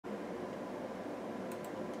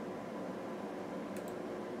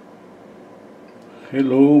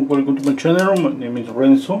Hello, welcome to my channel. My name is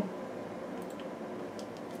Renzo.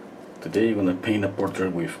 Today I'm gonna paint a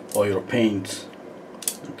portrait with oil paints.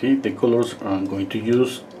 Okay, the colors I'm going to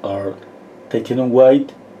use are titanium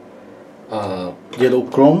white, yellow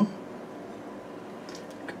chrome.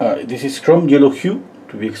 This is chrome yellow hue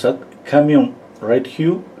to be exact, cadmium red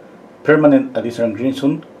hue, permanent alizarin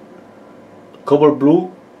crimson, cobalt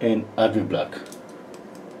blue, and ivory black.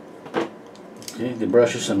 Okay, the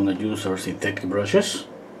brushes I'm going to use are synthetic brushes.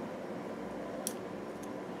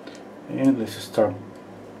 And let's start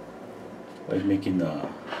by making a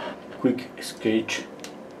quick sketch.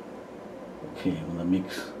 Okay, I'm going to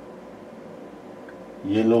mix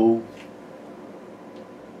yellow,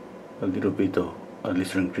 a little bit of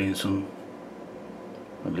alizarin crimson,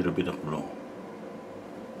 a little bit of blue.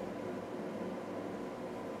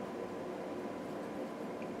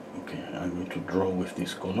 Okay, I'm going to draw with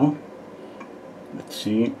this color. Let's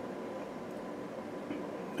see.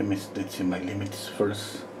 Let's see my limits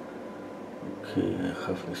first. Okay, I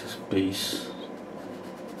have this space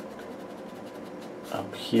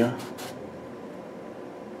up here.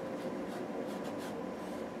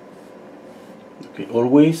 Okay,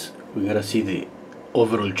 always we gotta see the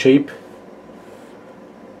overall shape.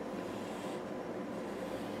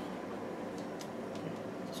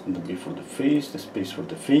 It's gonna be for the face, the space for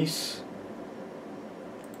the face.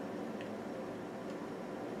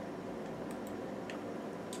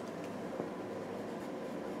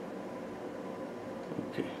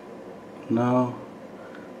 Okay, now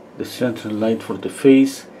the center line for the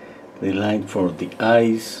face, the line for the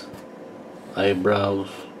eyes, eyebrows,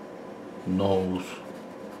 nose,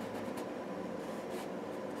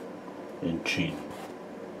 and chin.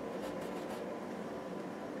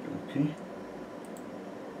 Okay.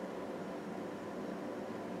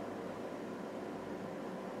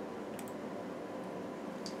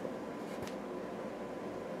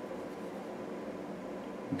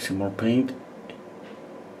 Mixing more paint.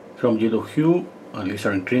 Chrome yellow hue,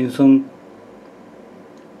 alizarin crimson,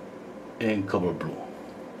 and cobalt blue.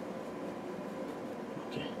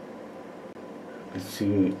 Okay. Let's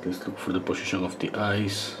see. Let's look for the position of the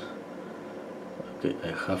eyes. Okay,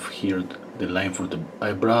 I have here the line for the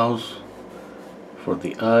eyebrows, for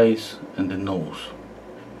the eyes, and the nose.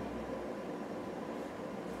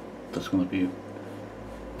 That's going to be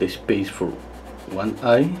the space for one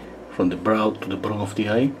eye, from the brow to the bottom of the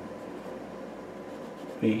eye.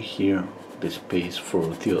 And here the space for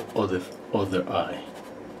the other eye.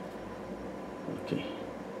 Okay.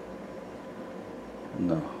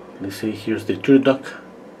 Now let's say here's the tear duct.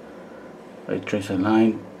 I trace a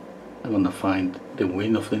line. I'm gonna find the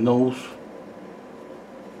wing of the nose.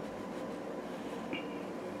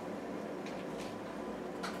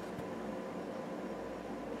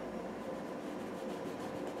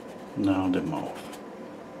 Now the mouth.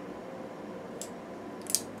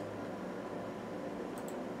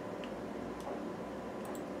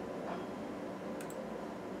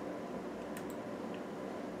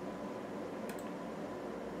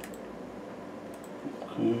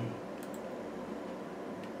 Okay.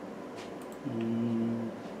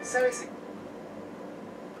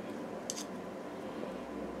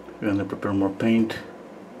 We're gonna prepare more paint.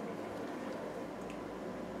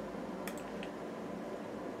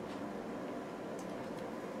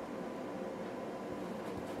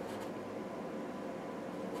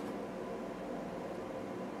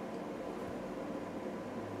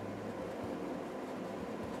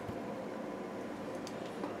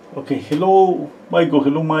 Okay, hello Michael,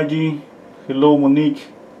 hello Maggie, hello Monique,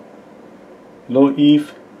 hello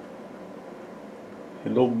Eve,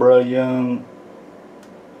 hello Brian,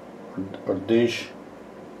 Ardesh.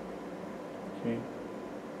 Okay.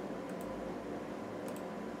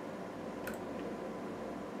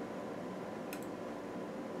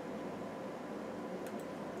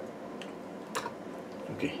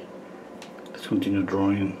 Okay, let's continue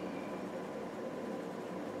drawing.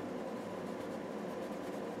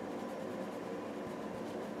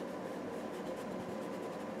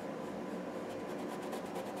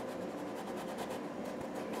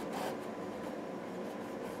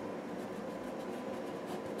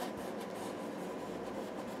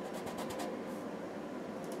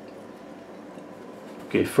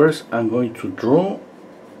 Okay, first I'm going to draw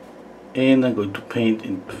and I'm going to paint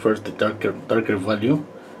in first the darker value.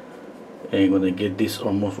 And when I get this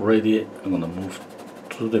almost ready, I'm gonna move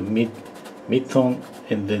to the mid tone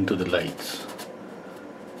and then to the lights.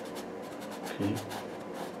 Okay,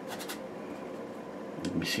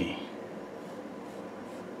 let me see.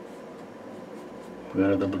 We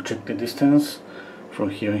gotta double check the distance from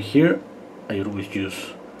here and here. I always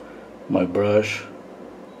use my brush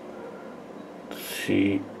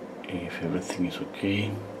see if everything is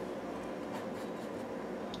okay.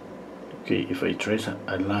 Okay, if I trace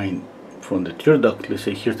a line from the tear duct, let's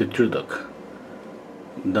say here's the tear duct,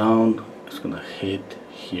 down, it's gonna hit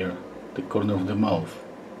here, the corner of the mouth,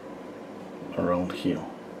 around here.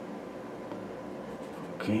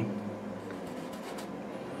 Okay.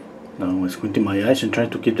 Now I'm squinting my eyes and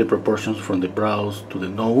trying to keep the proportions from the brows to the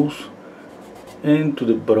nose and to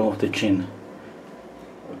the bottom of the chin.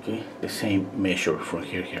 Okay, the same measure from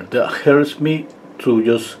here. That helps me to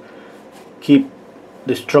just keep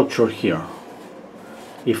the structure here.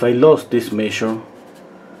 If I lost this measure,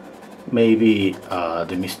 maybe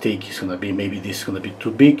the mistake is gonna be, maybe this is gonna be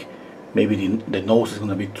too big, maybe the nose is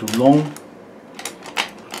gonna be too long.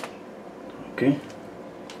 Okay,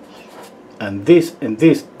 and this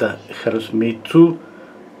that helps me to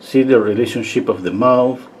see the relationship of the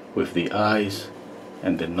mouth with the eyes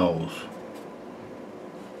and the nose.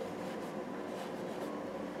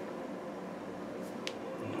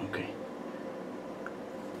 Okay,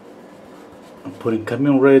 I'm putting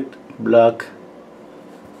cadmium red, black,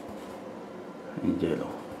 and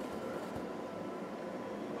yellow.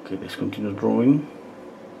 Okay, let's continue drawing.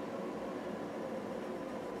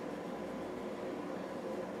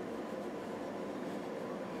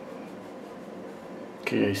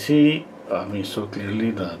 Okay, I see, so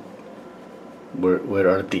clearly that where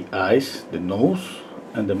are the eyes, the nose,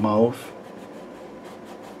 and the mouth.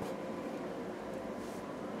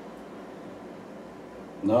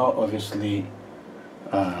 Now, obviously,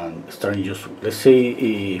 starting just, let's say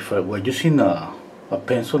if I were using a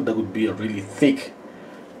pencil, that would be a really thick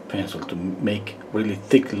pencil to make really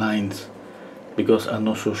thick lines, because I'm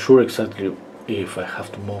not so sure exactly if I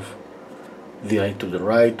have to move the eye to the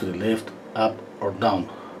right, to the left, up or down.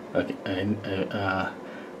 Okay,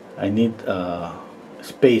 I need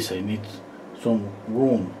space, I need some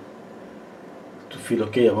room to feel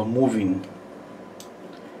okay about moving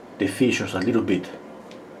the features a little bit.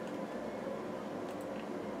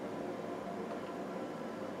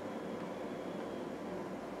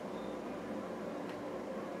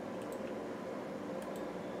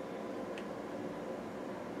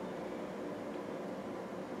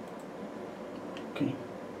 Okay.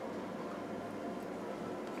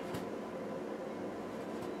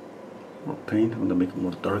 More paint, I'm gonna make it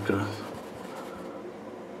more darker.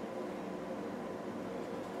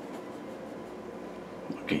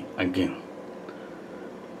 Okay, again,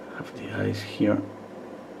 have the eyes here.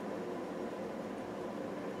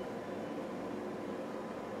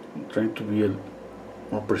 I'm trying to be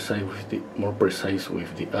more precise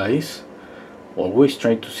with the eyes. Always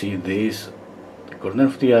try to see this, the corner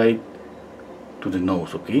of the eye to the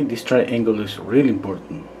nose. Okay, this triangle is really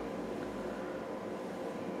important.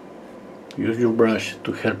 Use your brush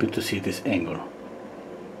to help you to see this angle.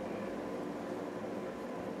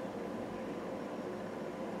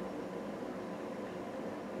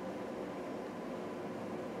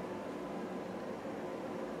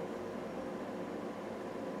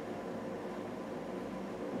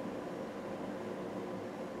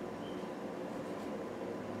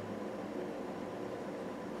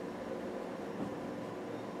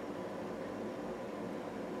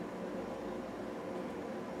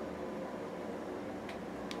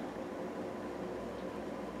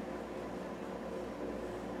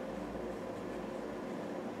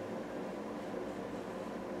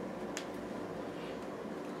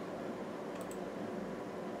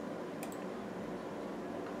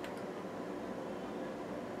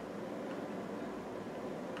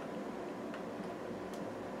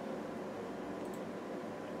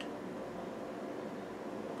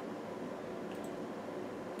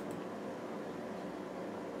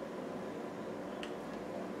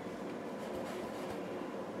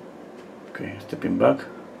 Okay, stepping back.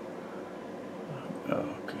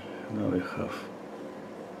 Okay, now we have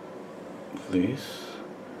this.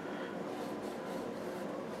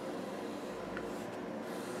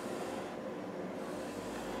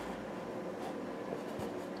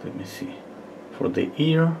 Let me see. For the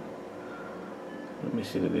ear, let me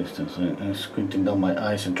see the distance. I'm squinting down my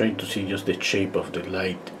eyes and trying to see just the shape of the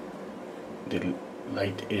light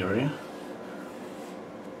area.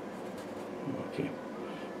 Okay.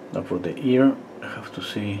 Now for the ear, I have to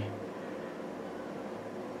see,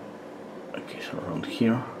 okay, so around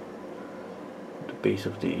here, the base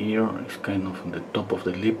of the ear is kind of on the top of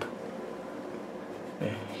the lip,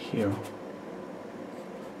 here.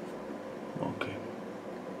 Okay.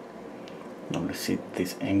 Now let's see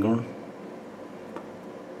this angle.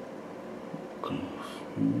 Okay.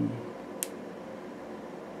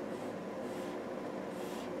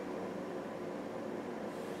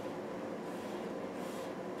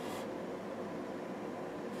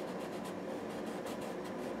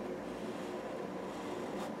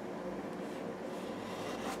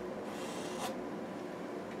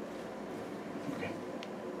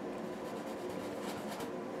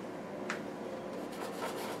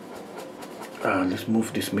 let's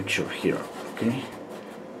move this mixture here, okay?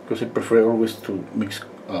 Because I prefer always to mix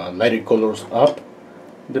lighter colors up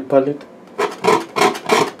the palette,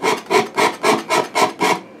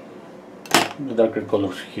 the darker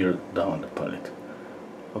colors here down the palette.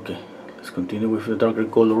 Okay, let's continue with the darker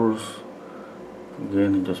colors.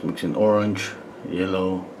 Again, just mixing orange,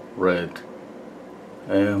 yellow, red,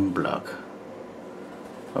 and black.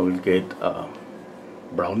 I will get a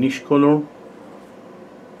brownish color.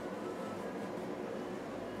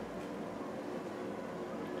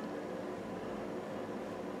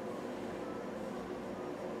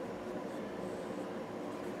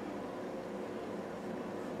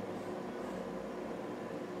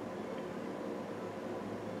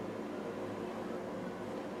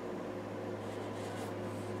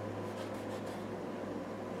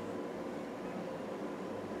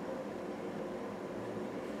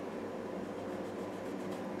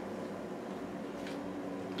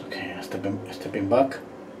 Stepping back,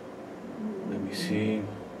 let me see,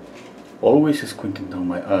 always squinting down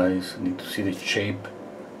my eyes. I need to see the shape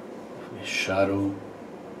of the shadow,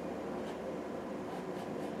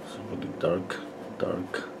 so for the dark,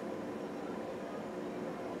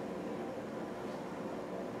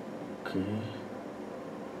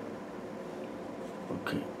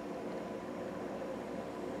 okay.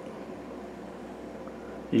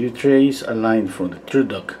 You trace a line from the tear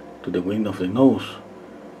duct to the wing of the nose.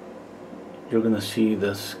 You're gonna see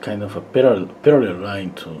this kind of a parallel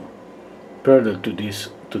line parallel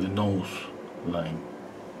to the nose line.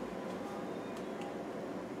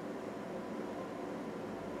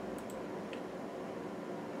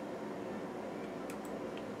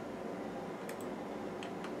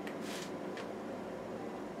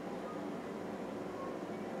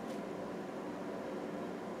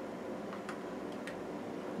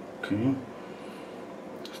 Okay.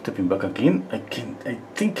 Stepping back again, I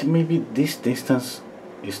think maybe this distance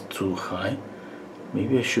is too high.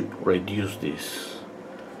 Maybe I should reduce this.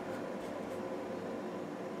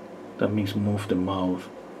 That means move the mouth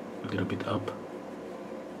a little bit up.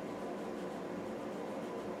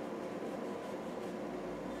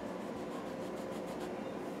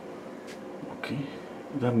 Okay,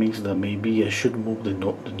 that means that maybe I should move the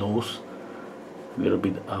nose a little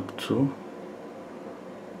bit up too.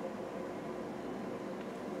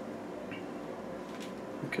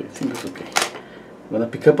 Okay, I think that's okay. I'm gonna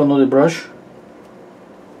pick up another brush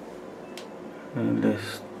and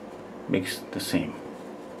let's mix the same.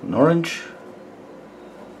 An orange.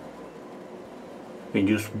 We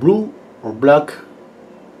use blue or black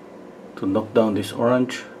to knock down this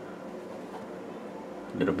orange.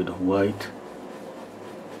 A little bit of white.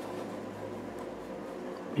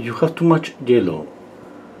 If you have too much yellow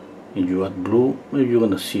and you add blue, maybe you're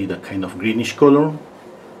gonna see that kind of greenish color.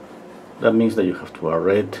 That means that you have to add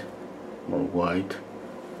red or white.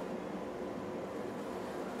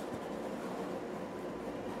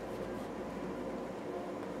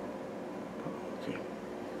 Okay.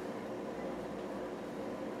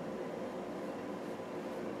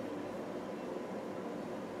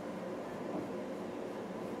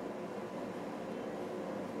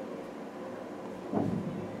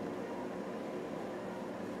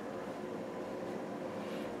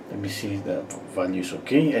 Let me see if the value is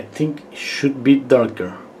okay. I think it should be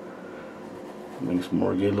darker. Means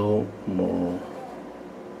more yellow, more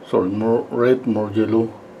red, more yellow.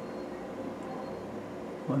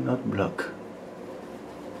 Why not black?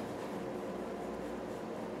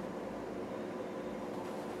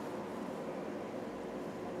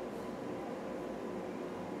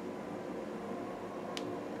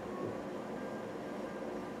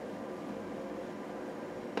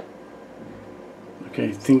 Okay,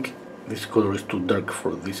 I think this color is too dark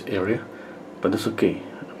for this area, but that's okay.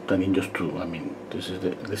 I'm planning just to, this is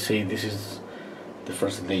let's say this is the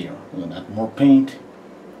first layer. I'm gonna add more paint,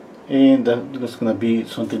 and that's gonna be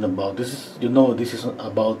something about this is, this is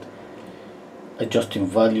about adjusting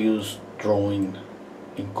values, drawing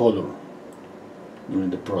in color during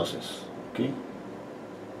the process. Okay.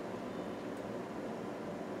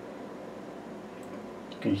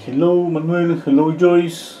 Okay. Hello, Manuel. Hello,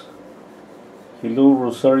 Joyce. Hello,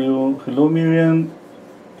 Rosario. Hello, Miriam.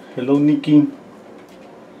 Hello, Nikki.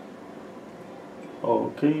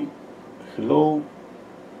 Okay. Hello,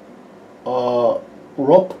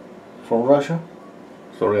 Rob from Russia.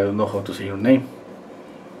 Sorry, I don't know how to say your name.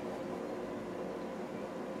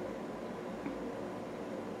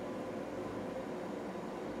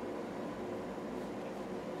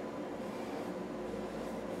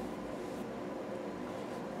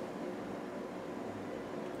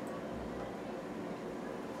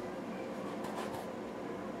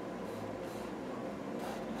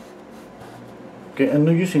 Okay, I'm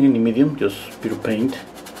not using any medium, just pure paint.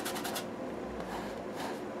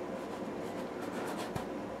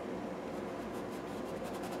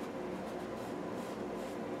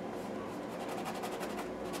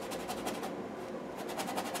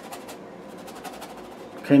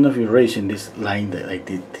 Kind of erasing this line that I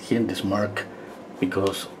did here in this mark,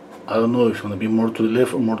 because I don't know if it's going to be more to the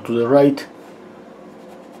left or more to the right.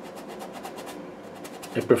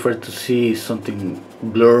 I prefer to see something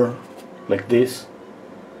blur like this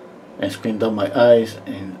and squint down my eyes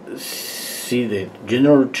and see the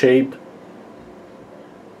general shape.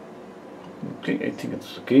 Okay, I think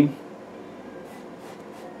it's okay.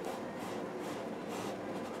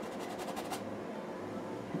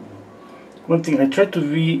 One thing I try to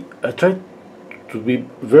be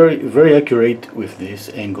very accurate with this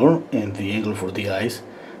angle and the angle for the eyes,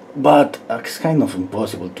 but it's kind of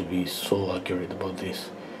impossible to be so accurate about this.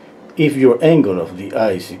 If your angle of the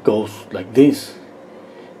eyes goes like this,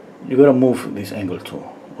 you gotta move this angle too.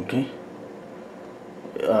 Okay.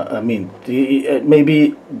 I mean,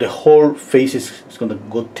 maybe the whole face is gonna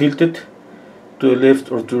go tilted to the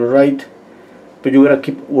left or to the right, but you gotta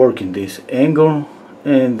keep working this angle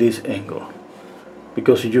and this angle,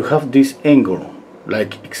 because if you have this angle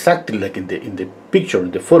like exactly like in the picture,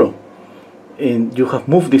 in the photo, and you have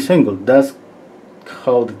moved this angle, that's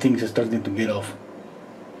how the things are starting to get off.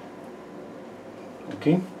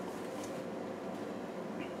 Okay.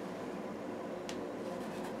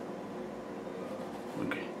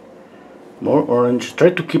 Okay. More orange. Try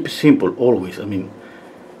to keep it simple always. I mean,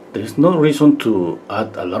 there's no reason to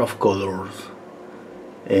add a lot of colors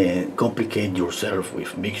and complicate yourself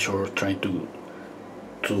with mixture, trying to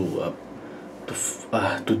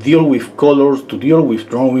deal with colors, to deal with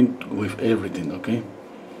drawing, with everything. Okay,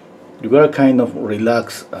 you gotta kind of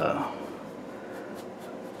relax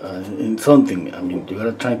in something. I mean, you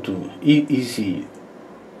gotta try to easy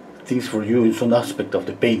things for you in some aspect of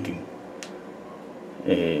the painting.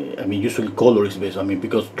 I mean, usually color is best. I mean,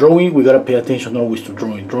 because drawing, we gotta pay attention always to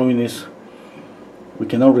drawing. Drawing is, we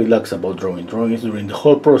cannot relax about drawing. Drawing is during the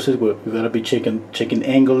whole process. We gotta be checking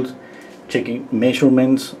angles, checking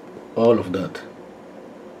measurements, all of that.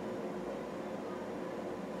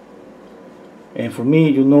 And for me,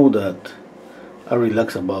 you know that I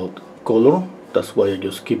relax about color. That's why I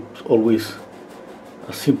just keep always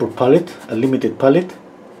a simple palette, a limited palette.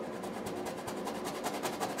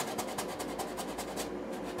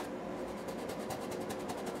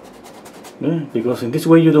 Yeah, because in this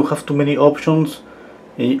way you don't have too many options.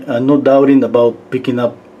 I'm not doubting about picking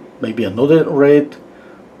up maybe another red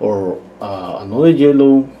or another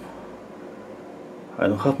yellow. I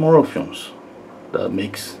don't have more options. That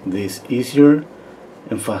makes this easier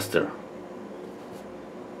and faster.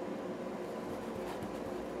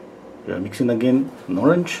 We are mixing again an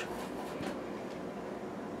orange.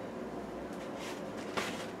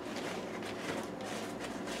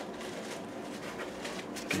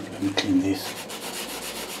 Okay, let me clean this.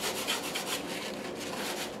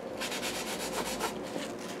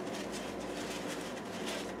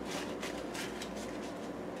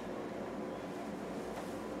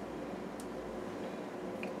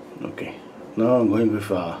 Okay, now I'm going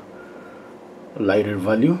with a lighter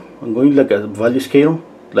value. I'm going like a value scale,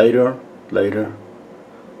 lighter, lighter.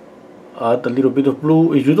 Add a little bit of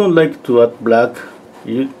blue. If you don't like to add black,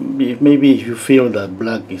 maybe if you feel that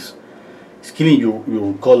black is killing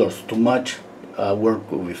your colors too much,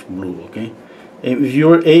 work with blue. Okay, and if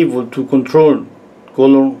you're able to control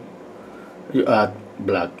color, you add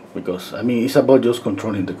black, because I mean it's about just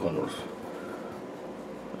controlling the colors.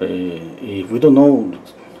 If we don't know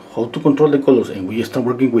how to control the colors and we start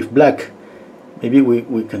working with black, maybe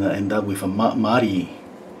we can end up with a muddy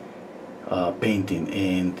painting,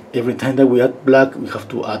 and every time that we add black we have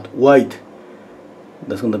to add white.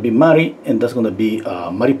 That's going to be muddy, and that's going to be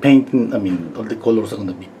muddy painting. I mean, all the colors are going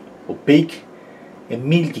to be opaque and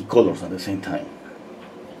milky colors at the same time.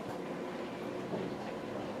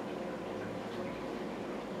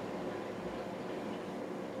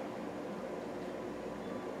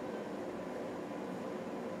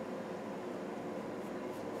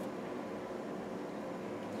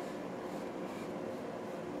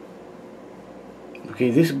 Okay,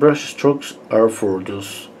 these brush strokes are for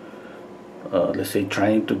just let's say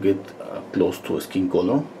trying to get close to a skin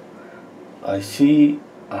color. I see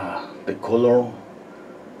the color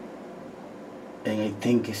and I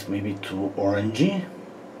think it's maybe too orangey.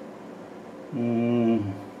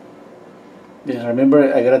 Yes,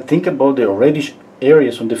 remember I gotta think about the reddish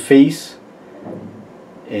areas on the face,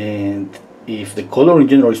 and if the color in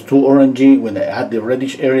general is too orangey, when I add the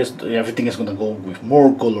reddish areas, everything is gonna go with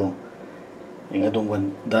more color. and I don't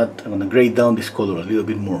want that. I'm gonna grade down this color a little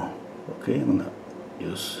bit more. Okay, I'm gonna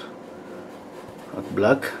use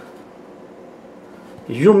black.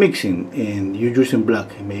 If you're mixing and you're using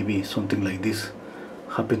black, maybe something like this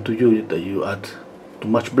happen to you, that you add too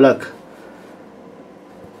much black,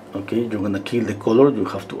 okay, you're gonna kill the color. You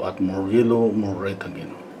have to add more yellow, more red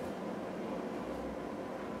again.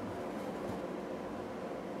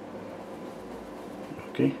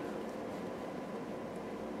 Okay.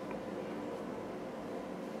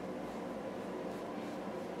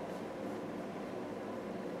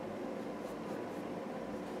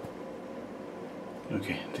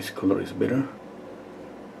 Okay, this color is better.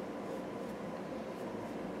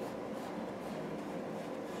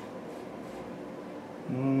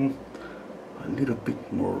 A little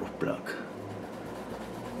bit more of black.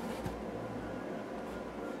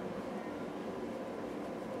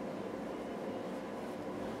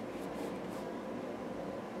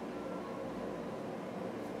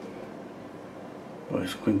 I'm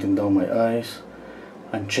squinting down my eyes.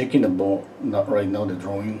 I'm checking about not right now the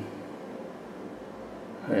drawing.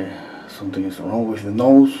 Something is wrong with the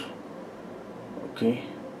nose. Okay,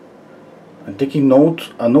 I'm taking notes.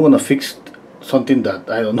 I'm not gonna fix something that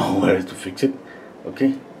I don't know where to fix it.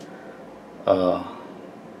 Okay,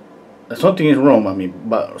 something is wrong. I mean,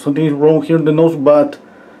 but something is wrong here in the nose. But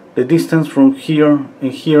the distance from here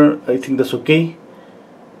and here, I think that's okay.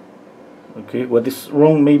 Okay, what is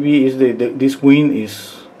wrong maybe is this wing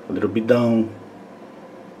is a little bit down.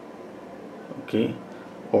 Okay,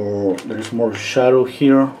 or there is more shadow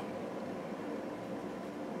here.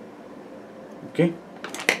 Okay,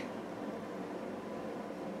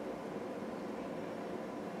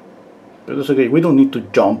 but that's okay. We don't need to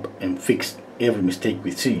jump and fix every mistake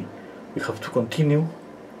we see. We have to continue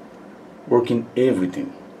working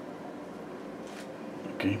everything.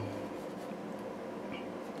 Okay,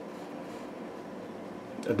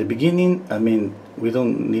 at the beginning, I mean, we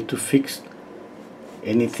don't need to fix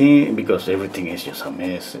anything because everything is just a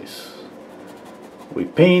mess. We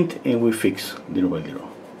paint and we fix little by little.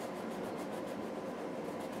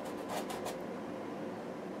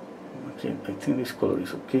 Okay, I think this color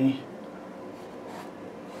is okay.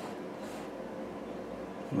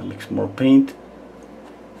 I'm gonna mix more paint.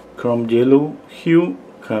 Chrome yellow hue,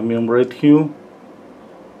 cadmium red hue,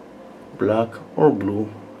 black or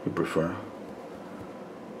blue you prefer.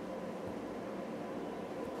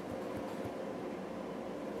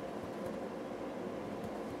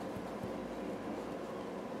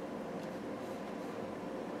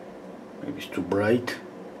 Maybe it's too bright.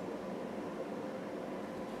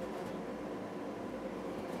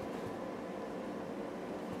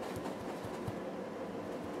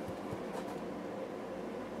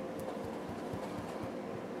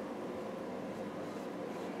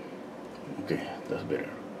 Okay, that's better.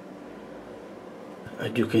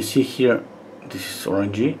 As you can see here, this is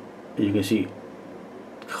orangey. You can see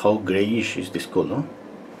how grayish is this color.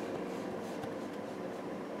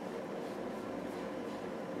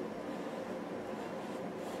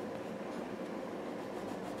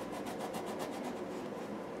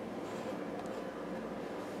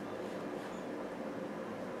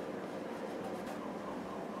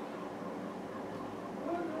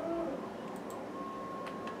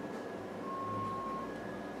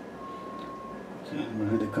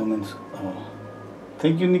 Read the comments.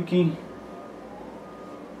 Thank you, Nikki.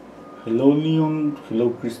 Hello, Leon. Hello,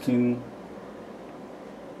 Christine.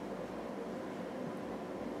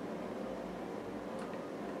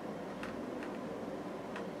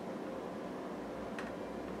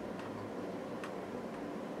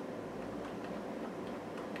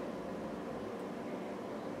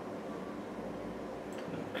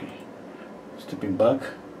 Okay, stepping back.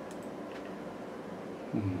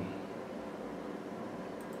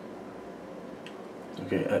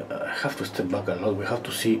 Okay, I have to step back a lot. We have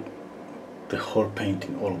to see the whole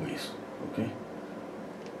painting always. Okay.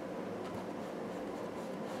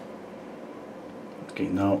 Okay,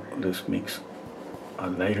 now let's mix a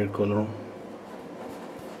lighter color.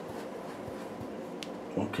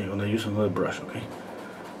 Okay, I'm gonna use another brush. Okay,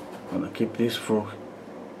 I'm gonna keep this for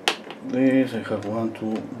this. I have 1,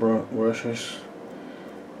 2 brushes.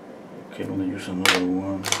 Okay, I'm gonna use another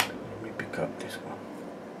one. Let me pick up this one.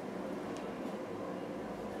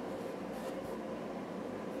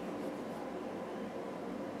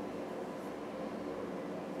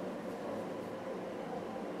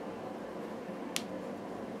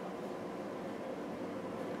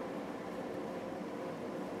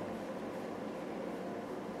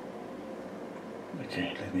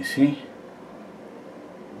 Okay, let me see.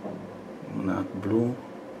 I'm gonna add blue.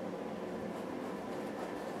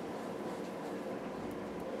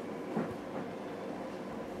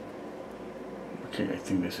 Okay, I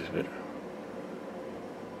think this is better.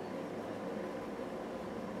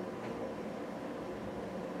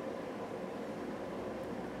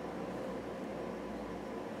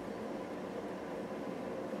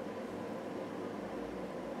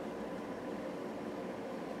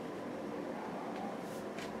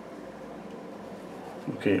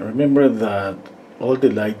 Okay, remember that all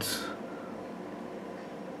the lights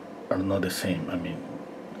are not the same. I mean,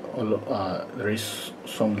 there is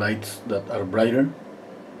some lights that are brighter,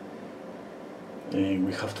 and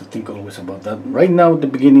we have to think always about that. Right now, at the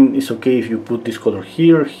beginning, it's okay if you put this color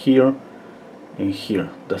here, here, and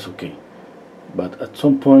here. That's okay. But at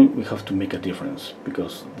some point, we have to make a difference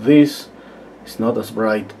because this is not as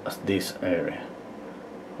bright as this area.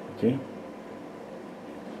 Okay.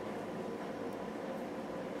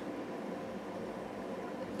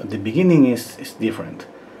 At the beginning is different.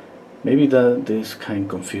 Maybe that is kind of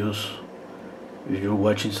confused if you're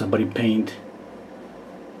watching somebody paint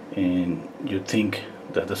and you think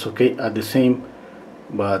that that's okay at the same,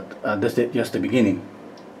 but that's just the beginning.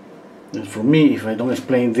 And for me, if I don't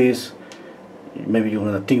explain this, maybe you're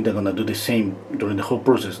gonna think they're gonna do the same during the whole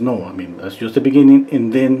process. No, I mean that's just the beginning,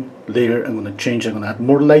 and then later I'm gonna change. I'm gonna add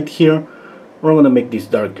more light here, or I'm gonna make this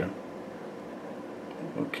darker.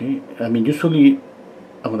 Okay, I mean usually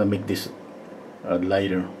I'm gonna make this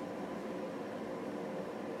lighter.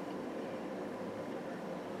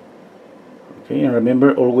 Okay, and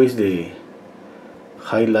remember always the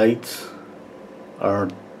highlights are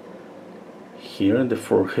here in the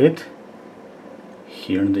forehead,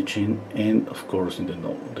 here in the chin, and of course in the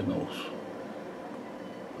nose.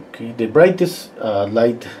 Okay, the brightest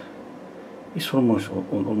light is almost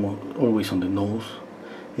always on the nose.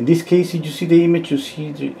 In this case, if you see the image, you see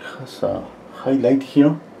it has a highlight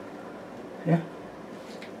here. Yeah.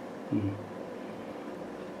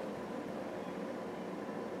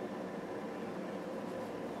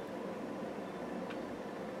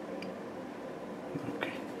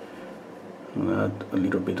 Okay. I'm gonna add a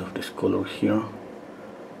little bit of this color here.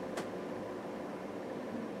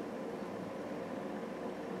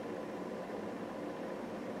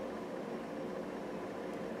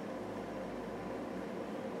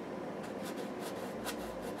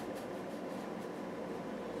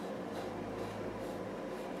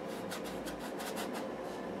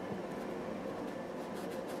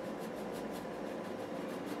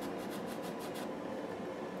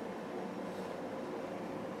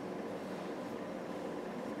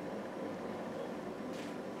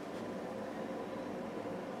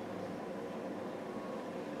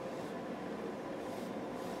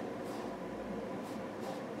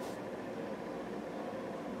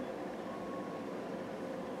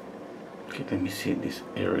 Okay, let me see this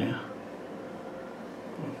area.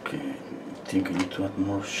 Okay, I think I need to add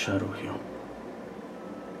more shadow here.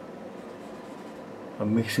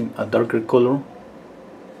 I'm mixing a darker color.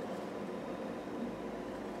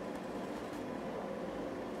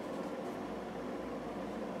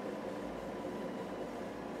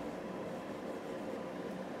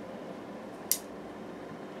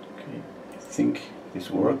 Okay, I think this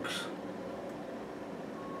works.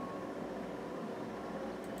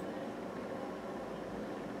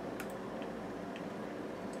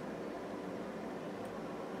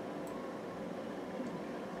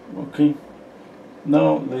 Okay,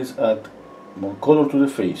 now let's add more color to the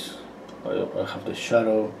face. I have the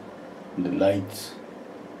shadow, the lights,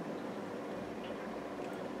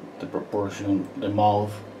 the proportion, the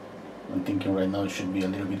mouth. I'm thinking right now it should be a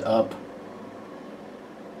little bit up.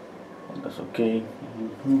 That's okay.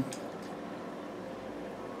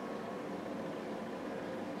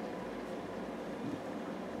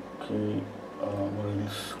 Okay,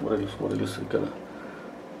 what else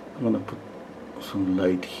I'm gonna put some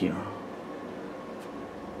light here.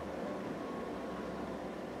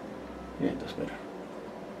 Yeah, that's better.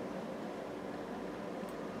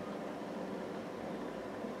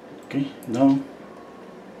 Okay, now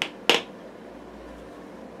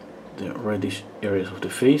the reddish areas of the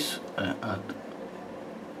face, I add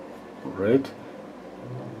red,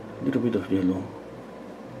 a little bit of yellow.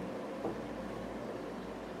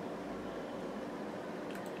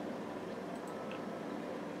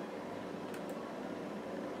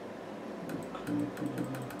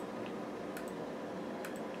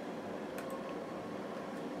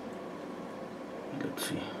 Let's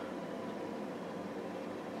see.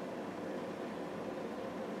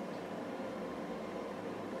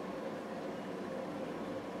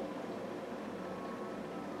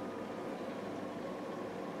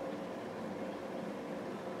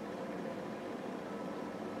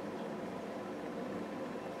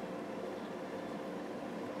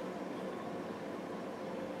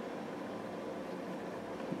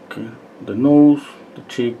 Okay, the nose, the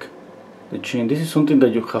cheek, the chin. This is something that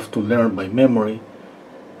you have to learn by memory.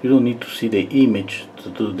 You don't need to see the image to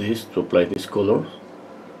do this, to apply these colors.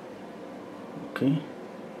 Okay,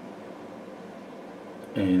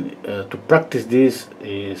 and to practice this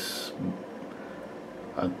is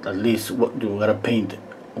at least what you gotta paint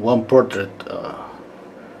one portrait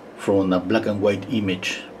from a black and white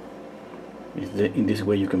image. In this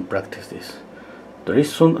way you can practice this. There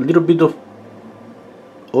is a little bit of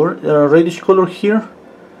reddish color here,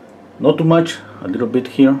 not too much, a little bit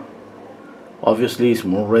here. Obviously it's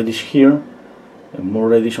more reddish here and more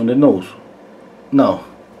reddish on the nose. Now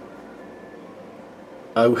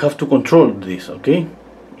I will have to control this, okay?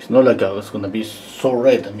 It's not like it's gonna be so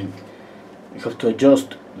red. I mean, you have to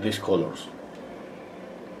adjust these colors.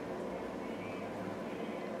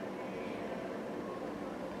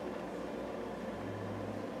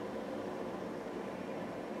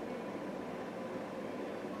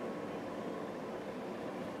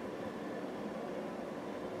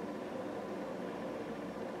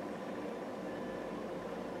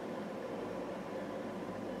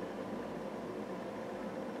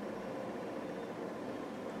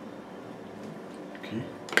 Okay,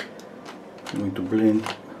 I'm going to blend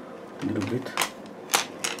a little bit.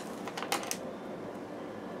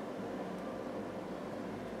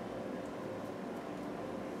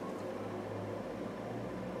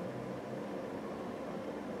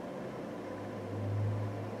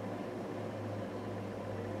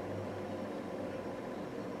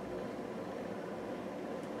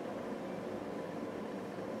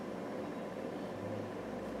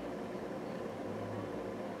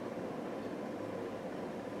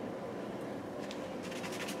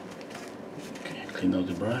 Clean out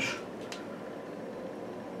the brush.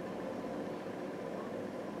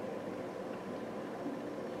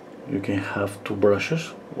 You can have two brushes,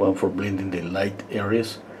 one for blending the light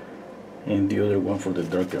areas and the other one for the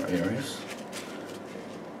darker areas,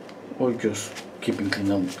 or just keeping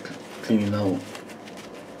cleaning out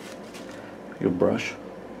your brush.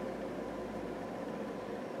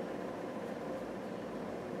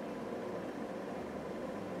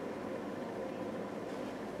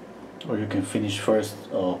 Or you can finish first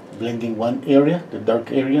blending one area, the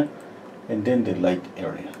dark area, and then the light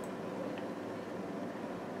area.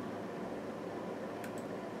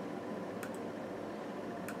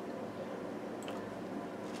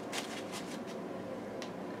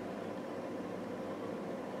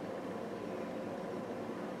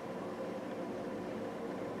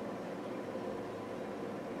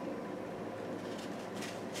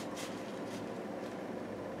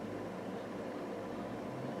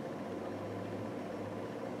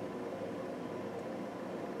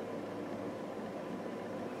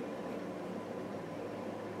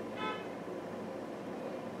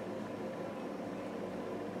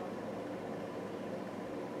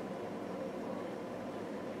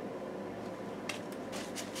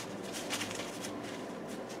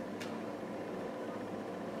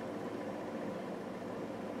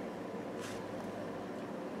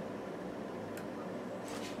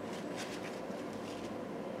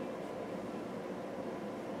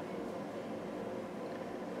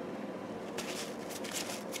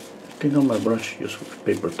 Clean out my brush just with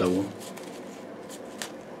paper towel.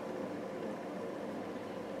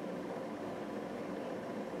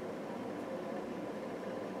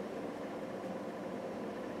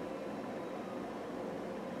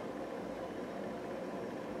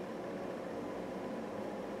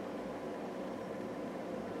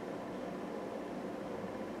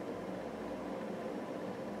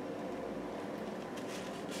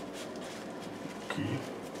 Okay.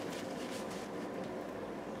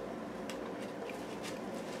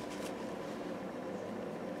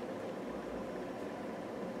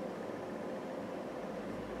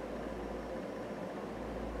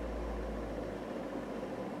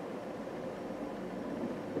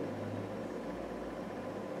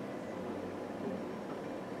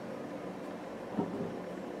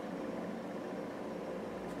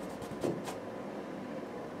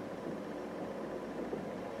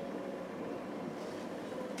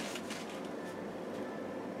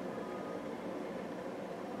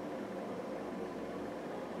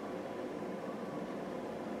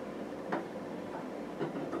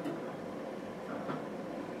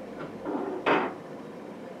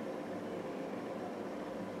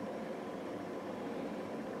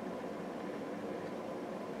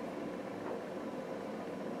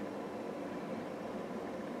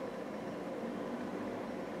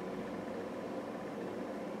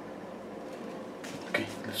 Okay,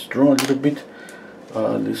 let's draw a little bit.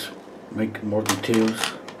 Let's make more details.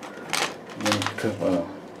 I'm going to have a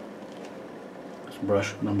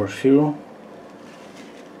brush number 0,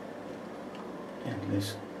 and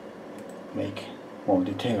let's make more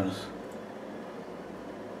details.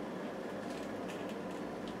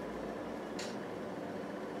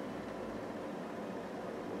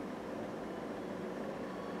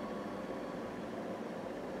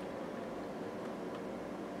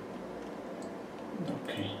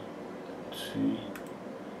 Okay, let's see.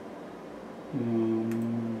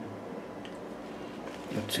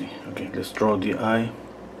 Let's see. Okay, let's draw the eye.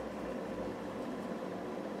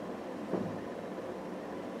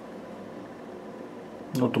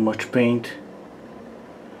 Not too much paint.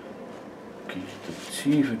 Okay, let's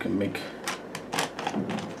see if we can make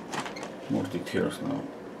more details now.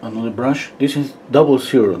 Another brush. This is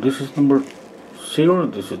 00. This is number 0.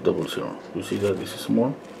 This is 00. You see that this is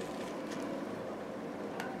more.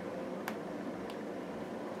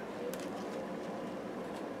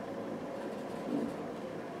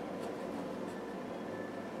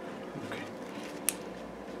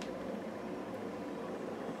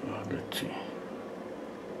 Let's see.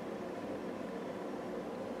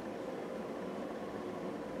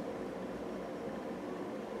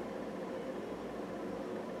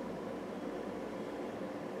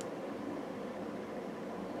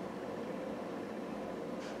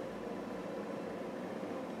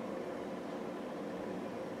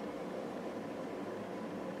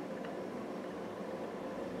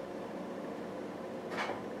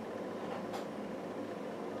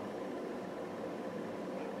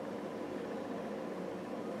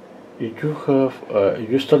 If you have, if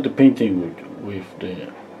you start the painting with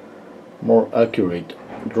the more accurate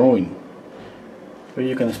drawing, where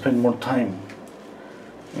you can spend more time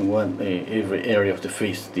in every area of the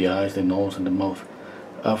face, the eyes, the nose, and the mouth.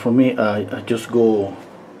 For me, I just go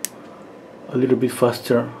a little bit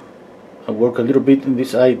faster. I work a little bit in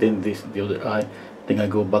this eye, then the other eye, then I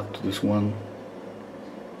go back to this one.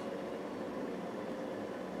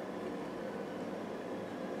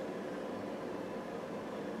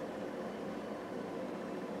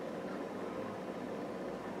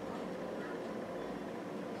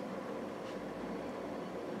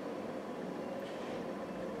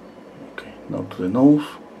 Now to the nose.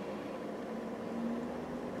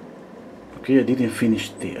 Okay, I didn't finish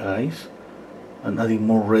the eyes. I'm adding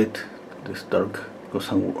more red, this dark,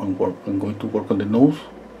 because I'm going to work on the nose.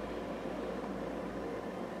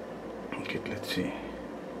 Okay, let's see.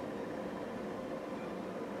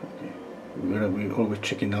 Okay, we're always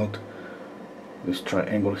checking out this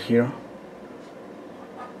triangle here.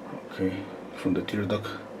 Okay, from the tear duct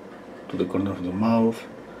to the corner of the mouth,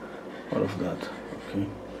 all of that. Okay.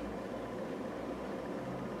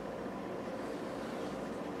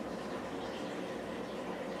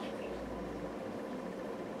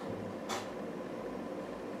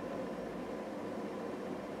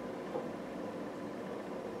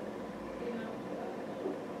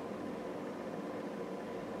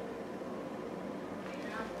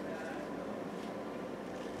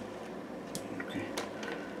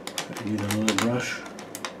 I need another brush.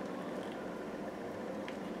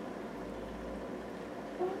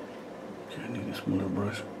 Okay, I need a smaller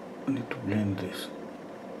brush. I need to blend this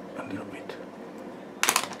a little bit.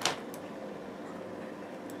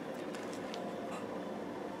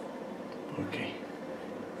 Okay.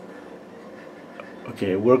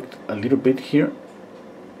 Okay, I worked a little bit here.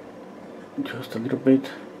 Just a little bit.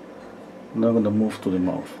 Now I'm gonna move to the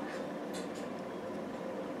mouth.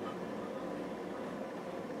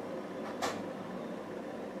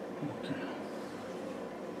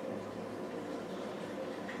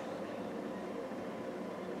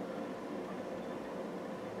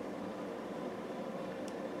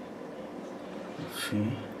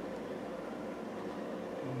 See.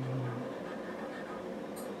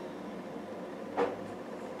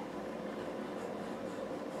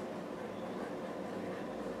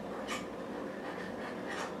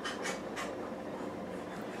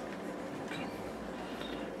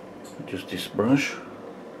 Just this brush.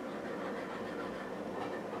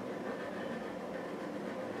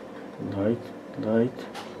 Light, light.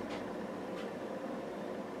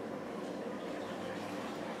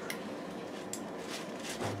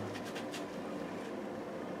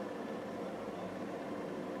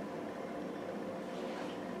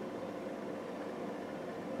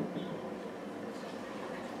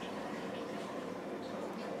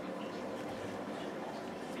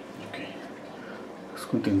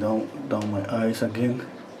 Squinting down my eyes again.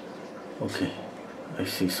 Okay, I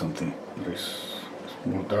see something. It's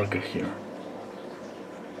more darker here.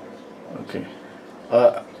 Okay.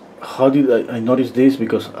 How did I notice this?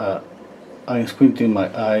 Because I'm squinting my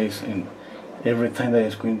eyes, and Every time that I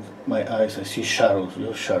squint my eyes, I see shadows,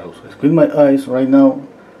 just shadows. I squint my eyes right now,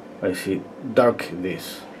 I see dark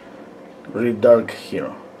this, really dark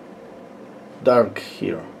here, dark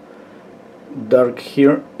here, dark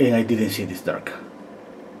here, and I didn't see this dark.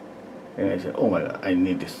 And I said, oh my god, I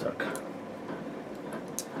need this dark.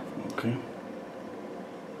 Okay.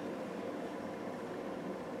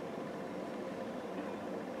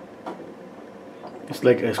 It's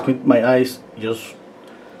like I squint my eyes just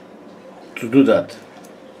to do that.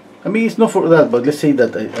 I mean, it's not for that, but let's say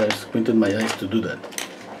that I squinted my eyes to do that.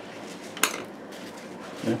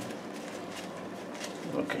 Yeah.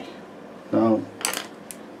 Okay. Now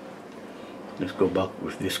let's go back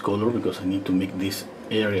with this color because I need to make this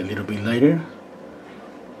area a little bit lighter.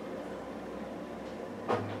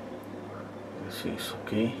 Let's see, it's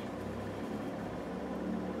okay.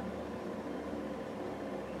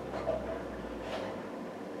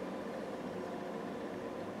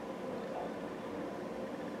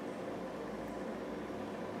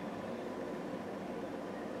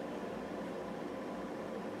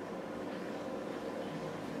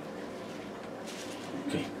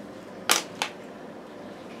 Okay.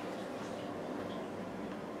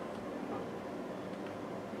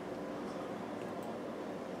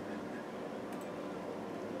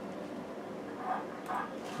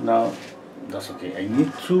 Now that's okay. I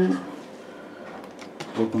need to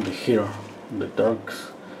work on the hair, the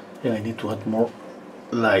darks, and I need to add more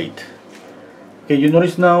light. Okay, you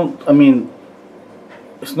notice now, I mean,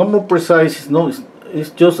 it's not more precise, it's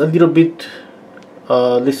just a little bit,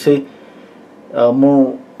 let's say,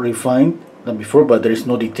 more refined than before, but there is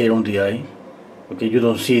no detail on the eye. Okay, you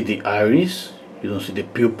don't see the iris, you don't see the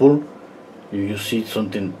pupil, you see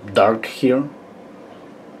something dark here.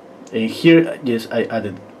 And here, yes, I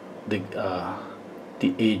added the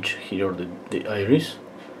edge here, the iris.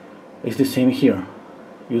 It's the same here.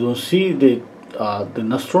 You don't see the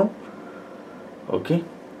nostril. Okay.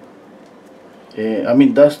 I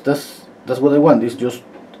mean that's what I want. It's just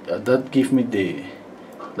that gives me the,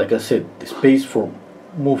 like I said, the space for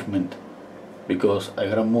movement, because I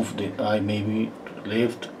gotta move the eye maybe to the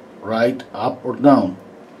left, right, up or down.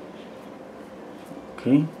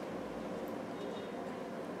 Okay.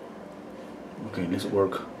 Okay, let's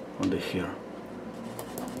work on the hair.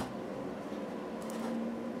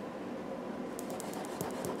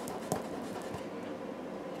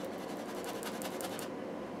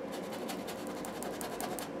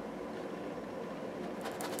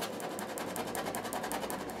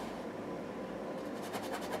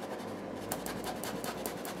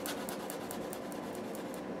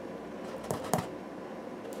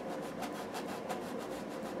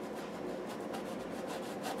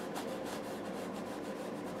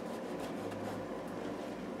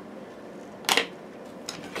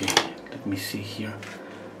 Let me see here.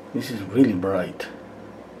 This is really bright.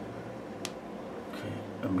 Okay,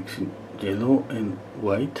 I'm mixing yellow and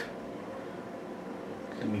white.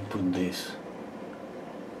 Let me put this.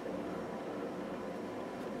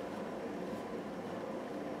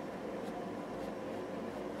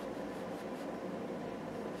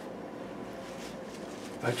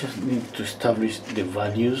 I just need to establish the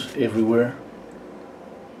values everywhere.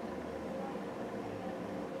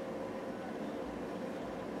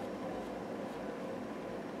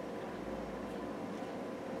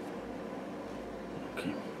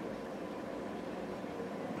 Okay.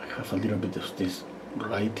 I have a little bit of this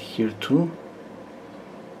right here too.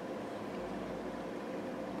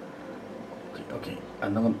 Okay,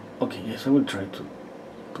 and now, okay, yes, I will try to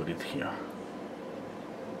put it here.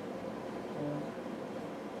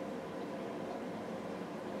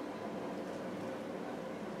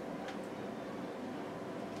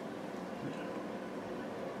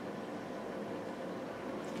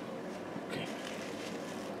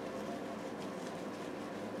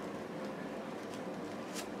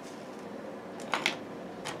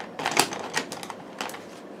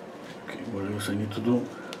 What else I need to do?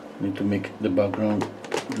 I need to make the background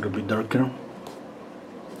a little bit darker.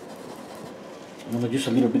 I'm going to use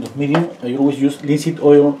a little bit of medium. I always use linseed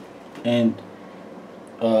oil and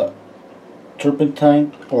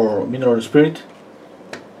turpentine or mineral spirit,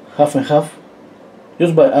 half and half,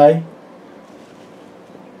 just by eye.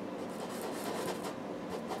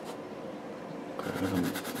 Okay, I'm going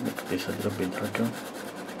to make this a little bit darker.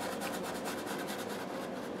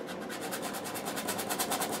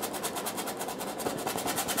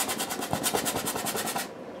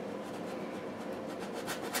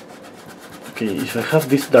 Okay, if I have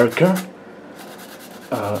this darker,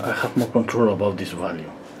 I have more control about this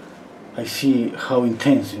value. I see how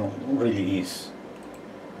intense, it really is.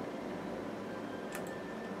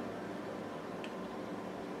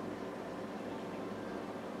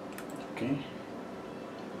 Okay.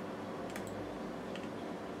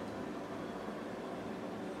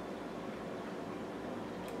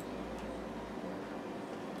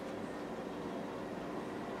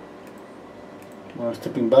 Well,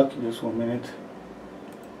 stepping back just 1 minute.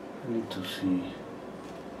 I need to see.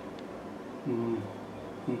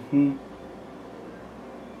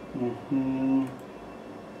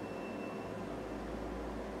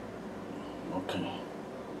 Okay.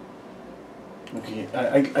 Okay,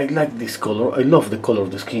 I like this color. I love the color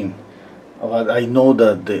of the skin. But I know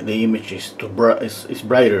that the image is too bright. Is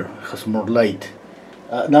brighter, has more light.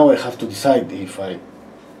 Now I have to decide if I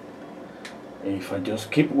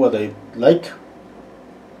just keep what I like,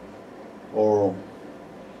 or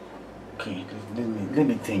okay. Let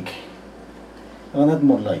me think. I'll add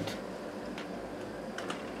more light.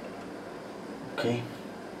 Okay.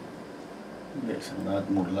 Yes, I'll add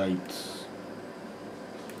more lights.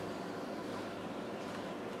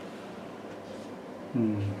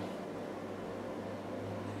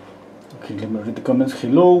 Okay, let me read the comments.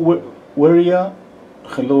 Hello, Weria.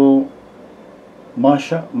 Hello,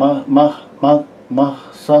 Masha.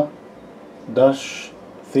 Mahsa Dash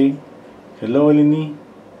Thing. Hello, Eleni.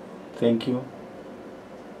 Thank you.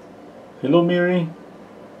 Hello, Miri.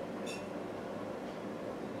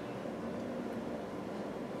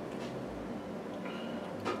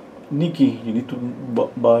 Nikki, you need to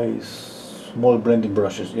buy small blending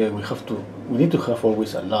brushes. Yeah, we need to have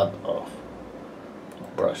always a lot of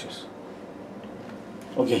brushes.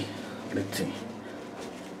 Okay, let's see.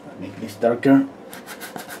 I'll make this darker.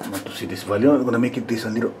 I want to see this value. I'm gonna make it this a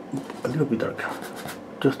little bit darker,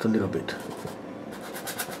 just a little bit.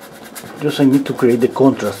 Just I need to create the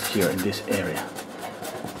contrast here in this area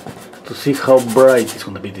to see how bright it's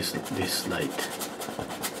gonna be this light.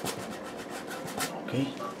 Okay.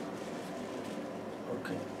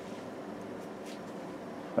 Okay.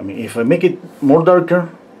 I mean, if I make it more darker,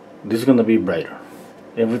 this is gonna be brighter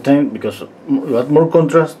every time, because you add more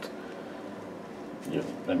contrast.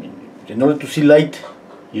 I mean, in order to see light,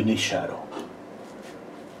 you need shadow.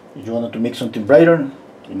 If you want to make something brighter,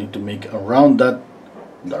 you need to make around that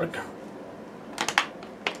darker.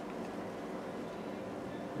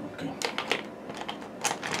 Okay.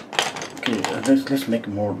 Okay, let's make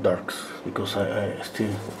more darks, because I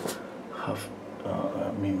still have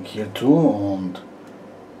I mean here too, and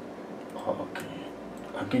okay,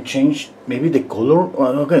 I can change maybe the color.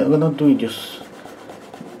 Okay, I'm gonna do it just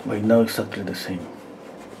right now exactly the same.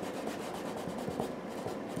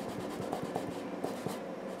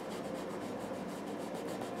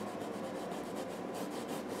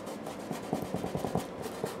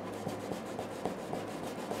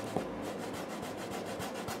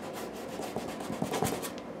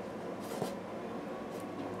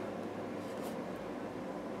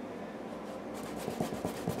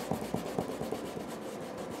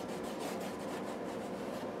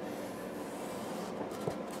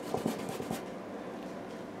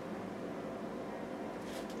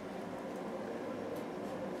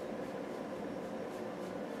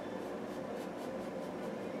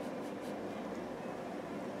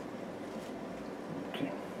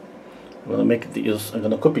 I'm gonna make it just. I'm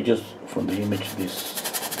gonna copy just from the image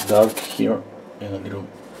this dark here and a little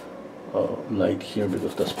light here,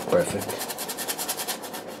 because that's perfect.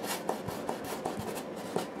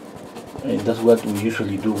 And that's what we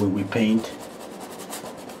usually do when we paint.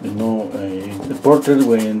 You know, the portrait,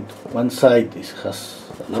 when one side has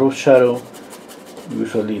a lot of shadow,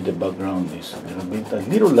 usually the background is a little bit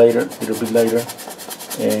lighter,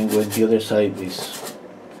 and when the other side is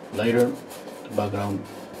lighter, the background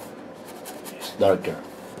darker.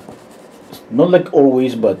 It's not like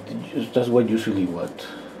always, but that's what usually what.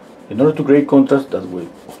 In order to create contrast, that's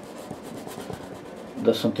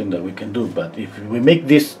something that we can do. But if we make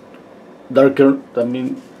this darker, I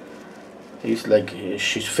mean, it's like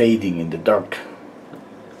she's fading in the dark.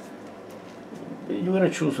 You gotta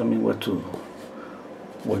choose. I mean, what you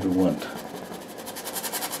want.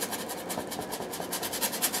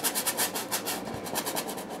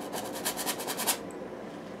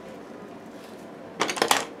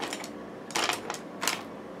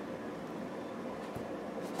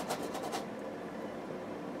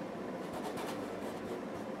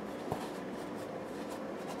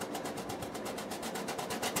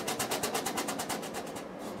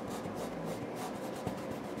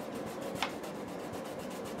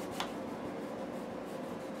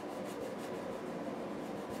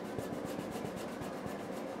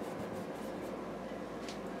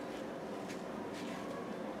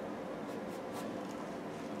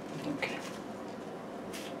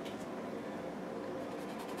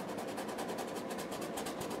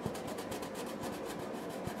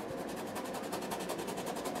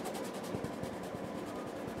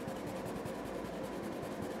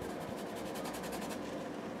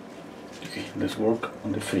 let's work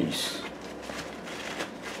on the face.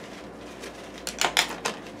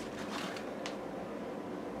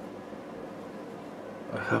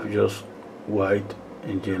 I have just white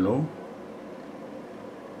and yellow.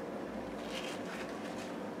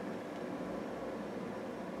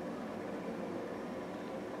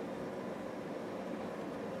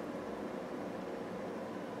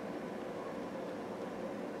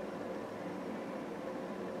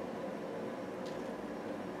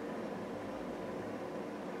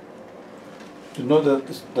 You know that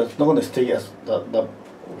that's not going to stay as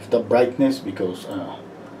with the brightness because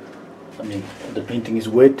I mean the painting is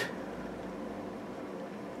wet.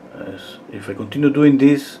 If I continue doing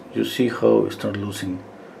this, you see how I start losing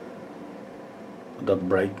that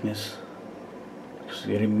brightness. It's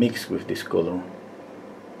getting mixed with this color.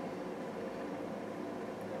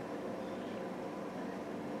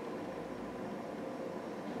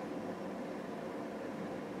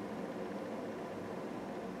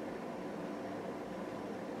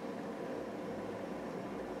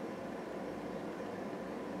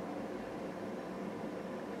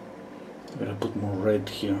 I'm gonna put more red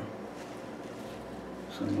here,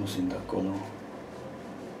 so I'm losing that color.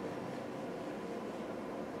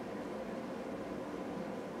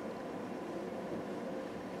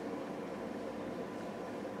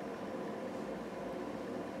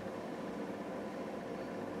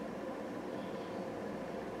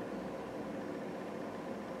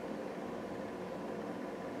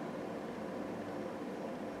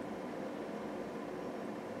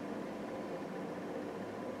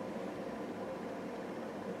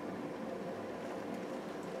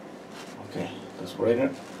 Okay, that's brighter.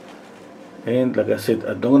 And like I said,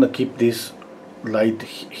 I'm gonna keep this light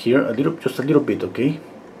here just a little bit, okay?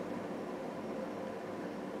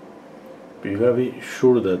 But you gotta be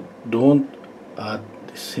sure that don't add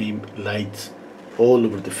the same lights all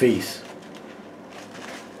over the face.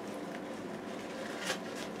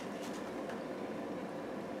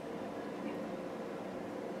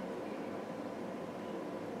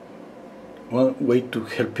 One way to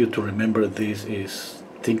help you to remember this is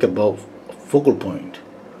think about focal point.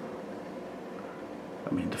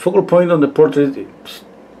 I mean, the focal point on the portrait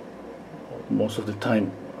most of the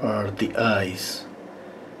time are the eyes,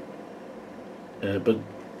 but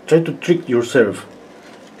try to trick yourself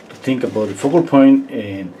to think about the focal point,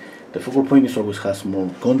 and the focal point is always has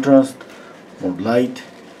more contrast, more light.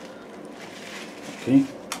 Okay.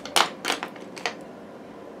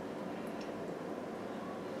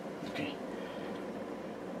 Okay.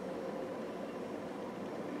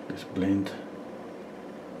 Let's blend.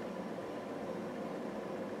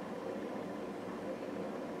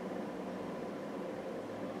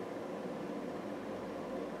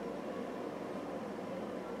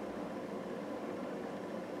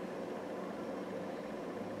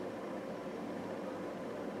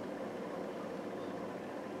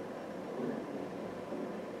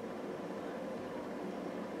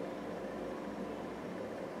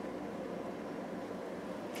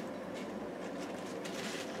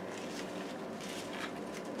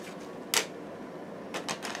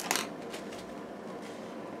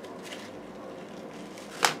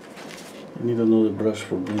 I need another brush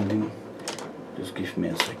for blending. Just give me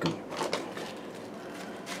a second.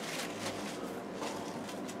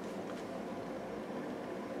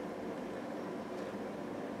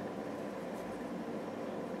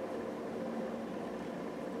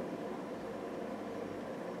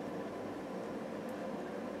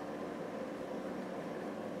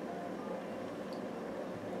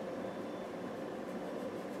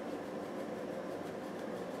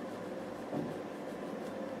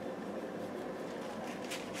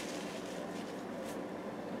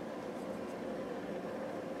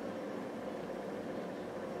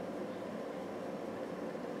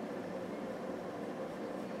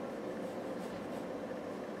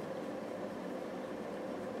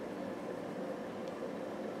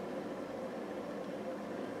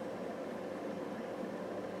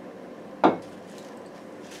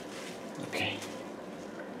 Okay.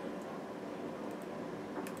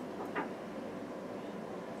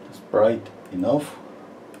 That's bright enough.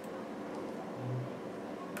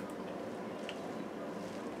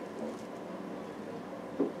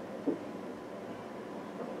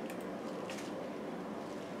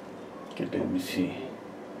 Okay, let me see.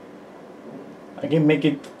 I can make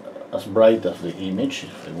it as bright as the image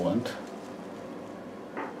if I want.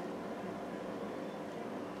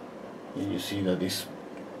 And you see that it's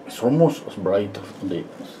almost as bright as the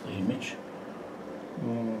image.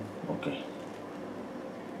 Okay.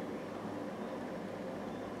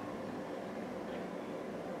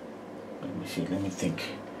 Let me see, let me think.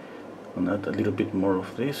 I'll add a little bit more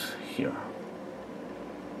of this here.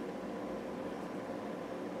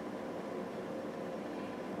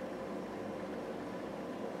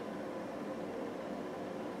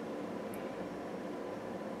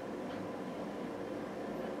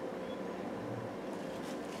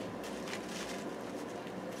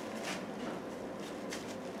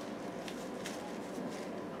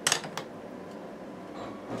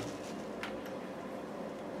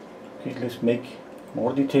 Okay, let's make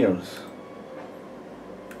more details.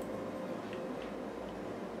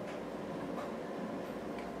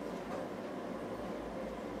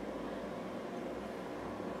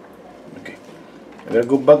 Okay, I'm gonna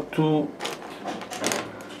go back to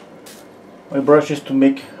my brushes to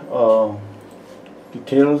make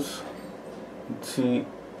details. Let's see.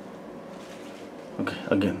 Okay,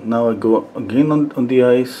 again, now I go again on the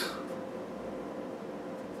eyes,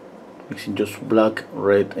 mixing just black,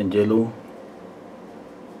 red and yellow.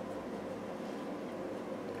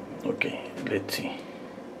 Okay, let's see.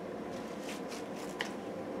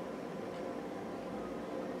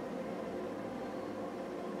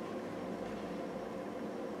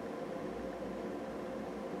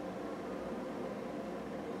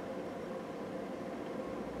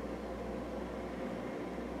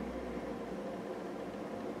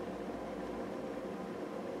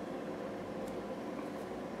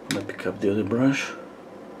 I pick up the other brush.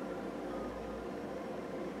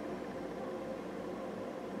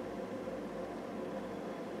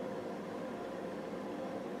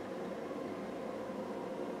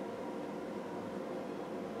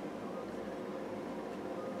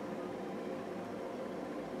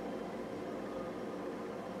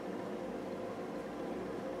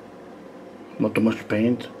 Not too much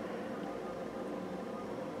paint.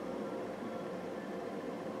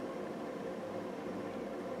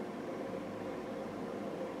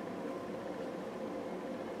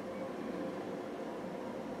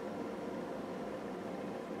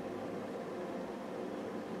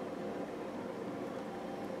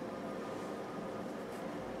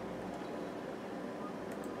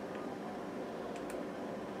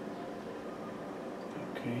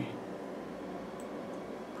 Okay.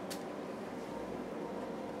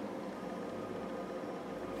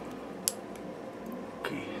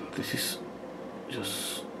 Okay, this is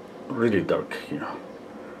just really dark here.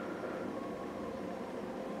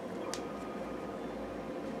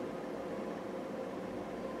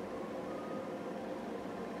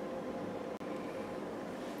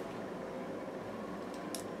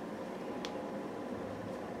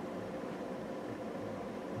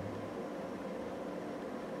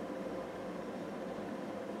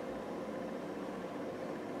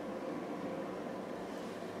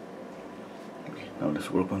 Okay, now let's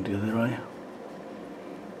work on the other eye.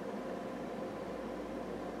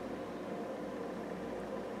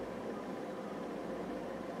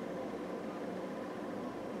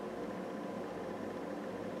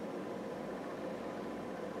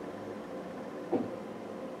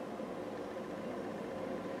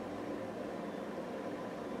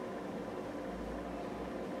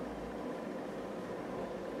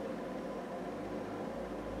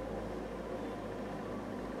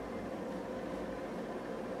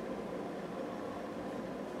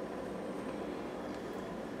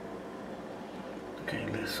 Okay,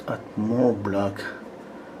 let's add more black,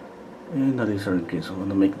 and that is our case. I'm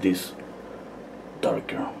gonna make this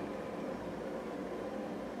darker.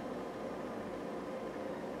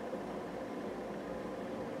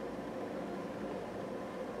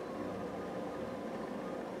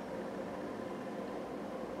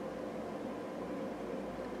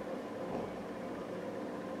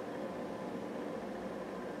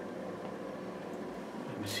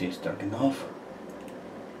 Let me see, it's dark enough.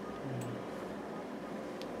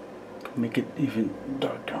 Make it even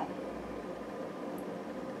darker.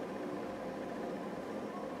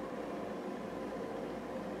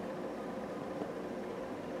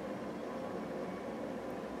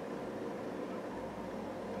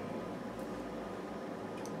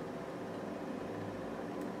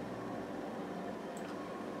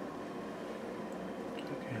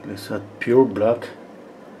 Okay, let's add pure black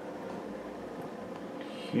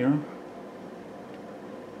here.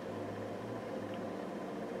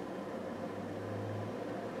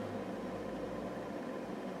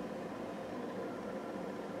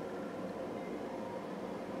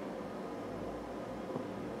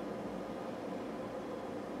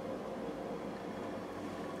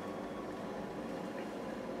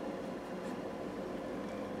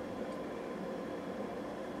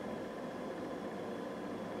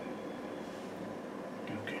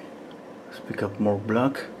 Let's pick up more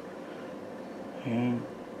black and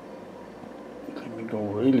let me go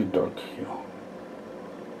really dark here.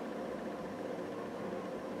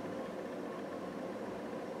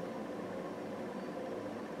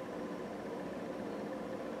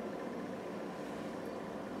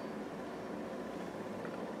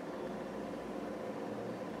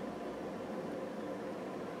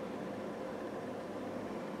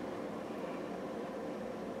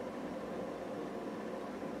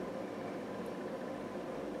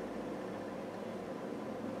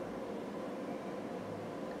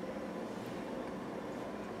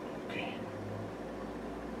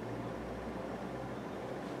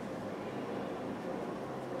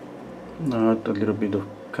 Not a little bit of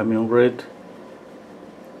Camion Red,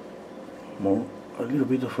 more a little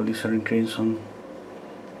bit of Alizarin Crimson.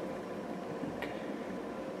 Okay.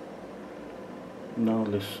 Now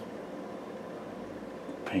let's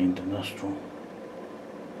paint the nostril.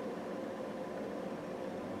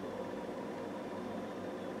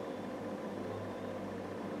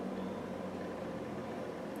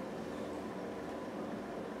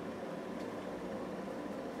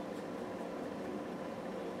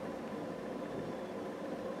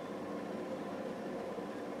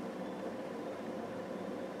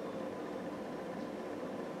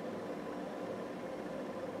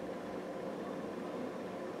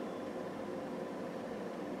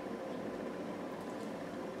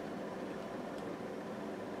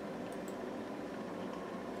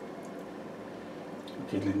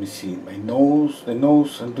 Okay, let me see. My nose, the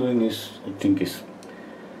nose I'm doing is, I think is,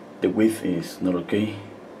 the width is not okay.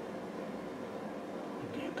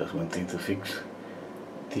 Okay, that's one thing to fix.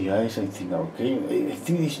 The eyes I think are okay. I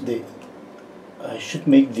think I should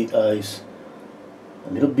make the eyes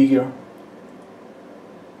a little bigger.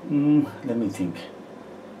 Let me think.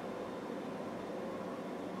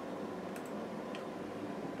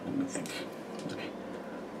 Okay,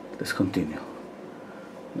 let's continue.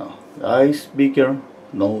 Now, the eyes bigger,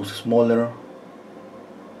 nose smaller,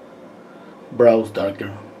 brows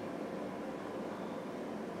darker.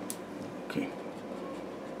 Okay,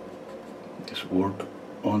 just work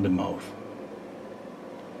on the mouth.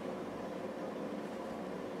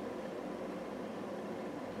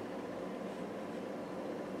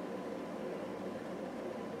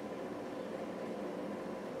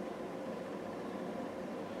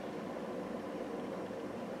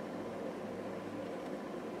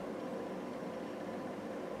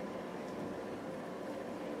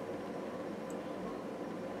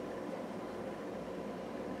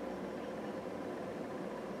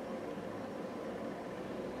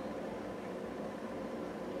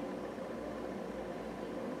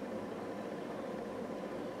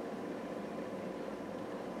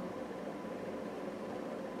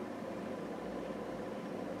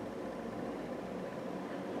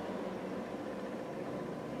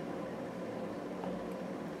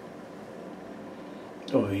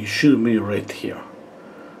 Oh, it should be red here.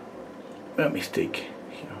 A mistake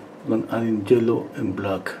here. I'm adding yellow and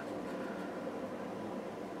black.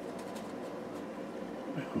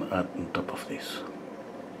 I'm gonna add on top of this.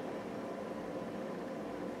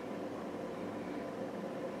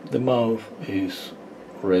 The mouth is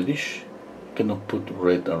reddish. Cannot put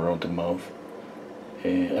red around the mouth.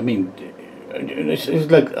 I mean,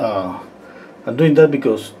 it's like I'm doing that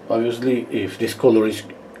because obviously if this color is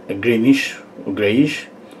greenish or grayish,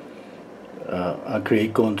 I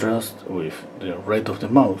create contrast with the red of the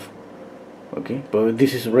mouth. Okay, but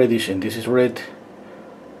this is reddish and this is red,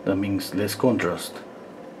 that means less contrast.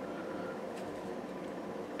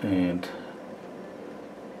 And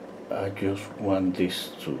I just want this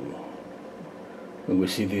to, when we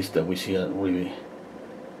see this, that we see a really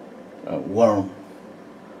warm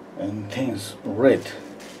and intense red.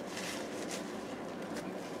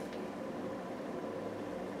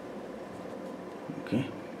 Okay,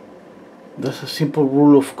 that's a simple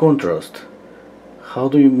rule of contrast. How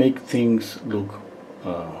do you make things look?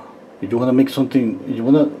 If you want to make something, you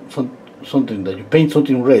want something that you paint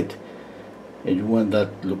something red, and you want that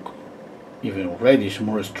look even reddish,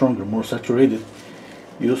 more stronger, more saturated.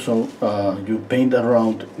 You paint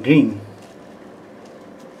around green,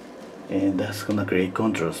 and that's gonna create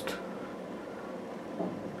contrast.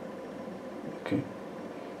 Okay.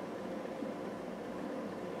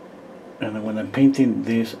 And when I'm painting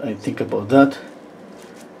this, I think about that.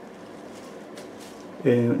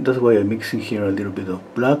 And that's why I'm mixing here a little bit of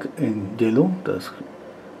black and yellow, that's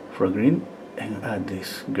for green, and add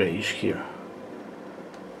this grayish here.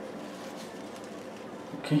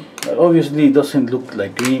 Okay, obviously it doesn't look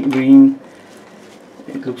like green,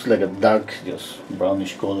 it looks like a dark, just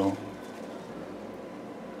brownish color.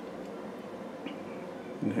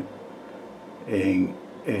 Okay. And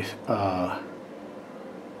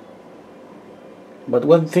but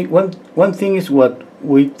one thing is what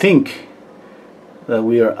we think that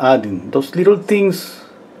we are adding. Those little things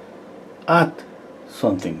add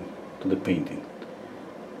something to the painting.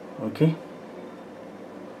 Okay,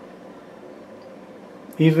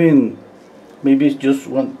 even maybe it's just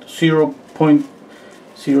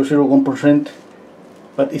 0.001%,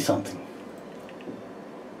 but it's something.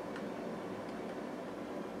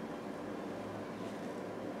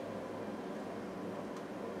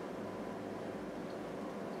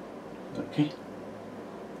 Okay.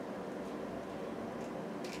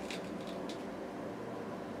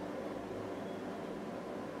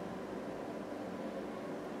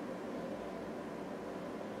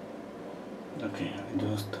 Okay,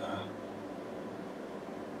 just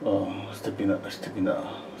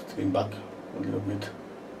stepping back a little bit.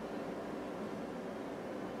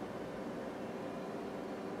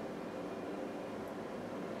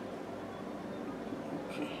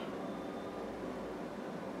 Okay.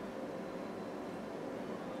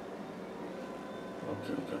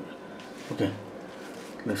 Okay.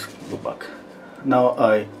 Let's go back. Now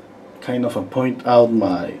I kind of point out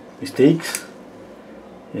my mistakes.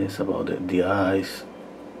 It's about the eyes.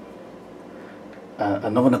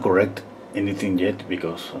 I'm not gonna correct anything yet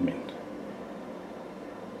because I mean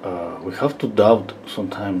we have to doubt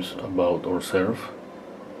sometimes about ourselves.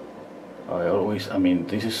 I mean,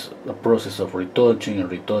 this is a process of retouching and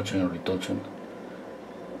retouching and retouching,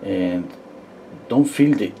 and don't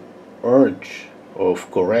feel the urge of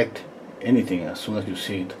correct anything as soon as you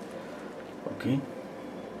see it. Okay.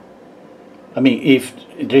 I mean, if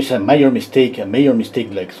there's a major mistake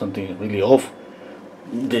like something really off,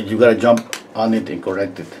 then you gotta jump on it and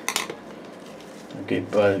correct it. Okay,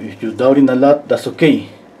 but if you're doubting a lot, that's okay.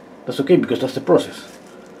 That's okay because that's the process.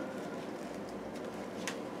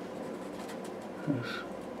 Yes.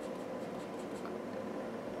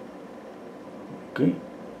 Okay,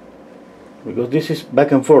 because this is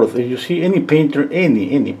back and forth. If you see any painter,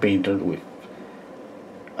 any painter with,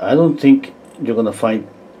 I don't think you're gonna find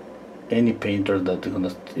any painter that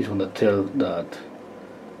is gonna tell that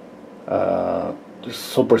it's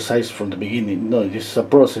so precise from the beginning. No, this is a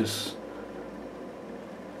process.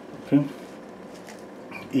 Okay,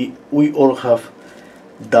 we all have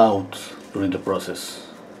doubts during the process.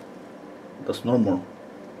 That's normal.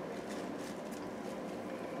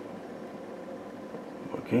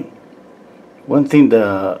 Okay, one thing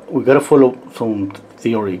that we gotta follow some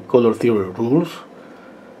theory, color theory rules.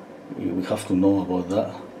 We have to know about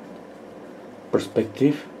that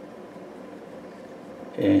perspective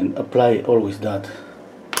and apply always that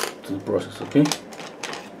to the process. Okay.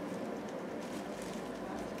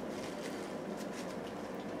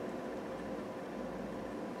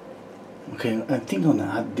 Okay, I think I'm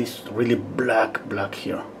gonna add this really black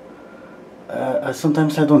here.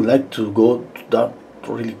 Sometimes I don't like to go to that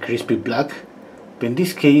really crispy black, but in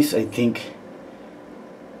this case I think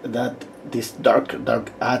that this dark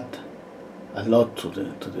add a lot to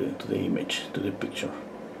the image, to the picture,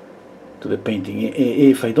 to the painting.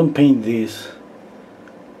 If I don't paint this,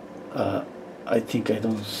 I think I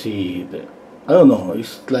don't see the, I don't know,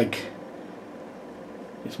 it's like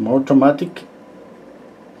it's more dramatic.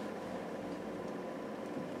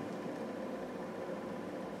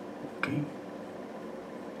 Okay.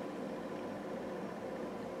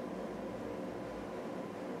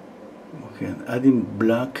 Okay, adding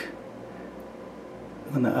black.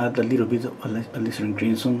 I'm gonna add a little bit of alizarin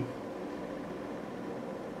crimson.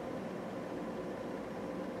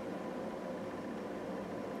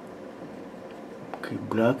 Okay,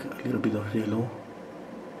 black, a little bit of yellow.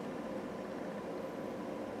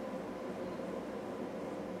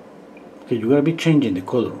 Okay, you gotta be changing the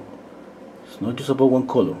color. It's not just about one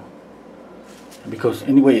color. Because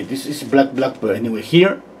anyway, this is black, but anyway,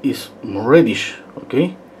 here is more reddish.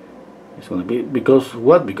 Okay, it's gonna be because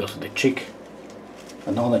what? Because of the cheek.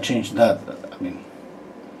 I'm not gonna change that. I mean,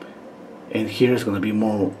 and here is gonna be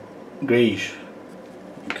more grayish.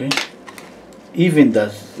 Okay, even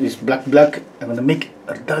that is black, I'm gonna make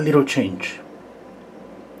that little change.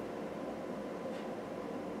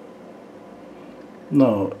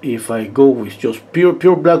 Now, if I go with just pure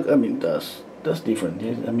black, I mean that's different.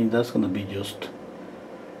 Yes? I mean that's gonna be just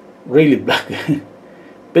really black.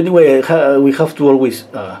 But anyway, we have to always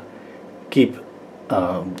keep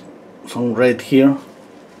some red here.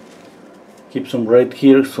 Keep some red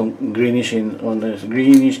here, some greenish on the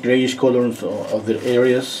grayish colors of other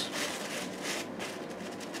areas.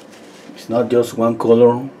 It's not just one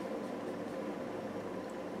color.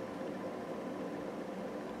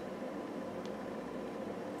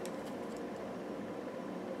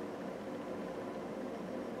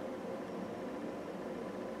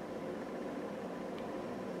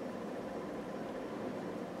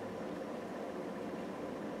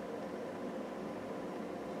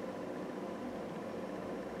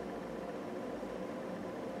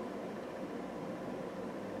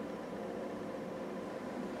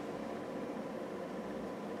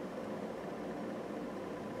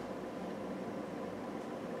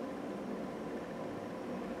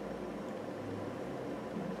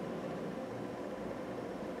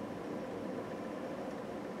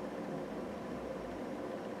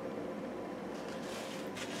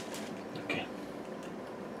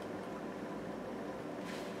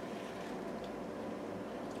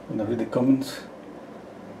 I'm gonna read the comments.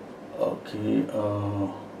 Okay,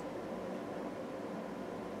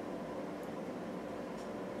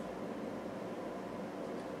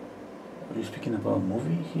 you speaking about a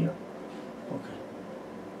movie here? Okay.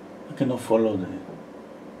 I cannot follow the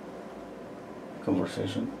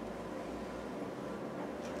conversation.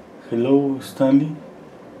 Hello, Stanley.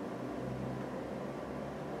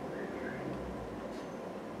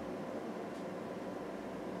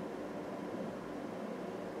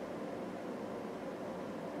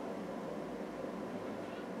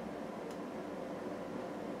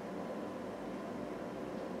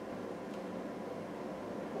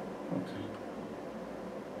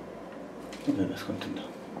 Okay, let's continue.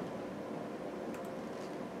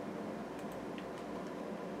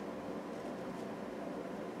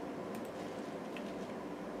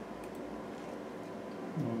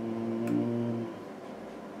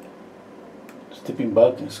 Stepping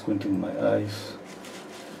back and squinting my eyes.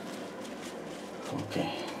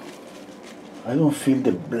 Okay. I don't feel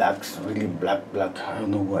the blacks, really black. I don't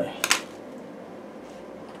know why.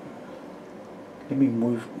 Let me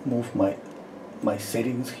move my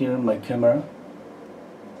settings here on my camera.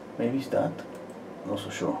 Maybe it's that. Not so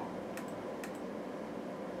sure.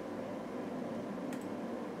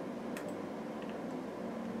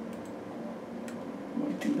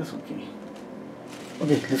 I think that's okay.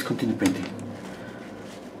 Okay, let's continue painting.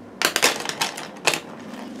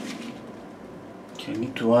 Okay, I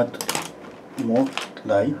need to add more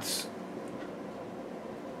lights.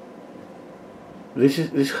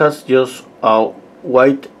 This has just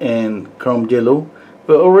white and chrome yellow,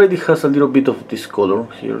 but already has a little bit of this color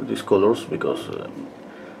here, these colors, because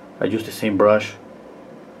I use the same brush.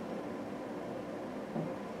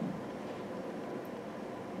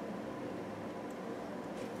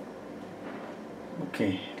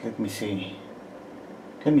 Okay, let me see.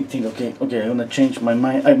 Let me think. Okay, I'm gonna change my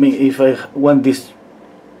mind. I mean, if I want this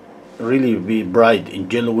really be bright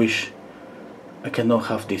and yellowish, I cannot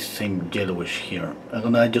have this same yellowish here. I'm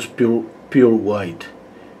gonna just pure white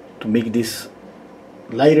to make this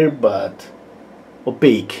lighter but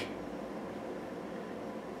opaque.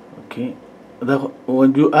 Okay,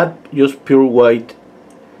 when you add just pure white,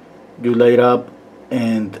 you light up,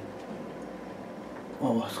 and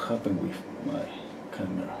what's happened with my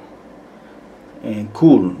camera, and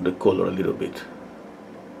cool the color a little bit.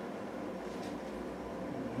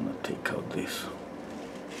 I'm gonna take out this.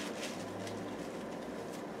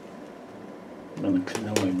 I'm gonna clean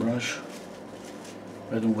out my brush.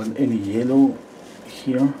 I don't want any yellow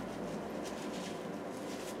here.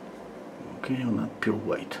 Okay, I'm gonna pure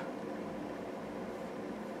white.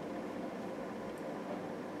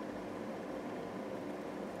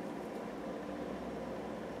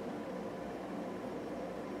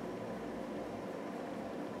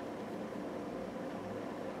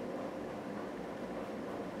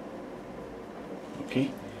 Okay,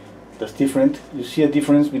 that's different. You see a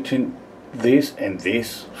difference between this and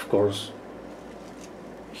this, of course.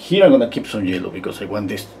 Here I'm gonna keep some yellow because I want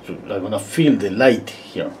this to, I'm gonna feel the light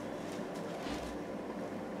here.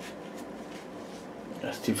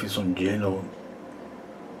 I still feel some yellow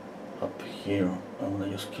up here. I'm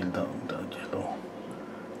gonna just kill down that yellow.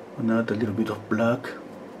 I'm gonna add a little bit of black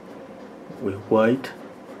with white.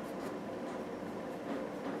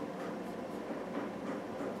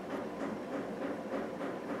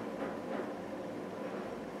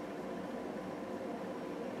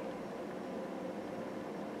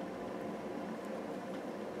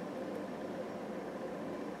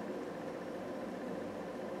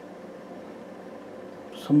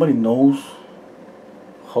 Somebody knows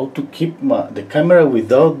how to keep the camera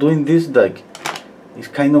without doing this? Like, it's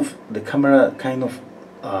kind of, the camera kind of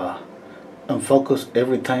unfocused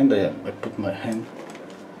every time that I put my hand.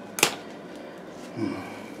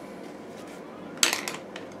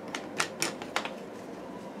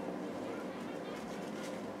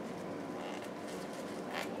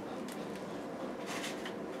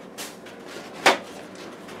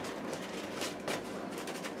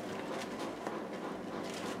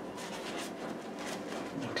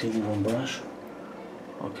 Cleaning one brush.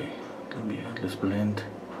 Okay, let's blend.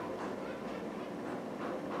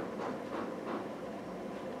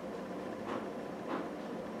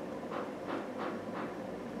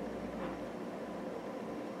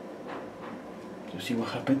 You see what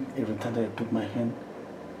happened every time that I put my hand?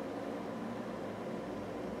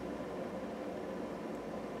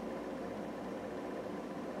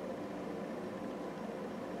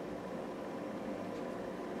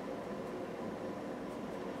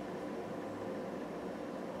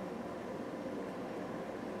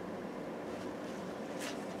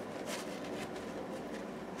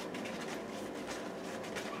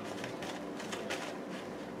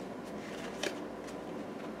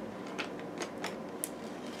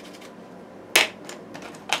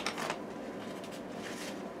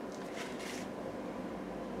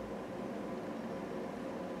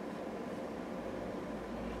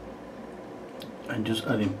 I'm just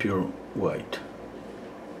adding pure white.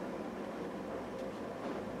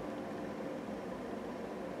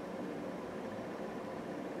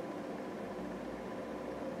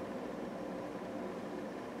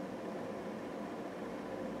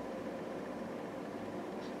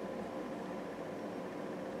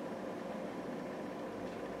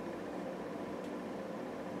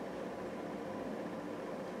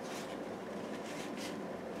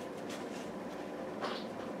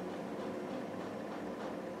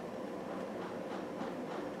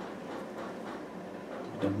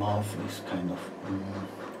 The mouth is kind of,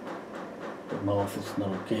 the mouth is not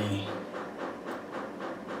okay.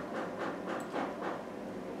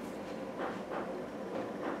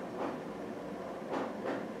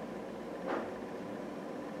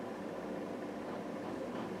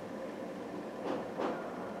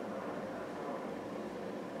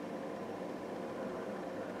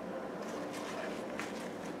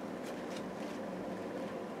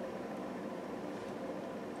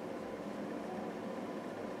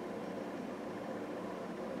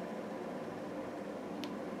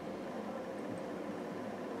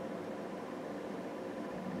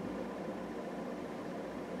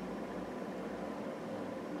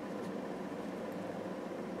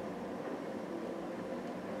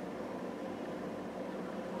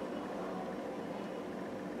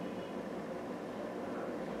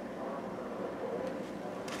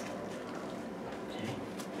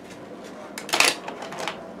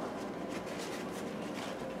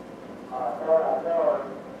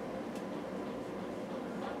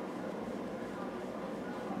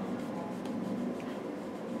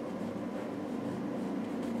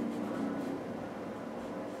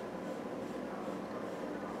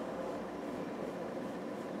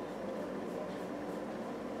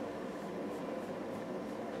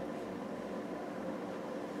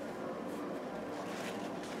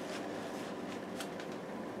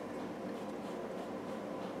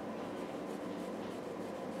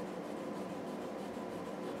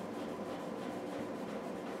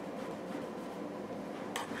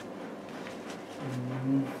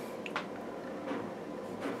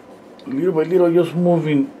 Little by little, just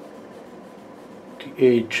moving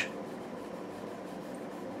the edge.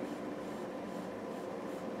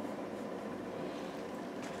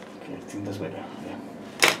 Okay, I think that's better. Yeah.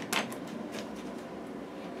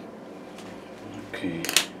 Okay.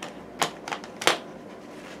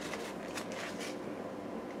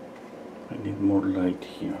 I need more light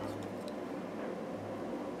here.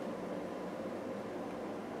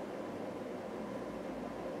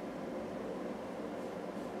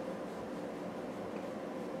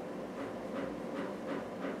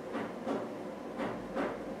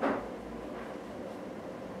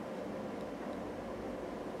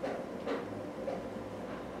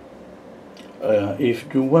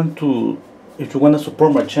 If you want to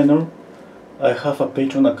support my channel, I have a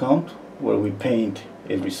Patreon account where we paint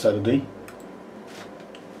every Saturday.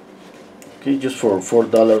 Okay, just for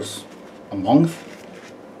 $4 a month,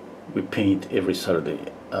 we paint every Saturday.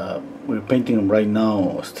 We're painting right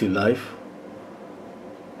now still life.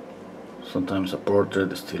 Sometimes a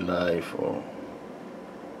portrait, still life, or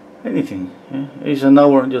anything. Yeah? It's an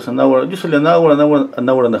hour, just an hour, usually an hour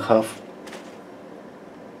and a half.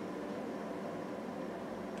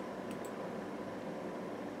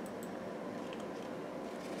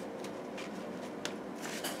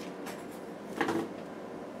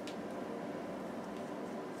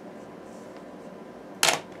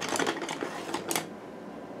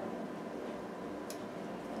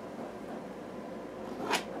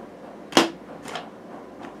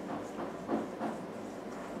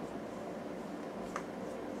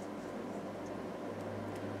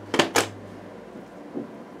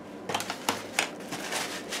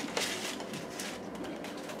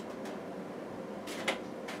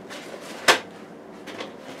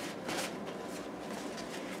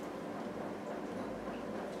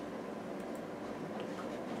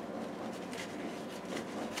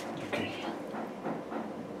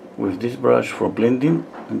 With this brush for blending,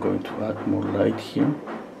 I'm going to add more light here.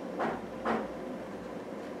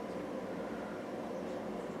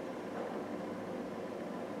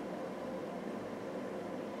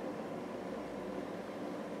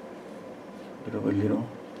 Little by little.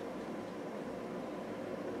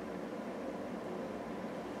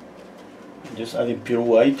 Just adding pure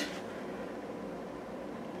white.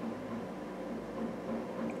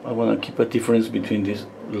 I want to keep a difference between this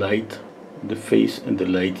light on the face and the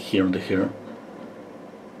light here on the hair.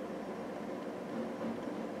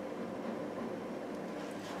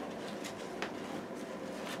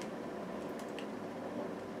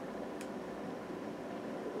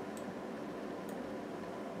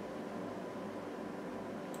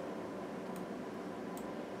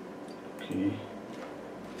 Okay.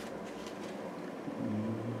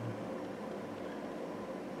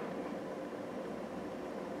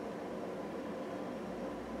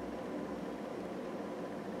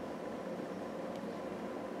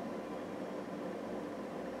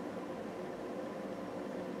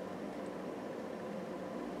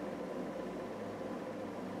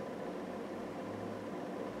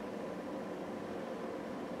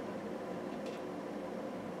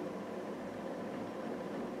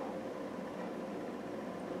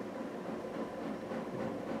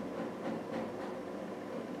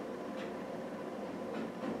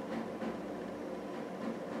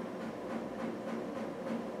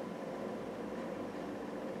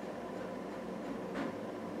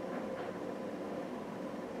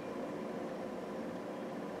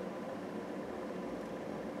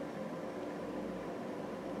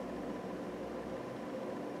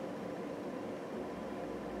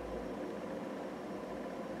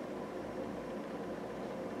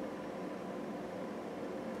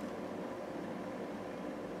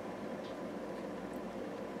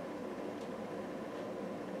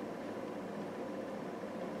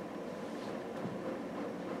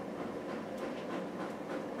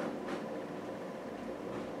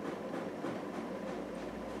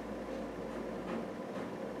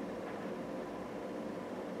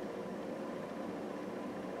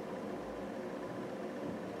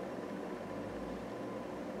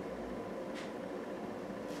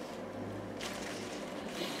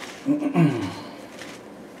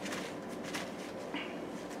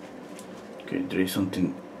 Okay, there is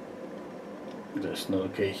something that's not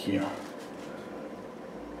okay here.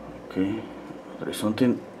 Okay, there is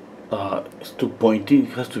something, it's too pointy, it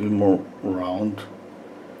has to be more round.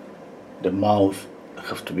 The mouth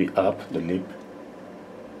has to be up, the lip.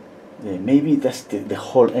 Yeah, maybe that's the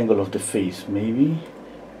whole angle of the face, maybe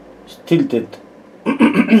it's tilted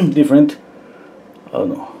different, I don't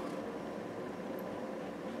know.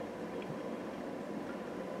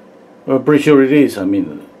 I'm pretty sure it is. I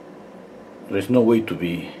mean, there's no way to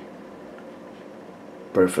be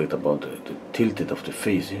perfect about the tilted of the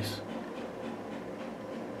faces.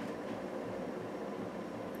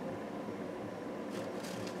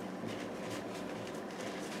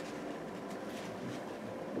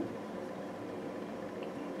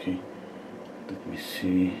 Okay, let me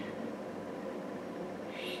see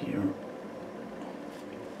here.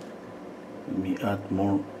 Let me add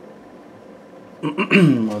more.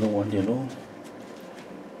 I don't want yellow.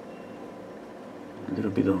 A little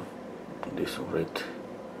bit of this red.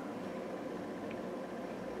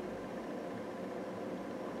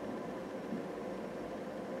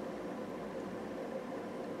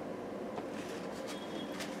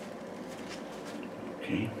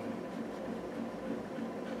 Okay.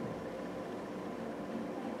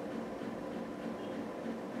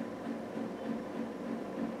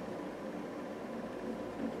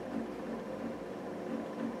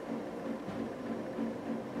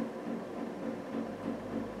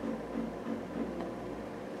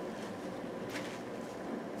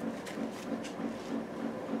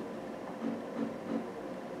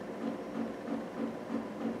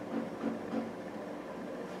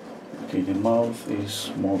 Okay, the mouth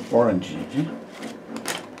is more orangey.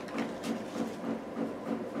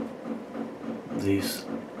 This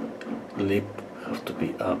lip has to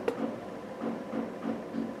be up.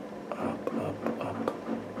 Up, up, up.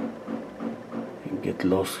 And get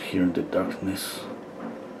lost here in the darkness.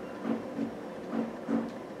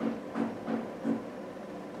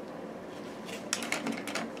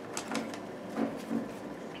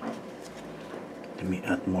 Let me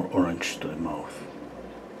add more orange to the mouth.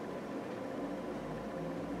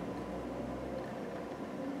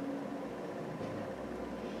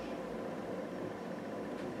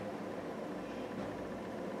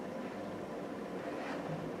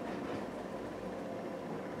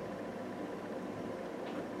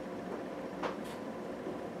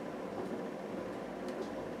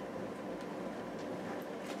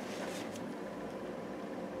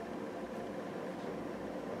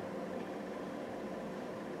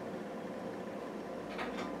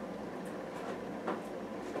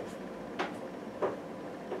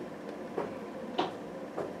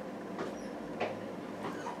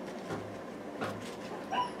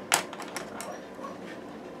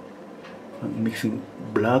 I'm mixing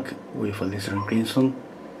black with alizarin crimson.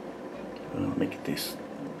 I'm gonna make this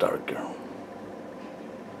darker.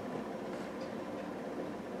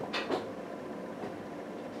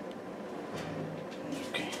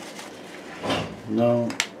 Okay. Now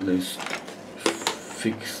let's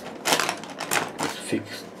fix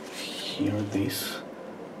here this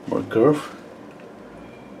more curve.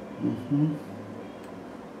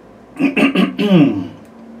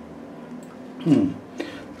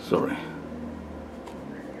 Sorry.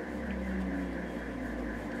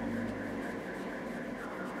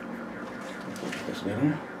 That's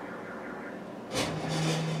better.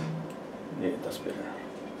 Yeah, that's better.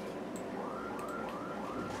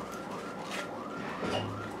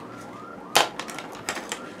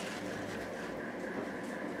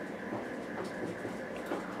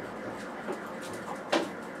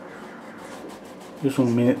 Just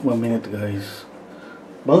 1 minute, guys.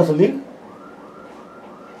 ¿Vas a salir?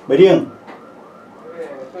 Merian,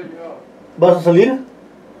 Soy yo. ¿vas a salir?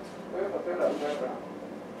 Voy a pasar la perra.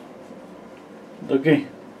 Ok.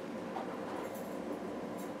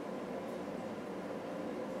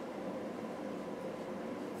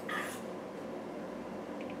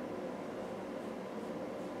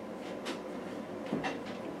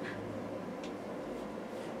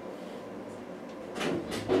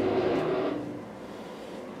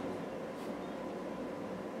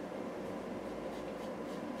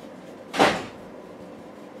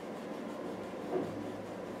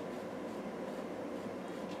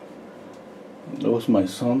 That was my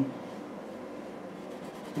son.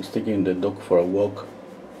 He's taking the dog for a walk.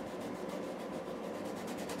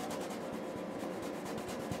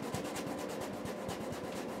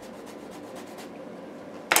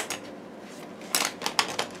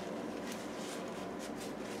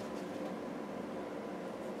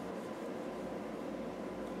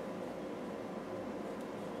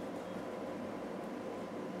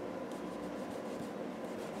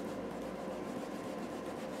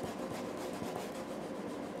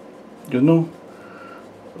 You know,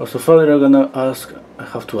 as a father, I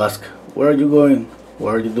have to ask, where are you going?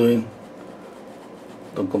 What are you doing?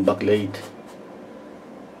 Don't come back late.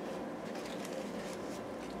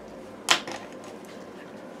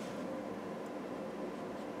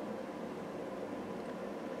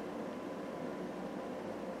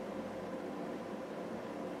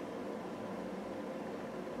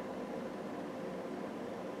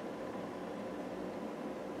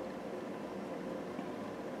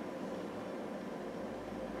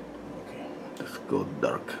 Let's go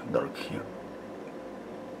dark here.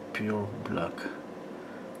 Pure black.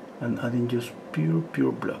 And adding just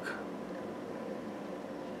pure black.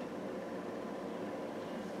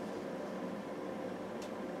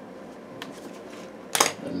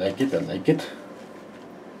 I like it.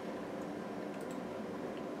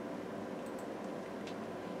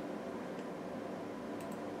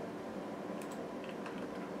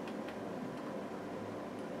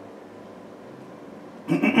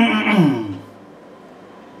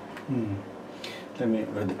 Let me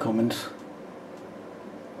read the comments.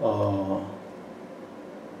 Okay.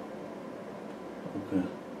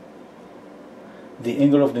 The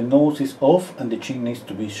angle of the nose is off and the chin needs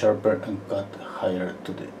to be sharper and cut higher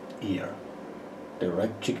to the ear. The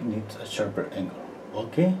right cheek needs a sharper angle.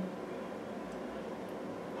 Okay.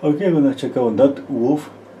 Okay, I'm gonna check out that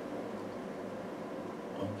wolf.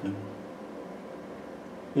 Okay.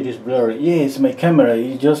 It is blurry. Yeah, it's my camera.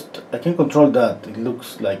 I can control that. It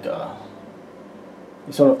looks like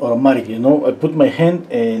it's automatic, you know. I put my hand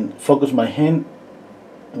and focus my hand,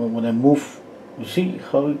 and when I move, you see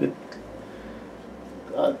how it get.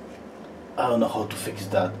 I don't know how to fix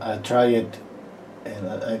that. I try it, and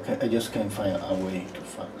I just can't find a way to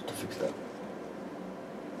fix that.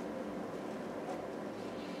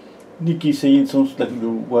 Nikki saying sounds like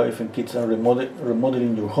your wife and kids are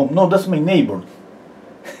remodeling your home. No, that's my neighbor.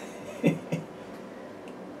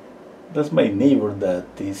 That's my neighbor that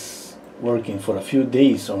is working for a few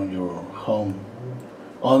days on your home,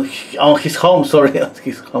 on his home. Sorry, on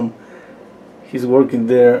his home. He's working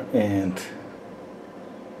there, and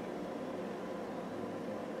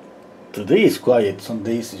today is quiet. Some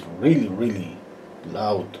days is really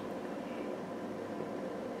loud.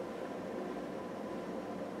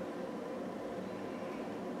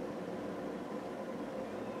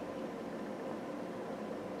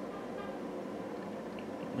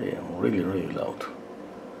 Yeah, really loud.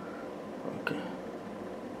 Okay.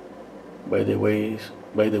 By the way,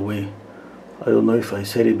 I don't know if I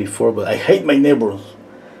said it before, but I hate my neighbors.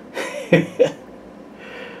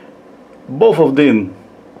 Both of them,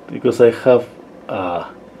 because I have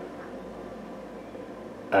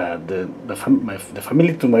the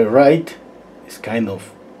family to my right is kind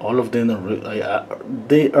of, all of them are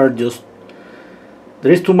they are just,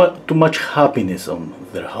 there is too much happiness on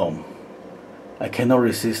their home. I cannot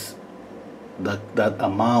resist that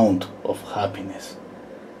amount of happiness.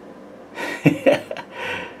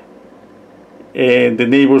 And the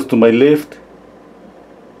neighbors to my left,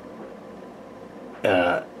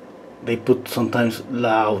 they put sometimes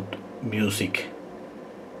loud music,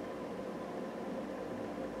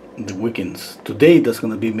 the weekends. Today that's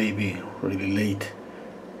gonna be maybe really late.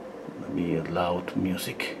 Gonna be loud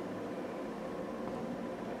music.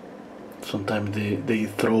 Sometimes they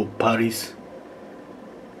throw parties,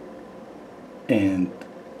 and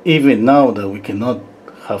even now that we cannot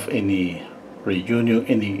have any reunion,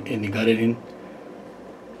 any gathering,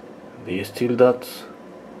 they still does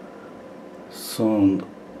some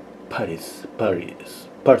parties.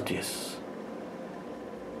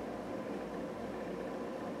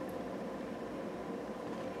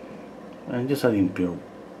 I'm just adding pure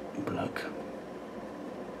black.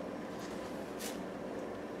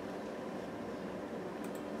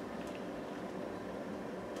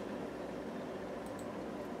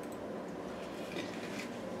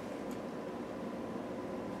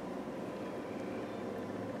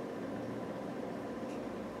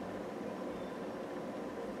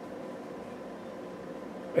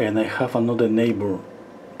 And I have another neighbor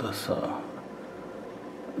that's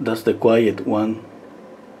the quiet one.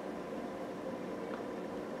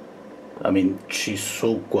 I mean, she's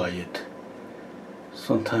so quiet.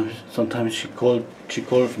 Sometimes she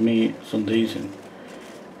calls me some days, and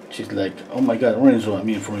she's like, "Oh my God, Lorenzo! I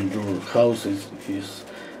mean, from your house is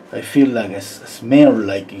I feel like a smell,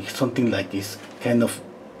 like it's something like it's kind of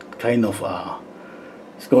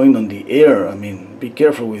it's going on the air. I mean, be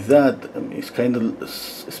careful with that. I mean, it's kind of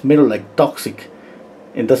smell like toxic."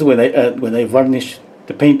 And that's when I varnish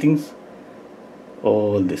the paintings,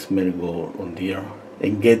 all the smell go on the air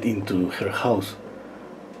and get into her house.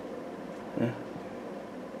 Yeah.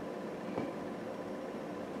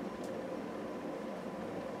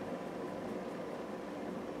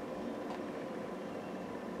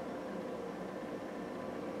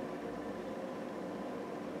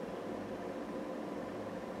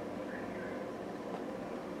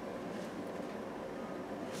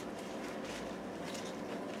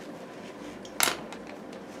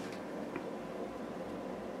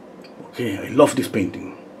 Okay, I love this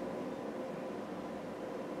painting.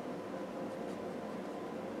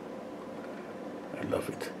 I love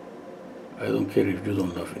it. I don't care if you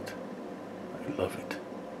don't love it. I love it.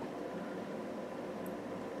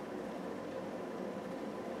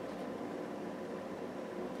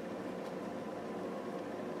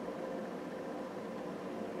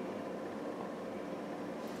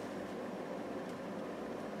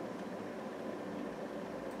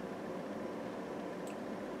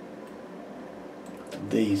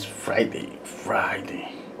 Today is Friday.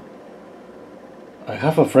 I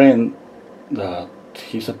have a friend that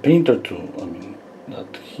he's a painter too. I mean,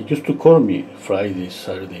 that he used to call me Fridays,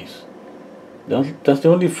 Saturdays. That's the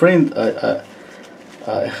only friend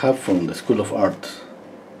I have from the School of Art.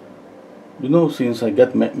 You know, since I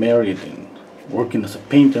got married and working as a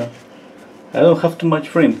painter, I don't have too much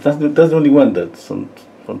friends. That's the only one that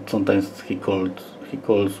sometimes he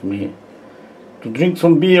calls me to drink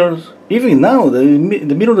some beers. Even now, in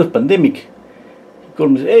the middle of the pandemic, he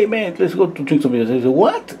called me and said, "Hey man, let's go to drink some beers." I said,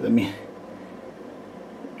 "What? I mean,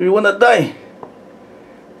 do you wanna die?"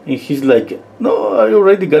 And he's like, "No, I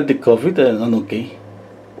already got the COVID and I'm okay."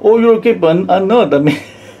 "Oh, you're okay, but I'm not. I mean,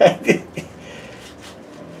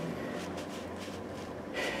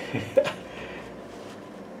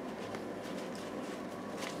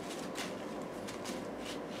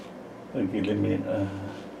 okay, let me.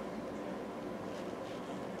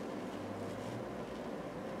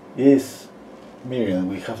 Yes, Miriam,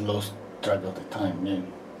 we have lost track of the time,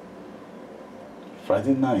 man.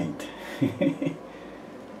 Friday night.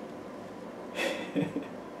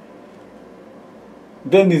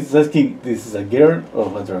 Then it's asking, this is a girl or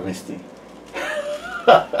a travesti?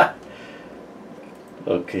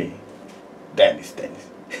 Okay, Dennis.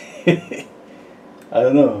 I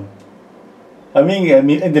don't know. I mean,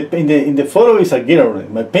 in the photo is a girl.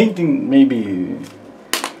 My painting maybe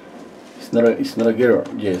it's not a girl.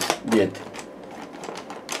 Yes, yet.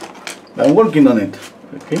 I'm working on it.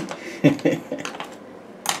 Okay.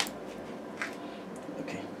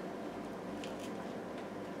 Okay.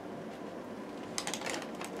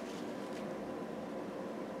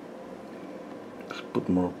 Let's put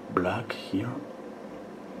more black here.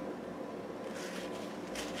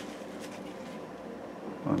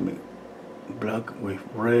 I mean, black with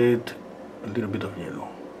red, a little bit of yellow.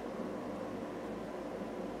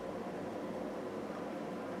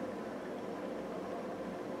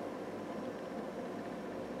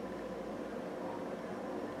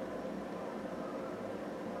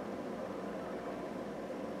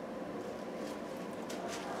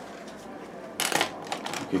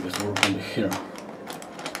 Okay, let's work on the hair.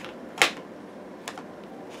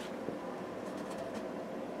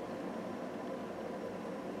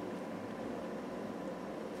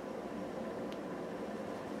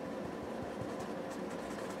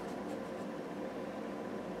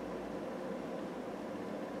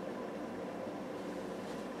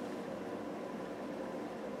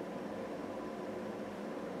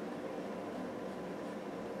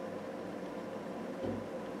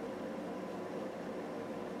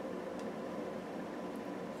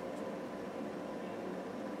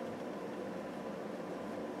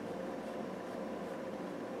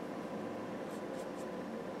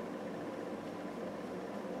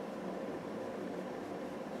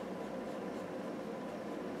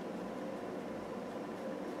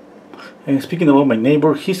 And speaking about my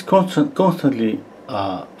neighbor, he's constantly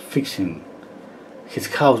fixing his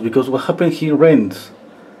house, because what happened, he rents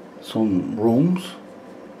some rooms,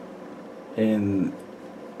 and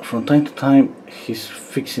from time to time he's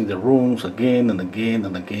fixing the rooms again and again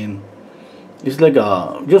and again. It's like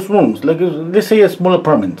just rooms, like let's say a small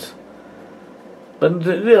apartments, but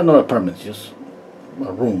they are not apartments, just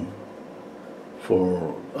a room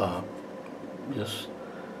for just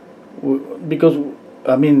because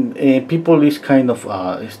I mean people is kind of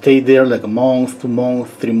stay there like a month, 2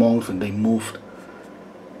 months, 3 months, and they moved,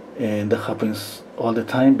 and that happens all the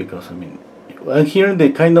time. Because I mean, I'm here in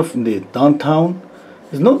the kind of in the downtown.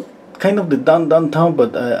 It's not kind of the downtown,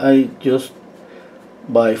 but I just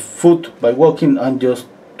by foot, by walking, I'm just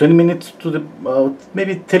 20 minutes to the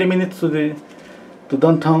maybe 30 minutes to the to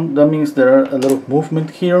downtown. That means there are a lot of movement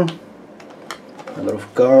here, a lot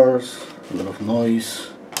of cars, a lot of noise,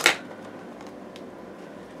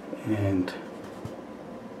 and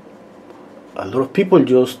a lot of people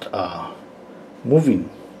just moving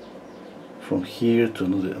from here to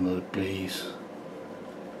another place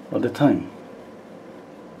all the time.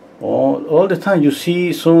 All the time you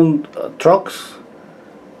see some trucks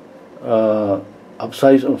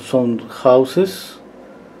outside of some houses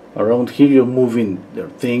around here. You're moving their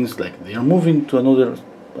things, like they are moving to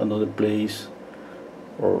another place,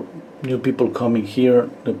 or new people coming here,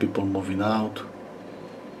 new people moving out.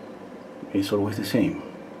 It's always the same.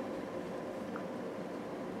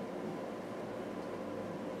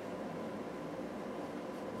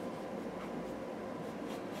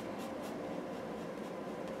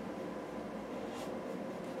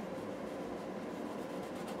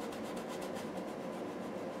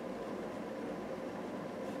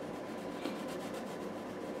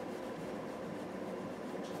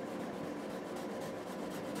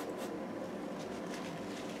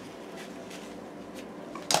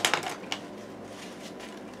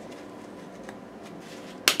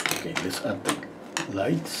 Okay, let's add the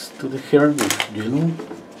lights to the hair with yellow.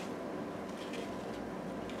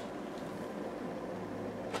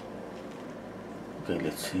 Okay,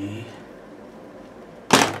 let's see.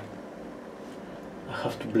 I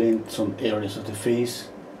have to blend some areas of the face.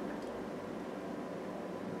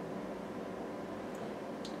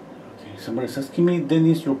 Okay, somebody's asking me,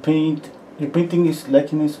 Dennis, your painting is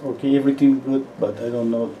likeness. Okay, everything good, but I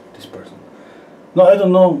don't know this person. No, I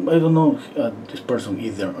don't know this person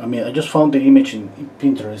either. I mean, I just found the image in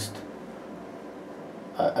Pinterest.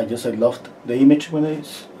 I loved the image when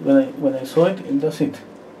I saw it, and that's it.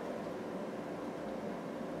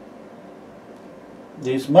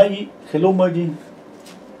 There's Maggie. Hello, Maggie.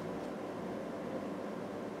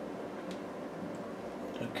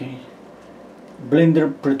 Okay.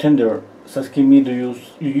 Blender Pretender is asking me, do you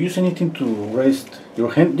use anything to rest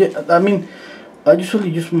your hand? Yeah, I mean, I usually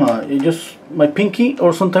use my pinky,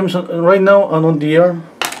 or sometimes right now I'm on the air.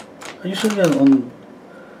 I usually on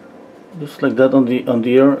just like that on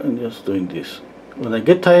the air, and just doing this. When I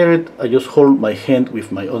get tired, I just hold my hand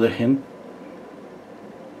with my other hand.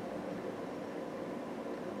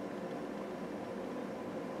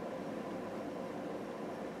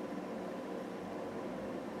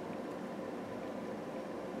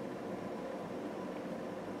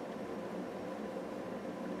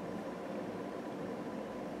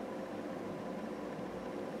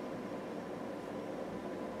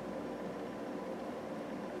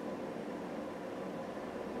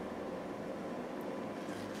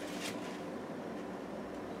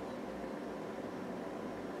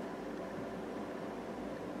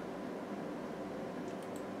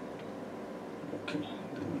 Okay,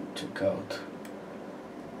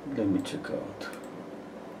 let me check out.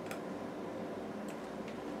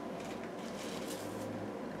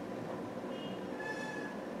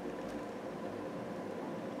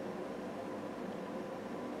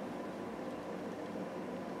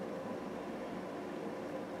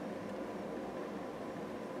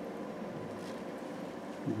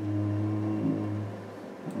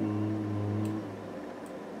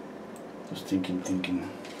 Just thinking.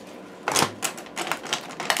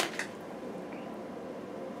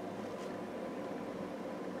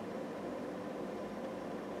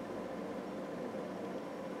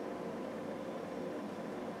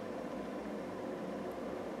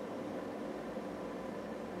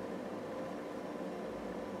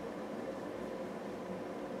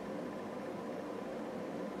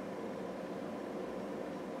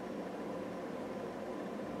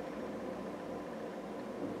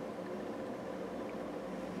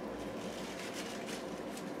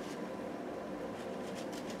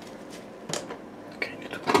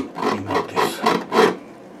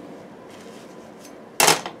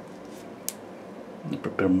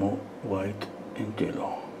 more white and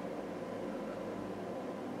yellow.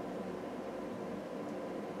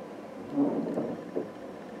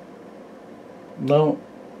 Now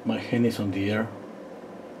my hand is on the air.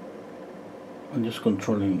 I'm just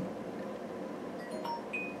controlling.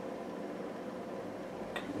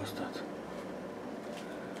 Okay, what's that?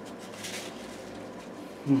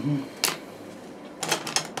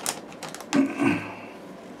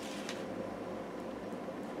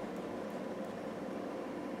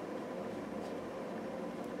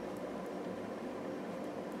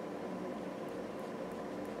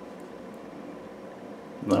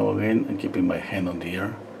 Now again, I'm keeping my hand on the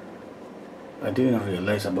air. I didn't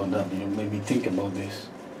realize about that. You made me think about this.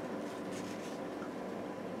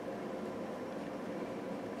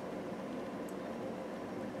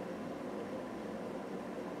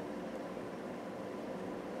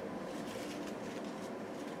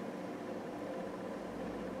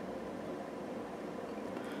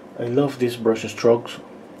 I love these brush strokes.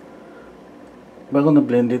 I'm gonna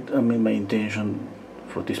blend it. I mean, my intention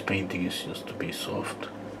for this painting is just to be soft.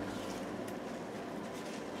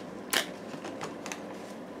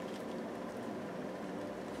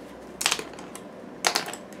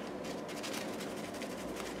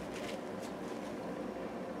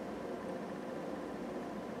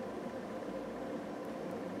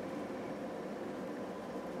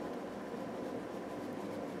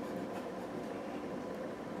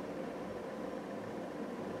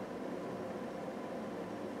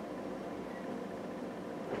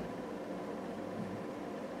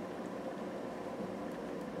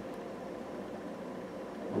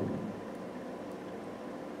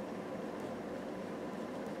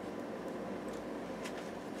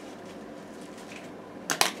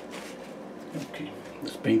 Okay,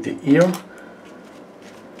 let's paint the ear.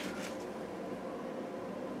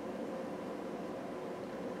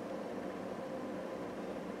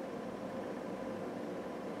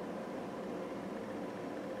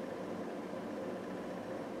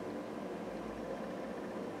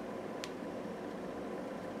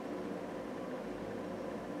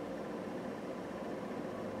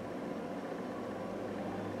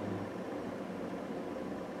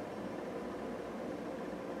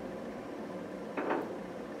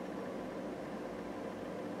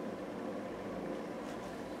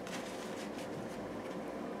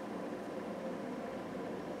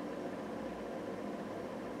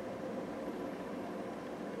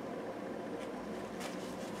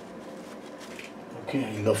 Okay,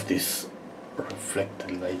 I love this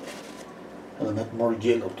reflected light. I'll add more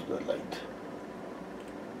yellow to the light.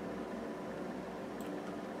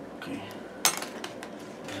 Okay.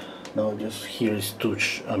 Now just here is too,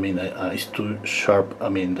 it's too sharp. I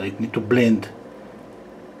mean, I need to blend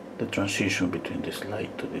the transition between this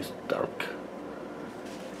light to this dark.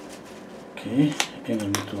 Okay, and I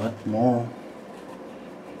need to add more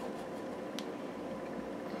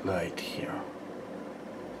light here.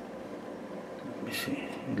 Let me see.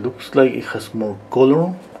 It looks like it has more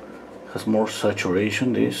color, has more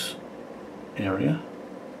saturation, this area.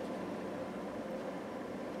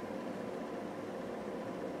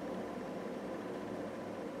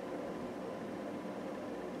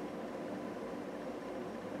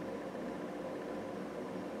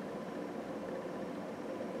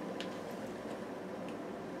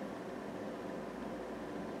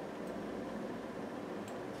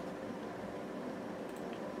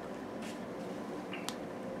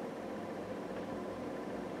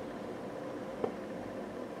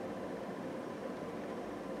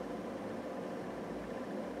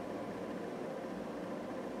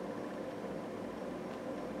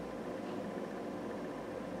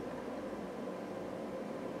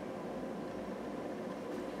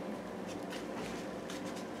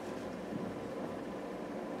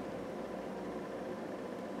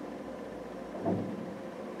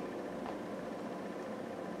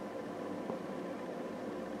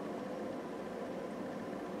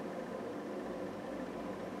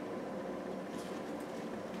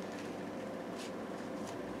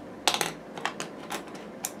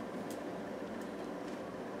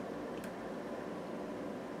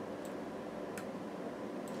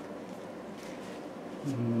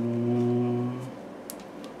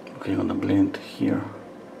 Okay, I'm gonna blend here.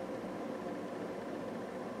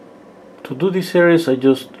 To do this series, I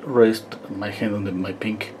just rest my hand on my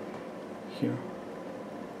pink here.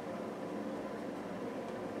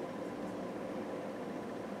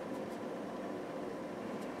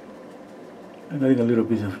 I'm adding a little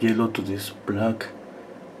bit of yellow to this black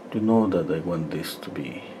to know that I want this to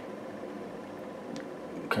be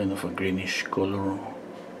kind of a greenish color,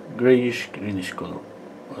 grayish greenish color.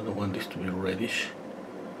 I don't want this to be reddish.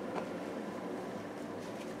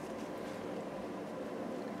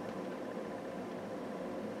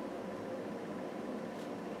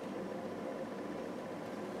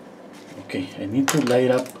 Okay, I need to light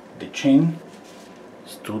up the chain.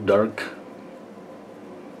 It's too dark.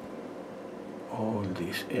 All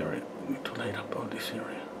this area. I need to light up all this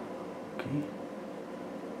area. Okay.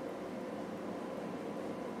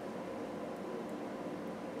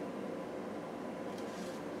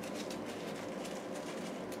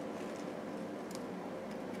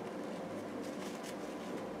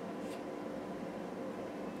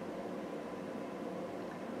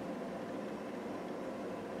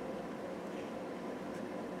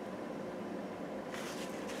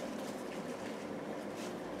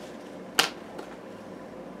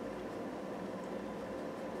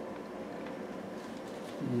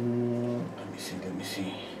 Let me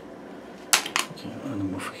see. Okay, I'm gonna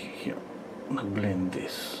move here. I'm gonna blend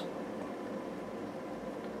this.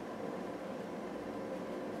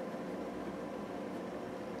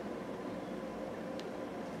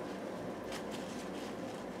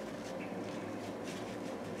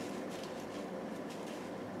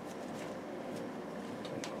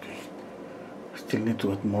 Okay, still need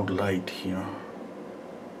to add more light here.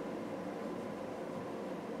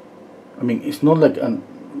 I mean, it's not like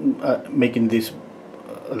making this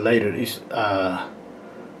lighter. Is I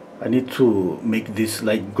need to make this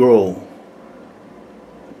light grow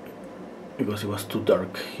because it was too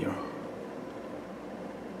dark here.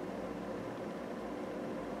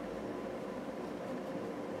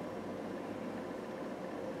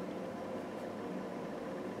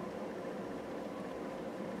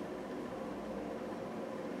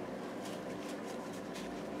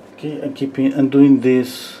 Okay, I'm doing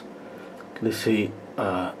this. Let's say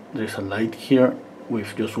there's a light here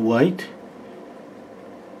with just white,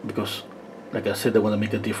 because like I said, I want to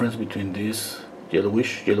make a difference between this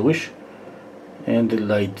yellowish and the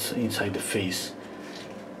lights inside the face.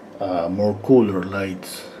 More cooler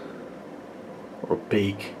lights,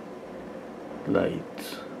 opaque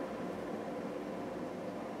lights.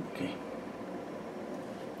 Okay.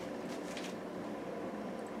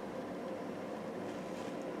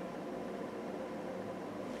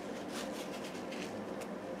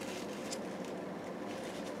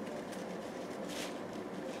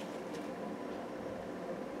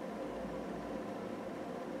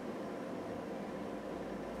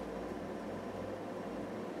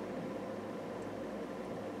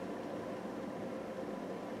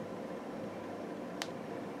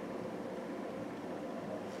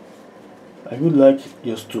 I would like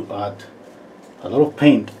just to add a lot of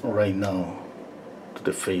paint right now to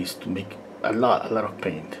the face to make a lot of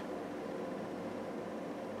paint.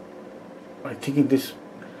 I think in this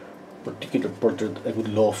particular portrait I would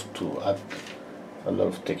love to add a lot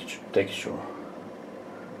of texture.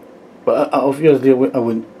 But obviously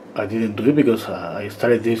I didn't do it because I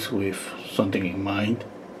started this with something in mind,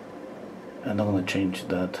 and I'm gonna change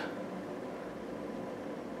that.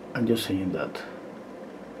 I'm just saying that,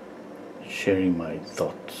 sharing my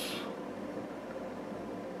thoughts.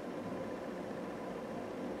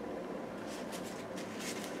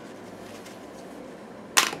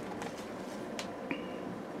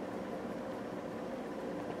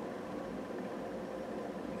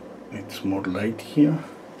 It's more light here.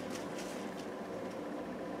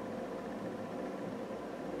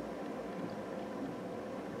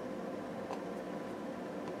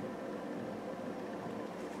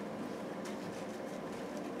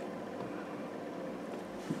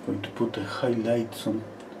 I'm going to put the highlights on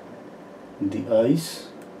the eyes.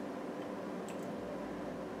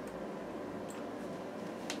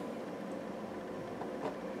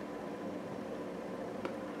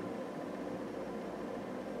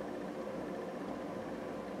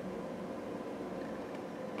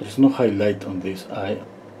 There's no highlight on this eye.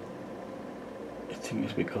 I think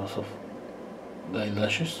it's because of the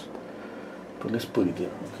eyelashes, but let's put it there,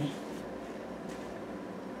 okay?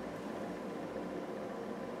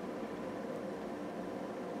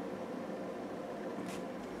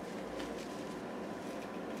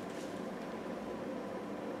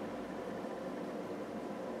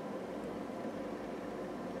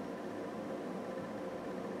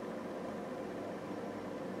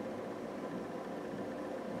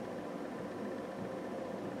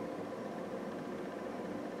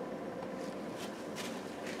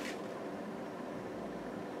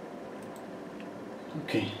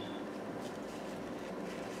 Okay.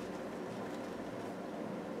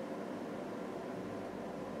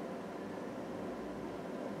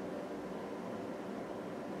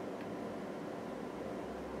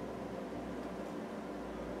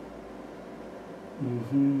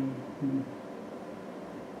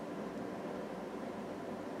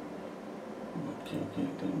 Okay,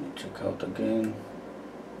 let me check out again.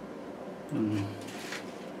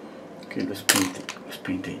 Okay, let's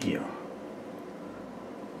paint it here.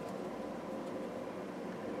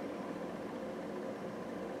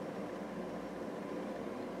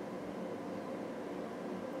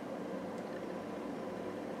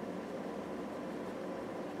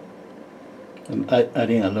 and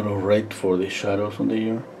adding a lot of red for the shadows on the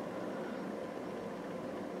ear.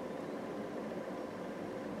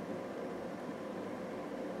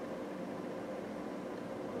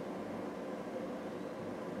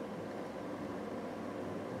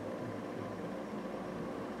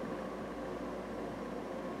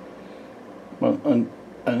 Well, I'm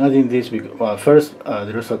adding this because, well, first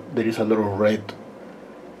there is a lot of red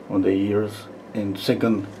on the ears, and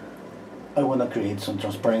second, I want to create some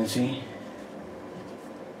transparency.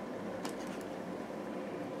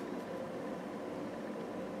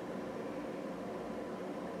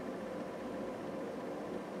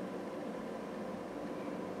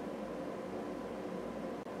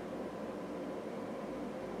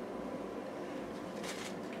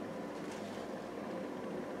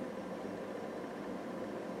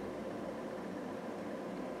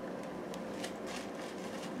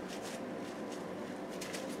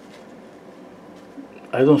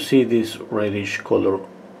 I don't see this reddish color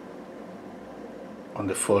on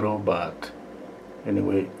the photo, but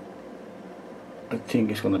anyway, I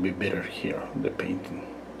think it's gonna be better here, the painting.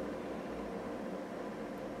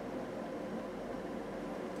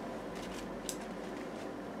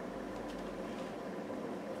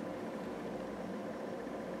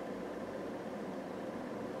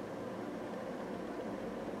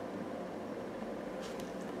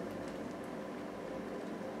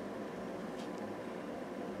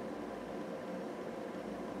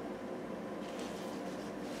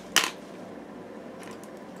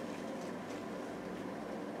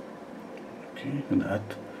 Okay, and add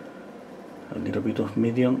a little bit of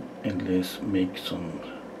medium, and let's make some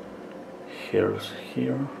hairs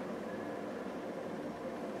here.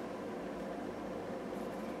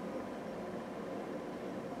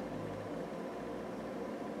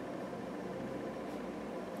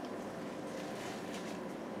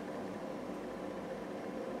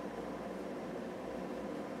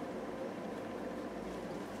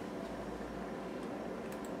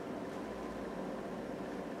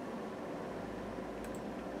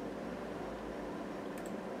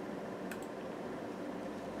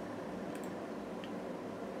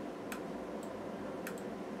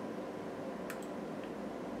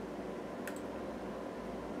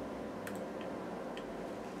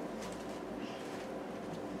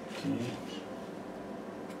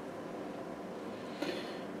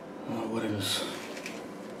 What else?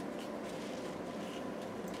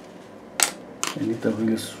 I need a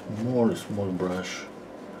really small brush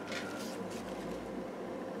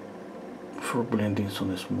for blending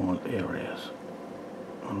some small areas,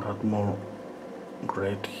 and add more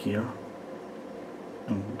red here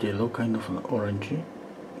and yellow, kind of an orangey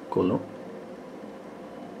color.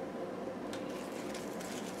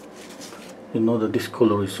 You know that this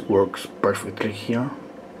color works perfectly here.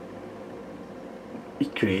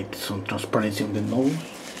 It creates some transparency on the nose.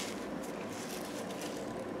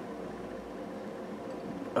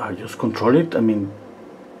 I just control it. I mean,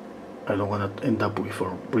 I don't want to end up with a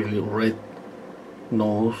really red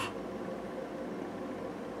nose.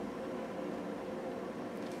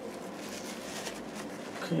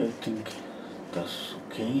 Okay, I think that's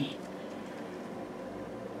okay.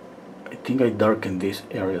 I think I darkened this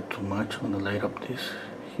area too much. I'm gonna light up this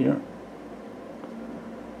here.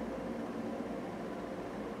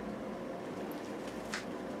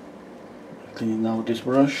 Cleaning out this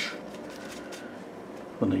brush.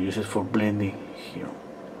 I'm gonna use it for blending here.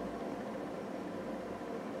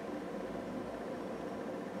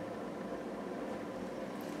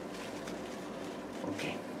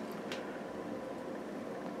 Okay.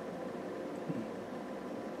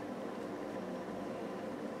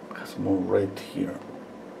 Has more red here.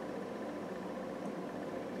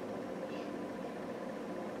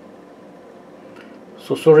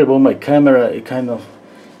 So sorry about my camera. It kind of,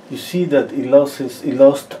 you see that it lost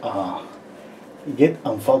get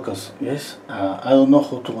unfocused. Yes, I don't know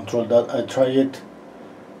how to control that. I try it.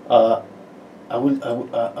 I don't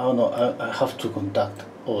know. I have to contact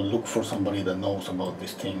or look for somebody that knows about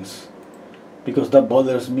these things, because that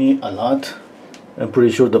bothers me a lot. I'm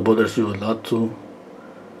pretty sure that bothers you a lot too,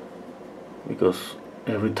 because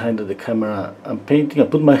every time that the camera, I'm painting, I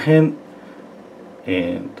put my hand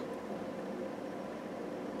and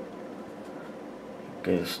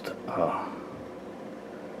just I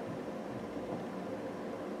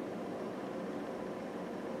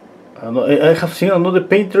don't know, I have seen another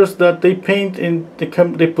painters that they paint and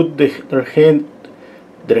they put their head,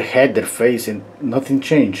 their face, and nothing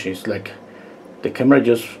changed. It's like the camera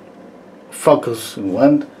just focus in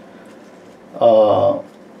one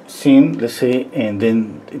scene, let's say, and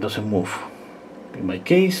then it doesn't move. In my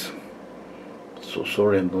case, so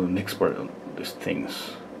sorry, I'm not an expert on these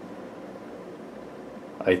things.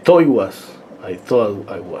 I thought it was. I thought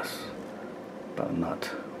I was, but not.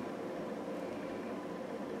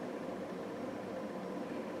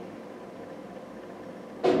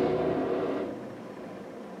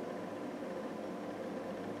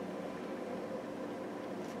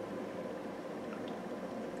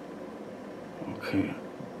 Okay.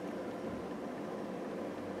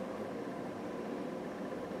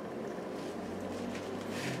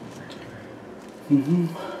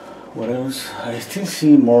 What else? I still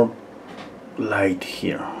see more light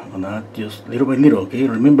here. I'm gonna just little by little, okay?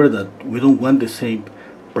 Remember that we don't want the same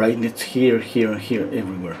brightness here, here, and here,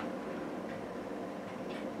 everywhere.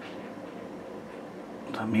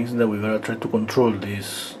 That means that we gotta try to control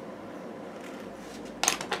this.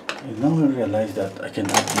 And now I realize that I can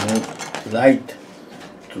add more light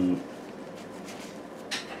to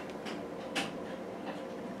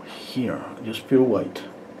here, just pure white.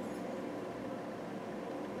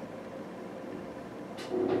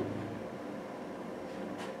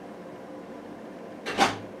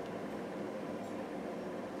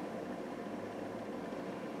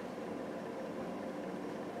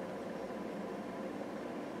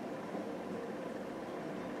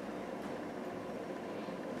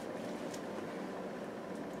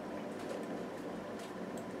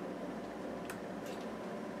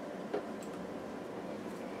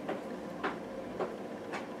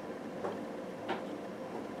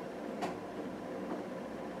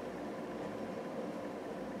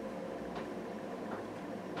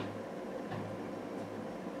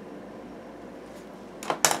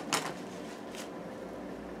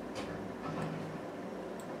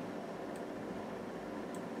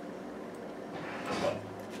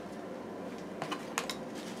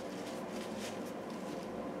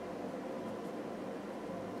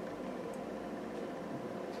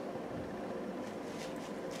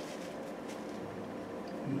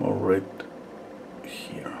 More red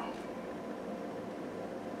here.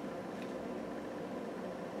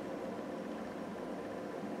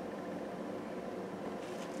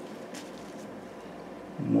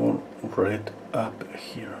 More red up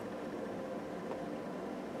here.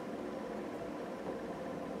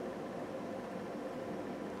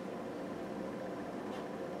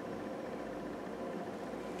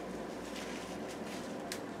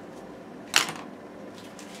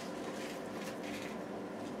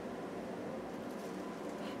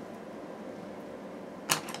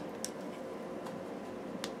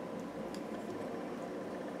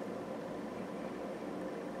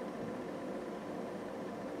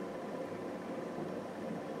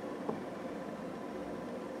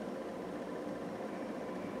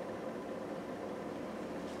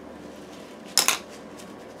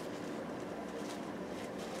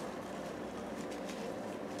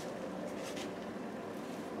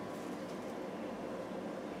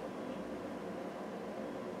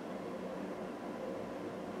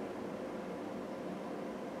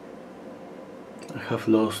 I have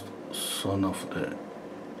lost some of the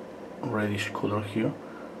reddish color here,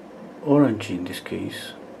 orange in this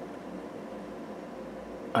case.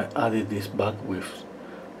 I added this back with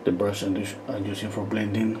the brush I'm using for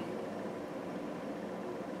blending.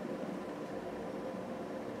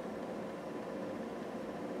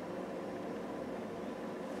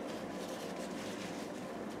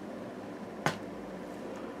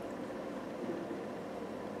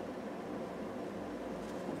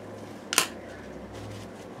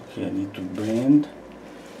 Okay, I need to blend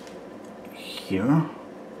here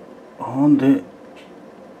on the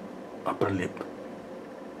upper lip.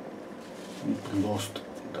 I lost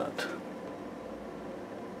that.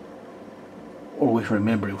 Always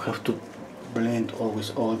remember, you have to blend always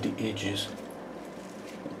all the edges.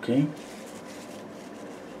 Okay,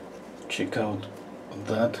 check out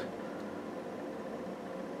that.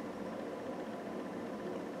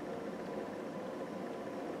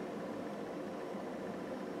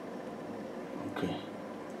 Okay,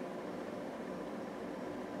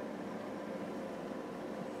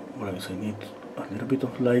 what else? I need a little bit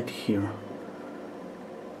of light here.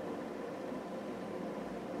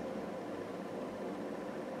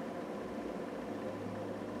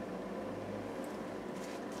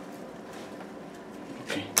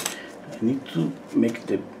 Okay, I need to make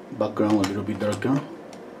the background a little bit darker,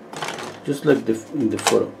 just like in the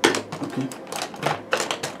photo. Okay,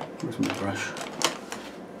 where's my brush?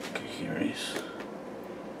 Okay, here it is.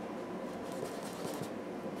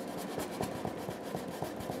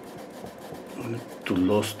 I need to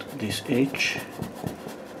lost this edge.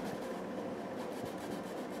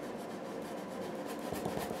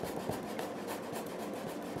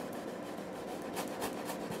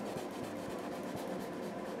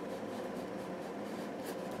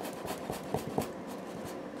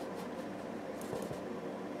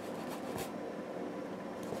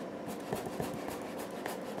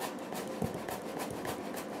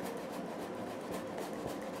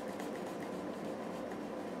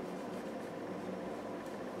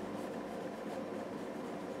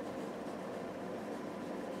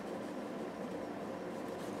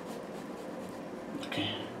 Okay,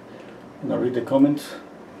 now read the comments.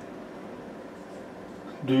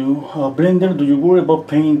 Do you Blender, do you worry about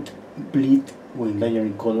paint bleed when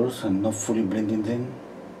layering colors and not fully blending them?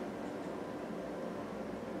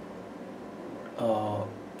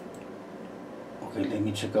 Okay, let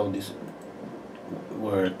me check out this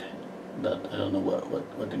word that I don't know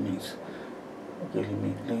what it means. Okay,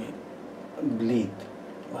 let me bleed.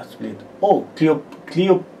 What's bleed? Oh,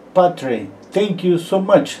 Cleopatra. Thank you so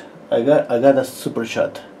much. I got a super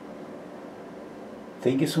shot.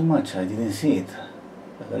 Thank you so much. I didn't see it.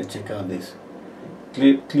 I gotta check out this.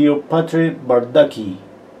 Cleopatra Bardaki.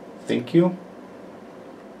 Thank you.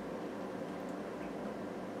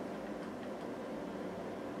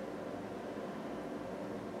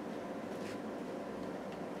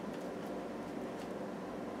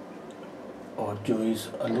 Oh, Joyce,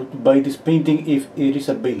 I'd love to buy this painting if it is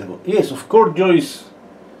available. Yes, of course, Joyce.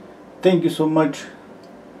 Thank you so much.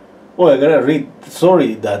 Oh, I gotta read.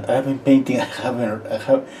 Sorry that I haven't painting. I haven't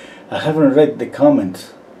read the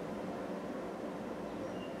comments.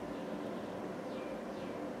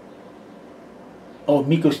 Oh,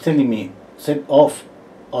 Miko's telling me set off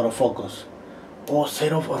autofocus. Oh,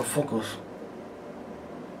 set off autofocus.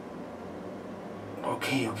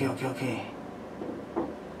 Okay.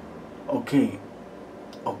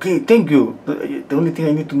 Okay, thank you. The only thing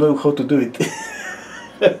I need to know how to do it.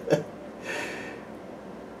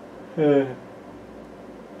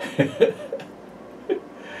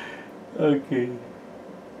 Okay.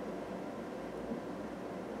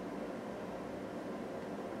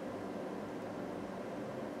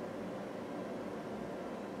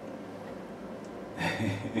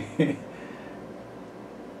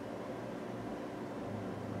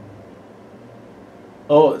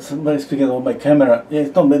 Oh, somebody's speaking about my camera.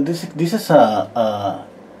 Yes, no, but this is a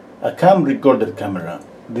cam recorder camera.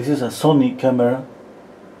 This is a Sony camera.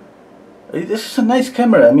 This is a nice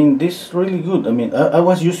camera. I mean, this is really good. I mean, I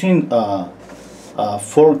was using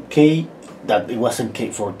 4K. That it wasn't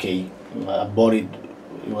 4K. I bought it.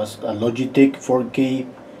 It was a Logitech 4K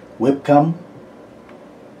webcam,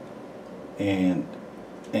 and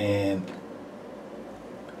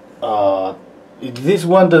this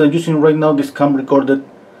one that I'm using right now, this cam recorder,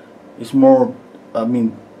 is more. I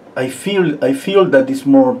mean, I feel that it's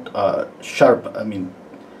more sharp. I mean,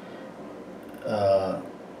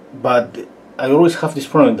 but I always have this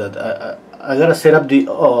problem that I gotta set up the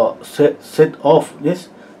set off. Yes,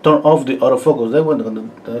 turn off the autofocus.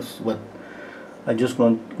 That's what I just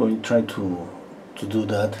going to try to do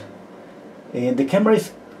that. And the camera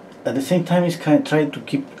is at the same time is kind of trying to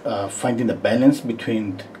keep finding the balance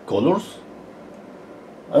between colors.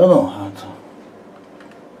 I don't know how to.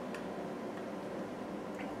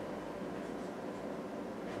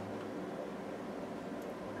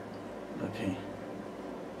 Okay.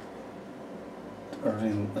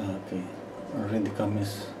 Okay. Read the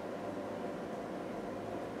comments.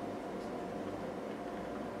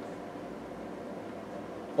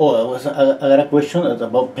 Oh, I got a question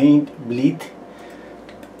about paint bleed.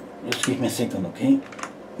 Just give me a second, okay?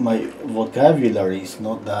 My vocabulary is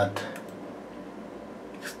not that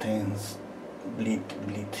extends. Bleed.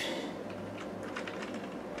 Bleed.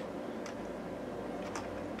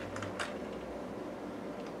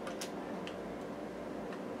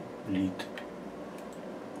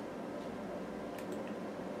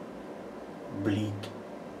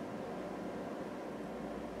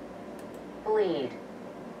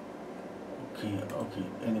 Okay.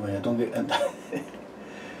 Anyway, I don't get.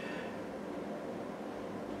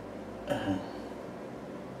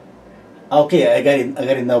 Okay, I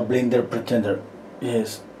got it now. Blender Pretender.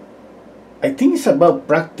 Yes, I think it's about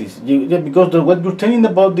practice. Because what you're telling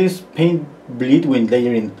about this paint bleed when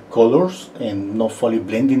layering colors and not fully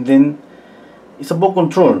blending them, it's about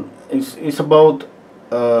control. It's about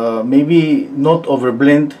maybe not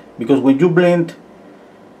overblend, because when you blend,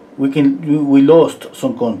 we lost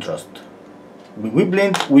some contrast. When we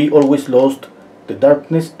blend, we always lost the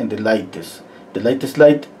darkness and the lightest. The lightest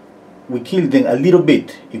light, we kill them a little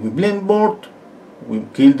bit. If we blend more, we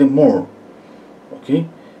kill them more. Okay,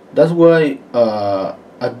 that's why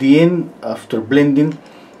at the end, after blending,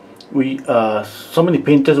 we so many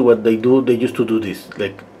painters, what they do, they used to do this,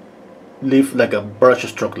 like leave like a brush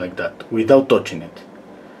stroke like that without touching it,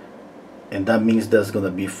 and that means that's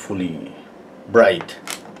gonna be fully bright.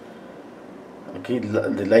 Okay,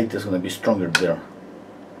 the light is gonna be stronger there.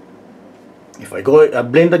 If I go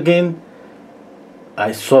blend again,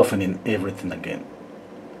 I soften in everything again.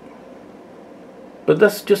 But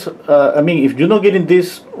that's just I mean, if you're not getting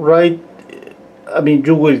this right, I mean,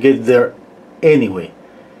 you will get there anyway.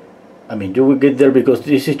 I mean, you will get there because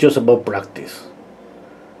this is just about practice.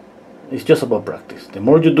 It's just about practice. The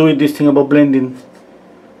more you do this thing about blending,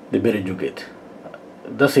 the better you get.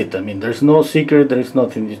 That's it. I mean, there's no secret, there is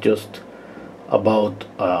nothing. It's just about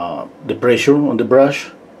the pressure on the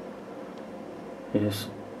brush. Yes,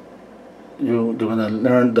 you're gonna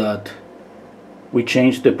learn that we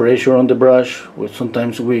change the pressure on the brush.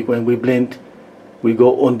 Sometimes when we blend, we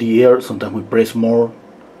go on the air. Sometimes we press more.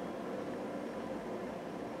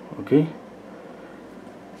 Okay.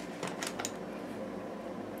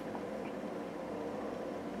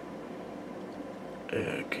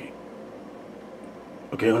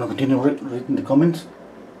 Okay, I'm gonna continue reading the comments.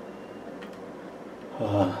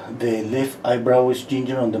 The left eyebrow is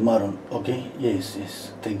ginger on the maroon. Okay,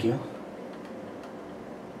 yes, thank you.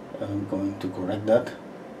 I'm going to correct that.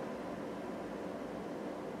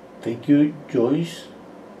 Thank you, Joyce.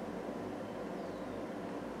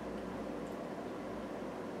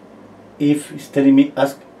 If it's telling me,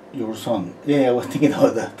 ask your son. Yeah, I was thinking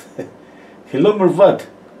about that. Hello, Mervat.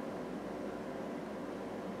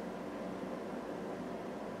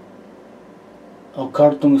 Our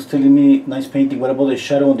cartoon is telling me nice painting. What about the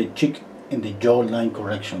shadow on the cheek and the jaw line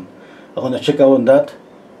correction? I'm gonna check out on that.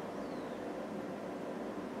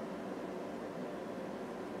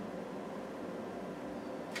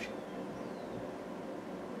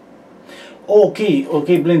 Okay,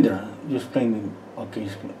 Blender, just explaining. Okay,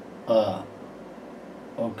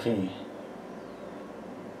 okay.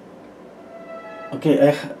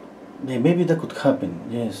 Maybe that could happen.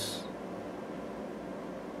 Yes.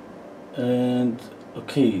 And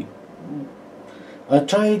okay, I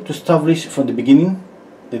try to establish from the beginning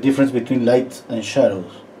the difference between lights and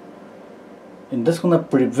shadows, and that's gonna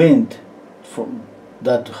prevent from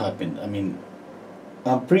that to happen. I mean,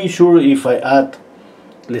 I'm pretty sure if I add,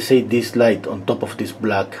 let's say, this light on top of this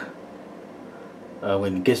black,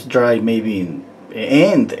 when it gets dry, maybe in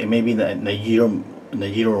a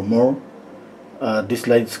year or more, this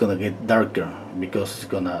light is gonna get darker, because it's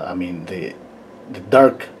gonna, I mean, the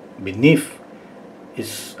dark beneath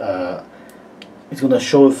is it's gonna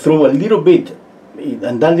show through a little bit,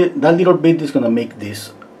 and that little bit is gonna make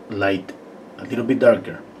this light a little bit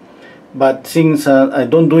darker. But since I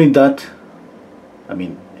don't doing that, I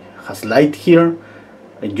mean, it has light here,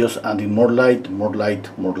 and just adding more light.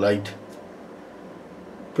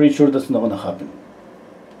 Pretty sure that's not gonna happen.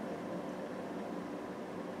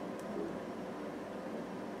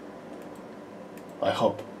 I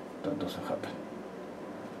hope that doesn't happen.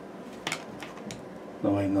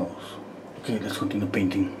 Now I know. Okay, let's continue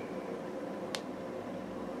painting.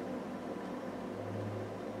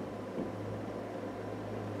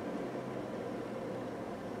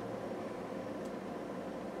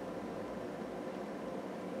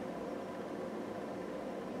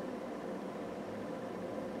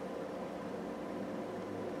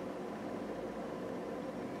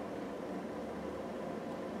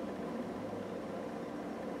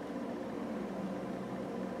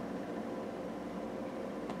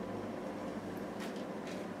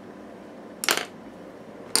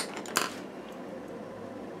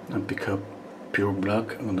 And pick up pure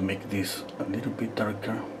black. I'm gonna make this a little bit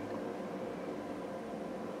darker.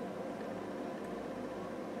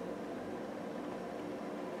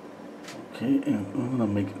 Okay, and I'm gonna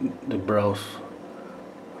make the brows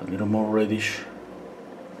a little more reddish.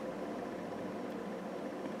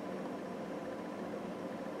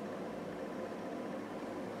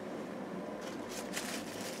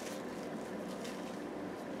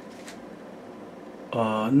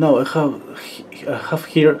 No, I have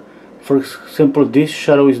here, for example, this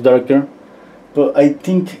shadow is darker, but I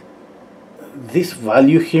think this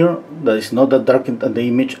value here that is not that dark in the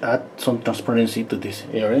image add some transparency to this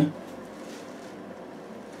area.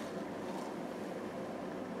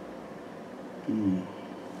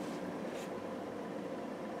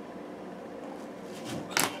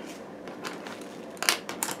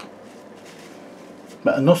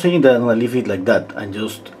 But I'm not saying that I'm gonna leave it like that. I'm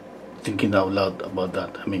just thinking out loud about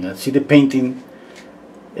that. I mean, I see the painting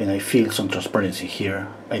and I feel some transparency here.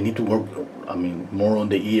 I need to work, I mean, more on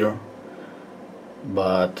the ear.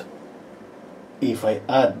 But if I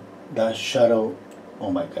add that shadow, oh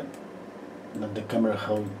my god, not the camera,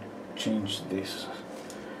 how change this.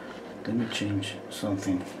 Let me change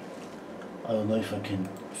something. I don't know if I can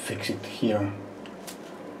fix it here.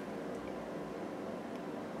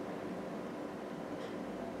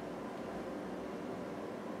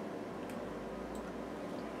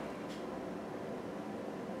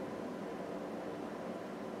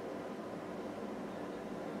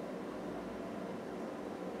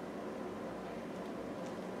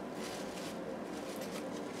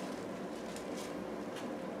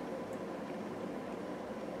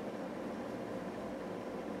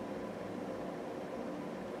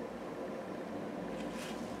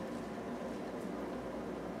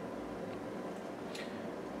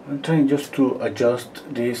 I'm trying just to adjust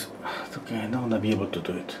this. Okay, I'm not gonna be able to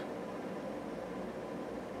do it.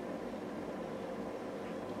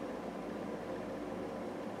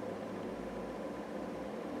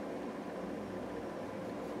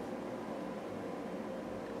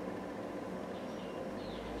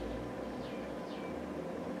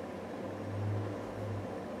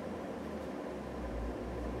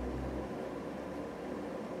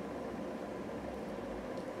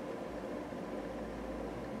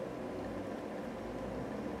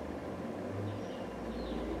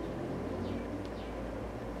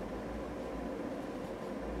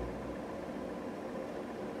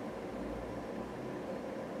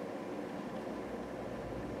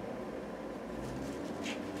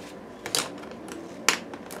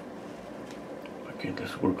 Okay,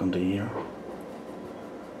 let's work on the ear.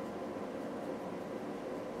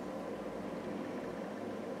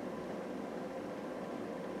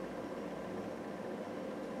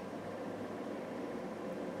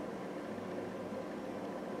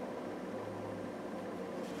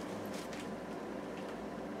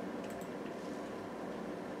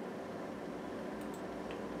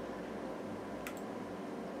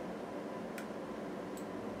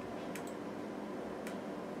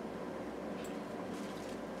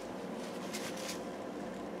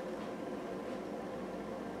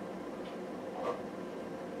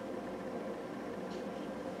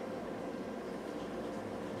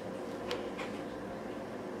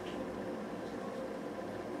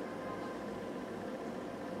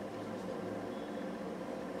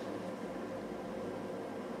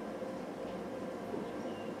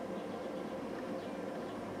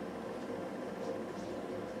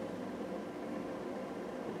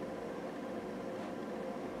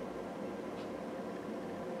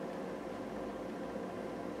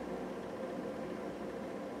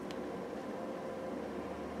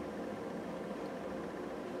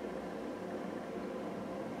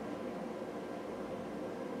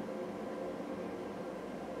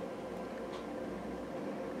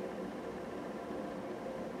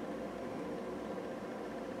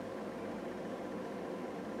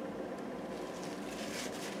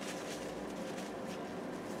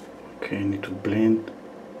 Okay, I need to blend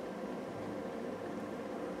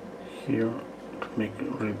here to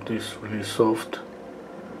make this really soft.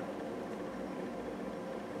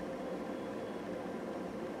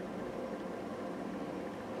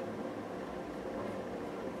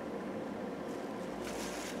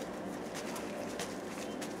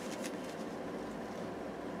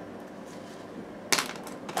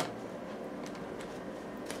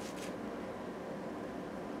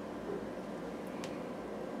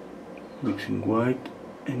 Mixing white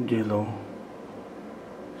and yellow.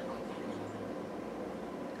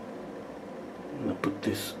 I'm gonna put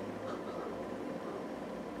this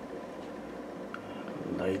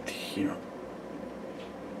light here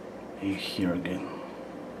and here again.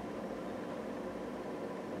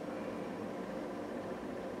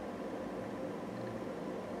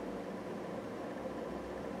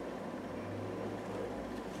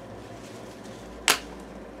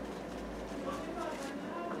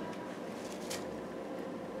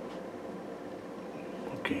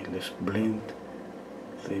 Okay, let's blend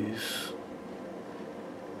this.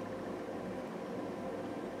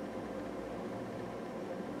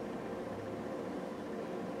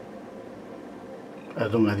 I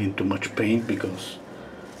don't add in too much paint because,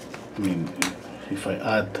 I mean, if I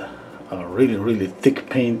add a really thick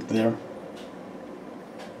paint there,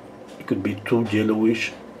 it could be too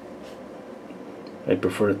yellowish. I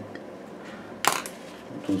prefer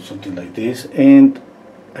do something like this, and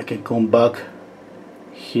I can come back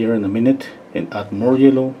here in a minute and add more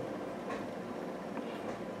yellow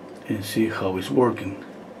and see how it's working.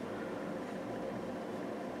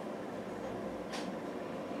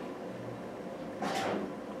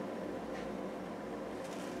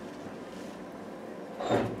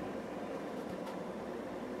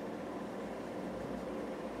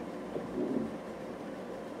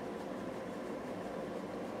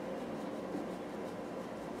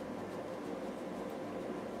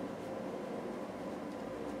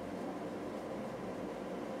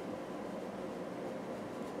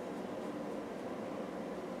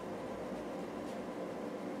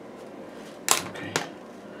 Okay.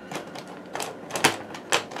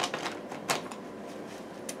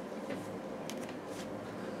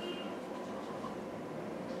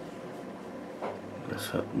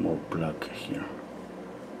 Let's add more black here.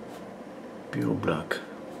 Pure black.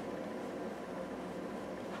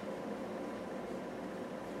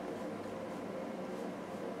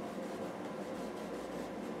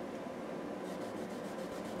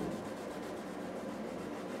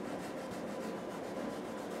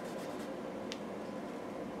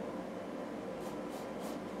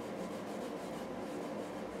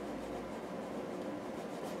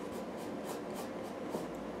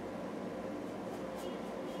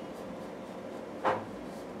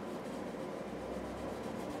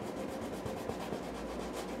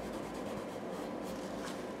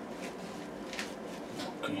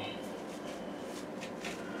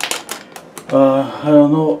 I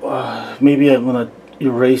don't know, maybe I'm gonna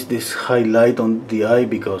erase this highlight on the eye,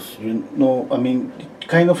 because you know, I mean, it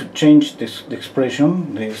kind of changed this the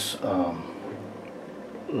expression, this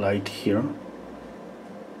light here.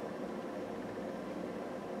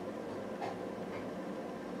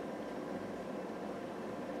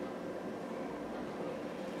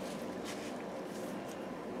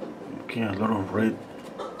 Okay, a lot of red,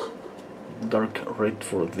 dark red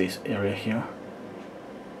for this area here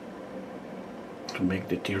to make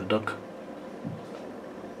the tear duct.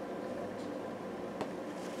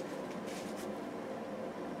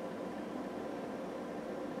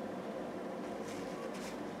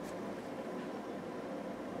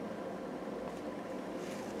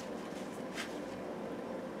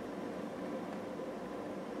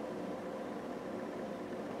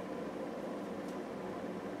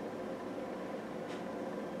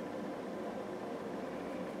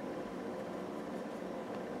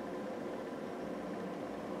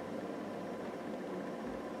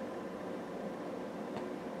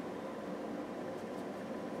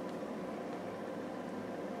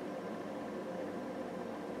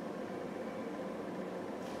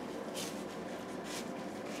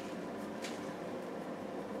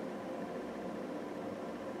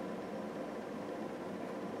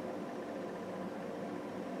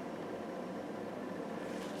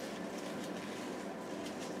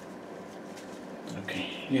 Okay,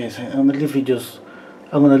 yes, I'm gonna leave it just,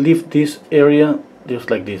 I'm gonna leave this area just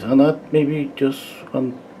like this. I'm not, maybe just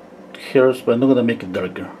one hairs, but I'm not gonna make it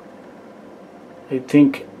darker. I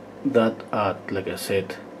think that add, like I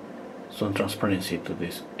said, some transparency to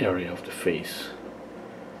this area of the face.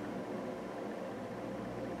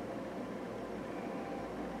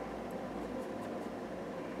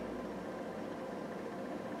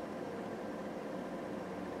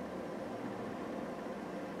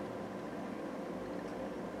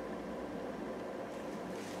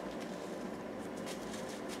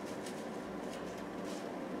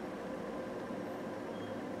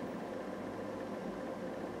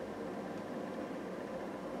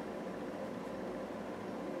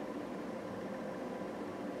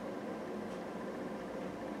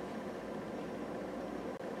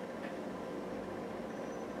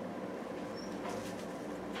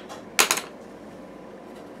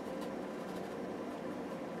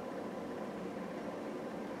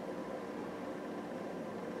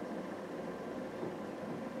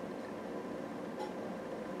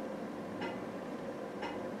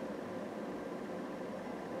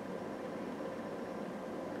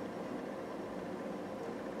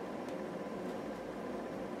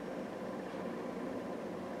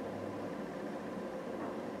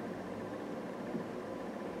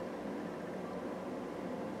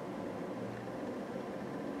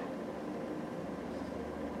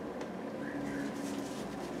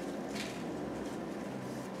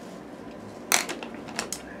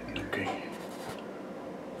 Okay.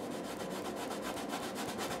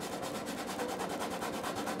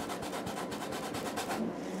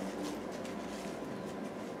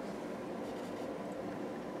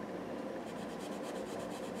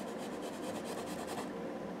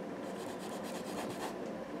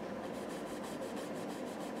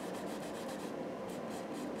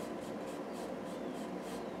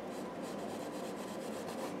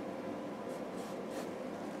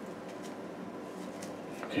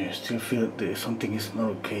 Okay, I still feel that something is not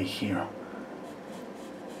okay here.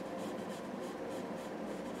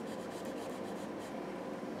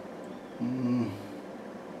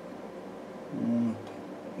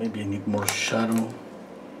 Maybe I need more shadow.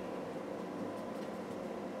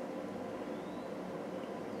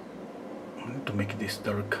 I need to make this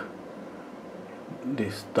dark,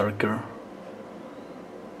 this darker.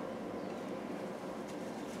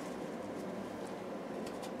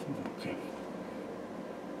 Okay.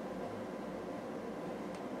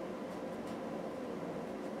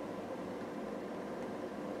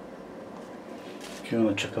 Okay, I'm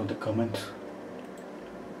gonna check out the comments.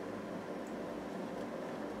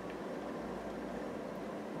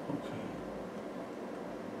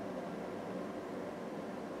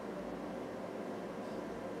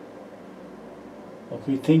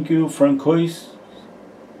 Okay, thank you, Francois.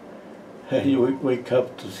 You wake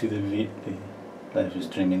up to see the live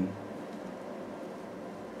streaming.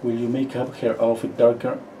 Will you make up her outfit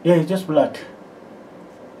darker? Yeah, it's just black.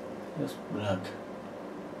 Just black.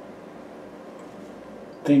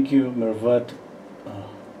 Thank you, Mervat.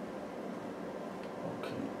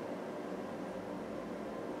 Okay.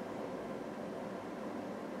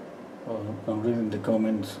 I'm reading the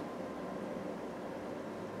comments.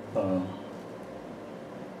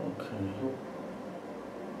 Okay.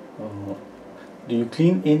 Do you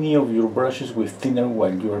clean any of your brushes with thinner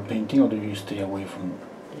while you are painting, or do you stay away from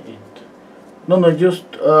it? No, just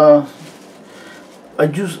I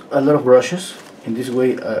use a lot of brushes. In this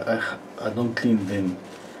way, I don't clean them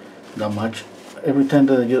that much. Every time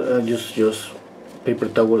that I just paper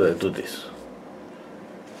towel, I do this.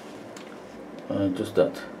 Just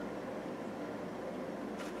that.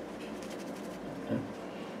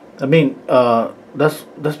 I mean,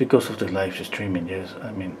 that's because of the live streaming. Yes,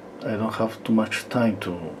 I mean, I don't have too much time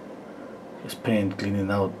to spend cleaning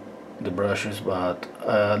out the brushes. But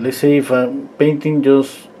let's say if I'm painting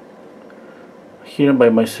just here by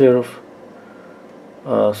myself,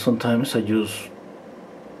 sometimes I use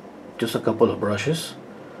just a couple of brushes.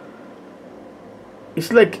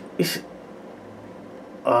 It's like it's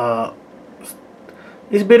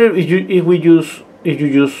better if you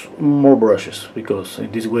use more brushes, because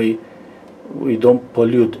in this way we don't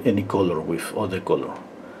pollute any color with other color.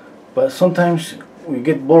 But sometimes we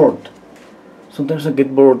get bored. Sometimes I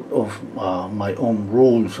get bored of my own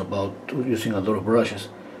rules about using a lot of brushes,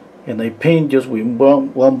 and I paint just with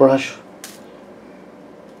one brush,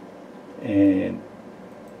 and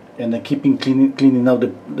I keep cleaning out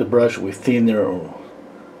the brush with thinner or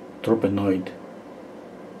Tropenoid.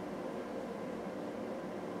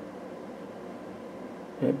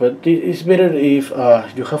 But it's better if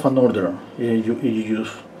you have an order. You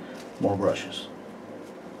use more brushes.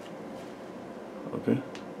 Okay,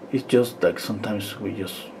 it's just like sometimes we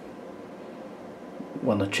just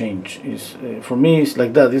wanna change. Is for me it's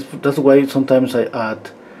like that. That's why sometimes I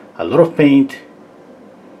add a lot of paint,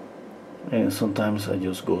 and sometimes I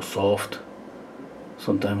just go soft.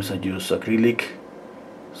 Sometimes I use acrylic.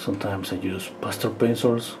 Sometimes I use pastel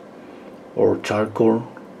pencils or charcoal.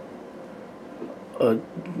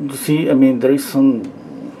 See, I mean, there is some.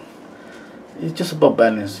 It's just about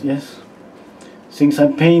balance, yes. Since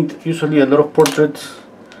I paint usually a lot of portraits,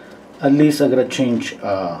 at least I gotta change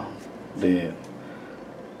the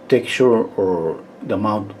texture or the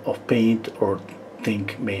amount of paint, or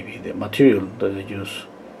think maybe the material that I use.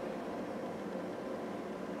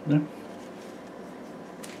 Yeah.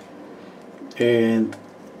 And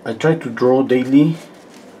I try to draw daily.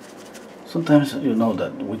 Sometimes you know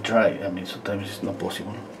that we try, I mean, sometimes it's not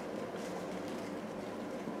possible.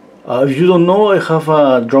 If you don't know, I have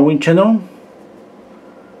a drawing channel.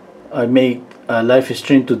 I make a live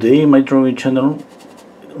stream today in my drawing channel,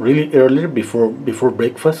 really early, before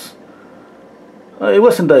breakfast. It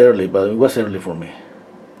wasn't that early, but it was early for me.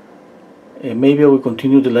 And maybe I will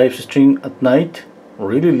continue the live stream at night,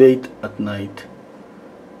 really late at night.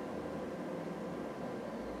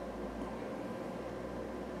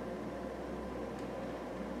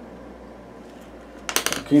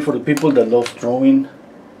 Okay, for the people that love drawing,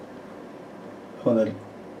 I'm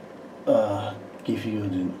gonna give you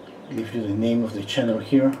the name of the channel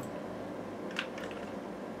here.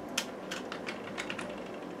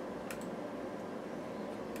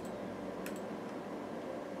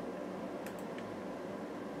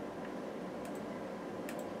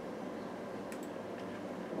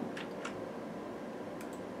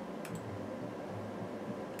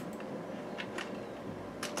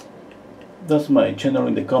 That's my channel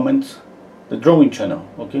in the comments, the drawing channel.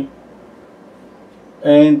 Okay,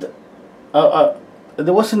 and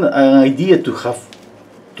there wasn't an idea to have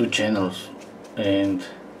two channels, and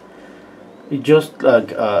it just like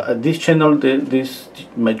this channel,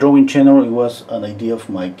 my drawing channel, it was an idea of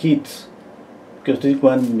my kids, because they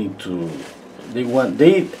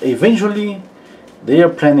eventually they are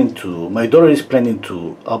planning to, my daughter is planning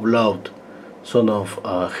to upload some of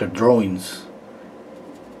her drawings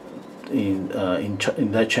in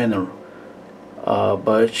that channel,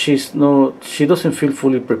 but she doesn't feel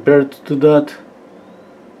fully prepared to do that,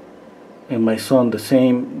 and my son the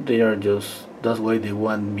same. That's why they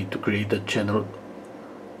want me to create a channel,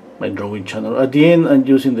 my drawing channel. At the end I'm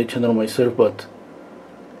using the channel myself, but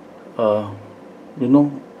you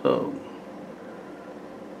know,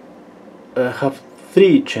 I have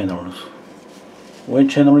 3 channels. One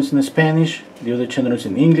channel is in Spanish, the other channel is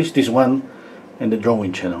in English, this one, and the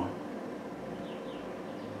drawing channel.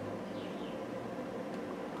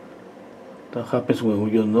 That happens when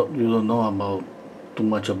you don't know about too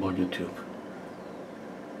much about YouTube.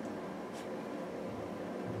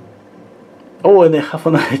 Oh, and I have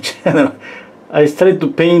another channel. I started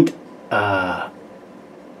to paint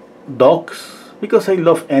dogs, because I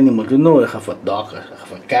love animals. You know, I have a dog, I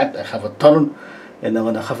have a cat, I have a turtle, and I'm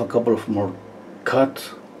gonna have a couple of more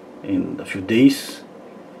cats in a few days.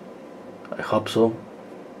 I hope so.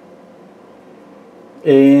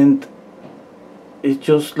 And it's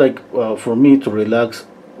just like for me to relax,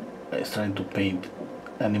 I started to paint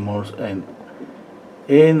animals, and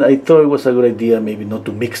and I thought it was a good idea maybe not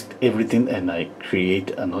to mix everything, and I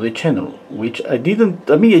create another channel, which I didn't.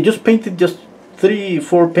 I mean, I just painted just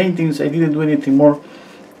 3-4 paintings. I didn't do anything more.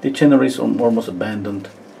 The channel is almost abandoned.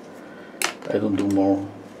 I don't do more.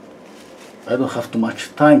 I don't have too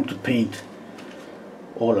much time to paint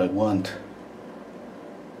all I want.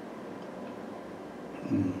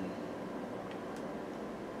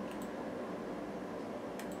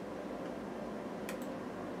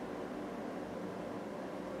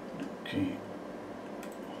 Okay.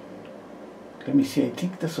 Let me see. I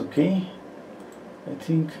think that's okay. I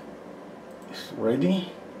think it's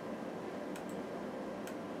ready.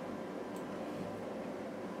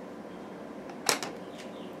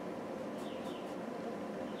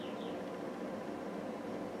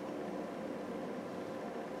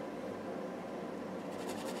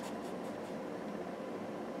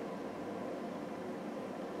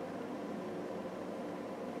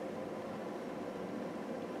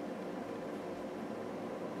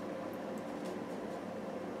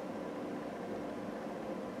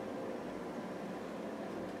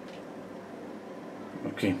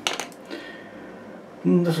 Okay,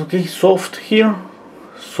 that's okay. Soft here,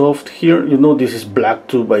 soft here. You know this is black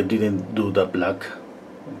too, but I didn't do the black.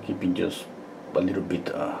 I'm keeping just a little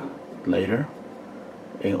bit lighter.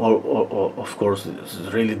 And of course it's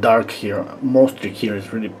really dark here. Mostly here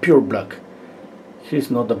is really pure black.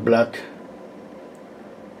 Here's not the black.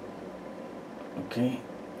 Okay,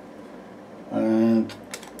 and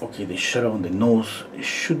okay, the shadow on the nose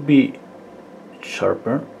should be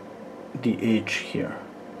sharper. The edge here,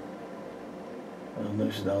 I don't know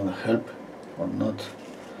if that will help or not.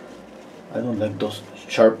 I don't like those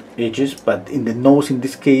sharp edges, but in the nose in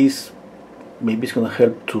this case maybe it's gonna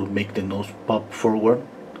help to make the nose pop forward.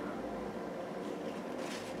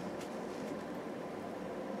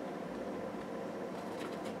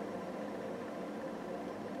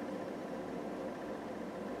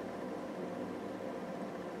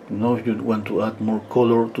 Now if you want to add more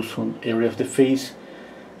color to some area of the face,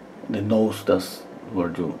 the nose, that's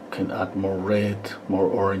where you can add more red, more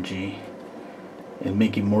orangey, and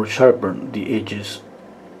make it more sharper the edges,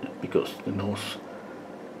 because the nose,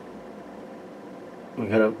 we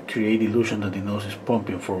gotta create illusion that the nose is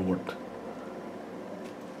pumping forward.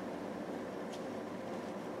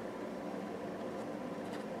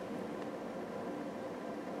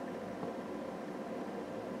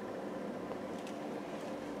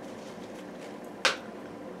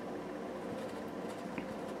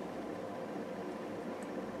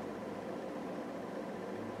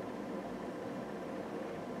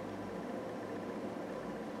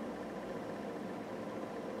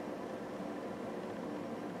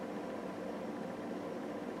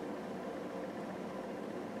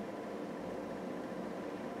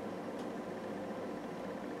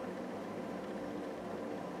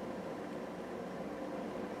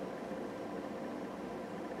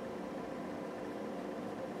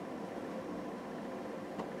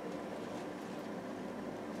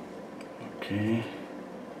 Okay.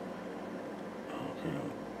 Okay.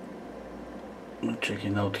 I'm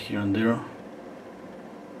checking out here and there.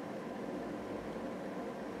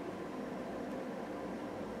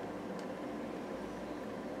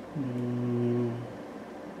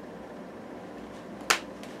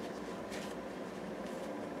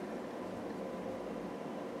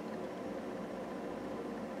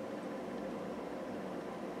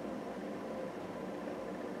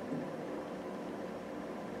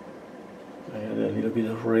 I add a little bit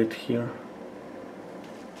of red here.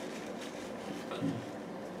 Okay.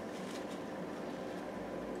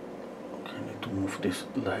 Okay, I need to move this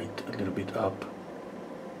light a little bit up.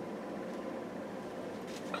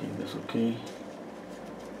 Okay, that's okay.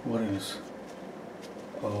 What else?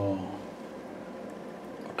 Oh,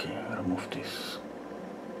 okay, I gotta move this.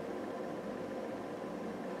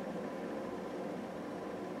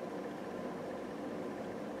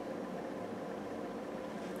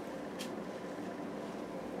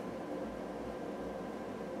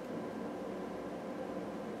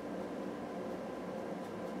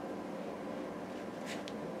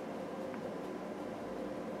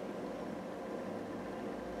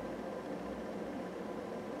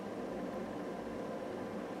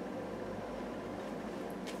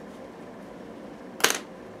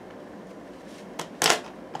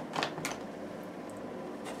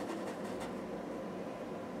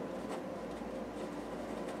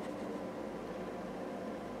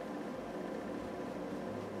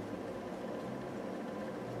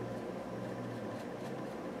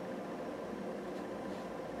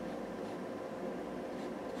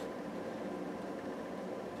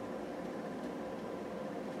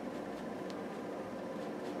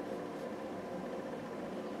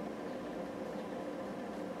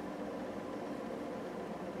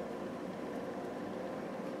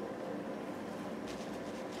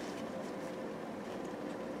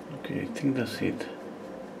 Okay, I think that's it.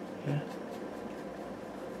 Yeah.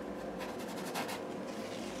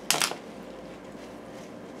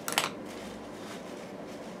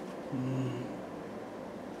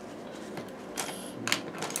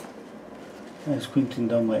 I'm squinting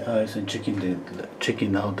down my eyes and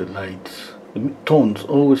checking out the lights. The tones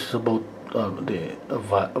always about the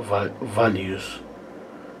values.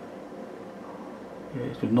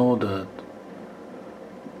 Yeah, you know that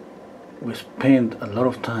we spend a lot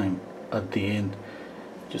of time at the end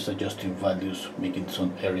just adjusting values, making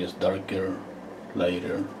some areas darker,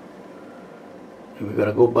 lighter. And we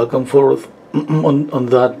gotta go back and forth on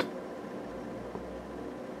that.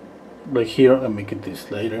 Right here, I'm making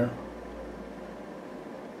this lighter.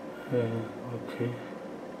 Okay.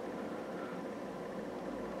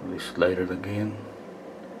 This lighter again.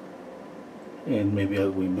 And maybe I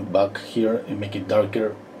will be back here and make it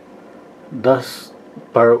darker. That's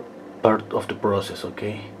part of the process,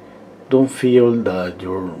 okay? Don't feel that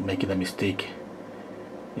you're making a mistake.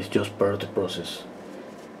 It's just part of the process.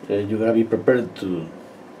 You gotta be prepared to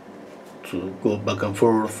go back and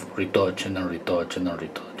forth, retouch and retouch and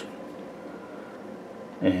retouch,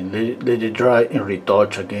 and let it dry and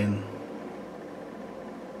retouch again.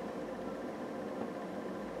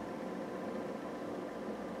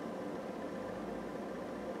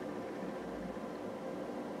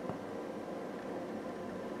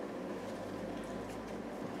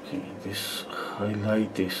 Okay, this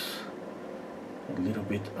highlight is a little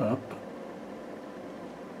bit up.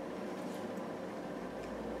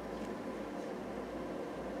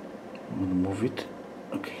 I'm gonna move it.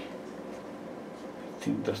 Okay, I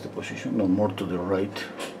think that's the position. No, more to the right.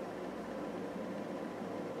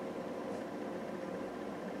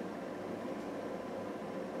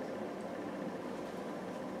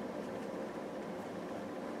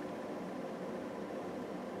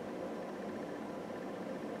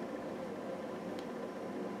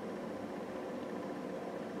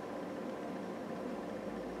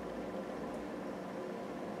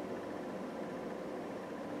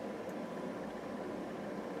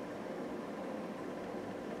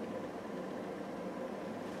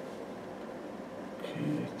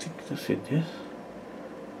 I think that's it, yes?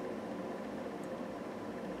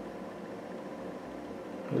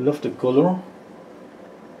 I love the color.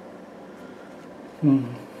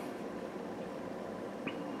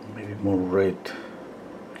 Maybe more red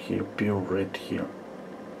here, pure red here.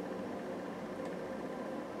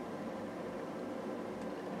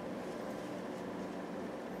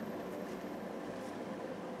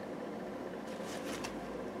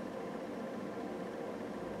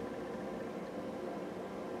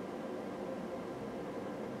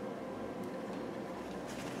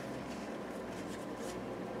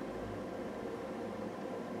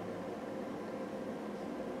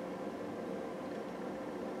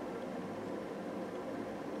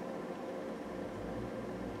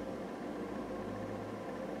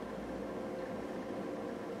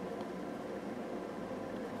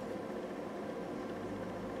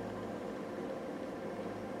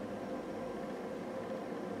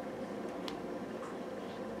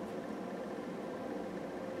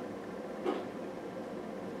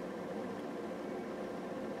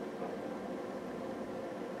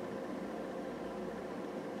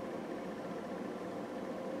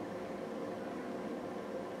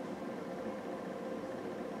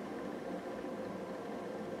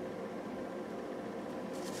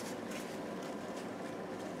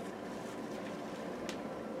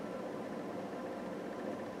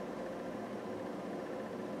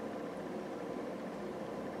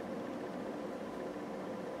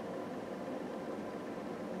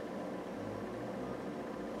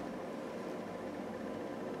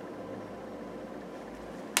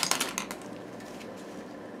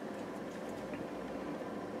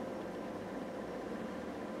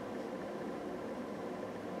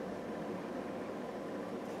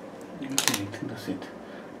 Okay, I think that's it.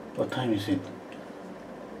 What time is it?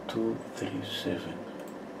 2:37.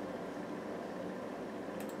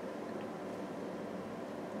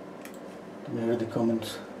 Let me read the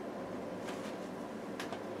comments.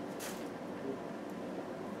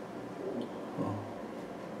 Oh.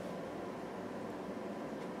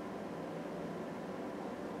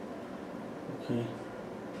 Okay.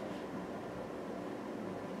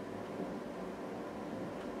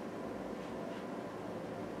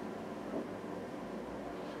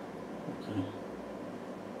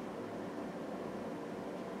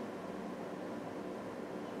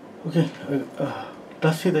 Okay,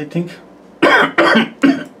 that's it, I think.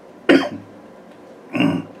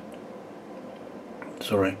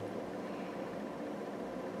 Sorry.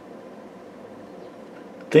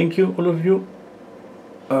 Thank you, all of you.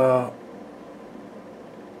 I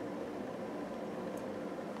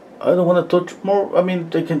don't want to touch more. I mean,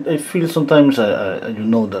 I feel sometimes you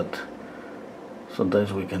know that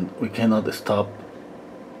sometimes we cannot stop,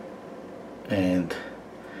 and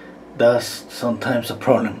that's sometimes a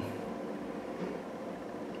problem.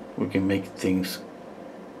 We can make things.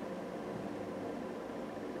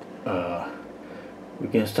 We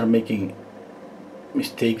can start making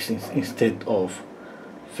mistakes instead of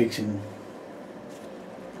fixing.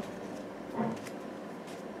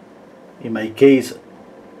 In my case,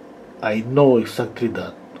 I know exactly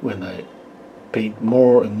that when I paint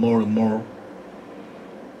more and more and more,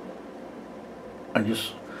 I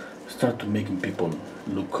just start to making people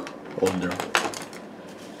look older.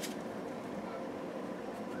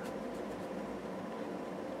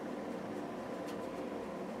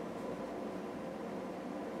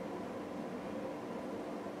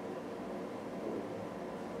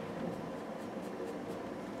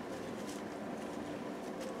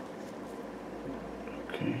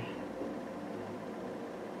 Okay.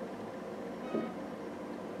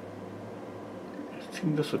 I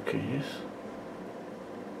think that's okay, yes.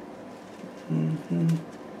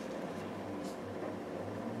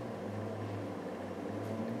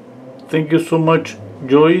 Thank you so much,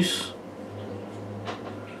 Joyce.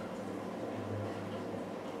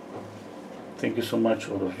 Thank you so much,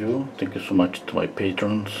 all of you. Thank you so much to my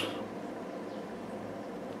patrons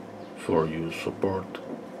for your support.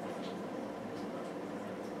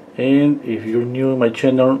 And if you're new in my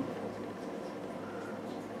channel,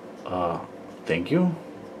 thank you.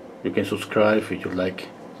 You can subscribe if you like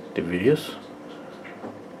the videos.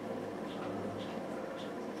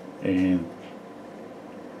 And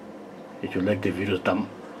if you like the videos done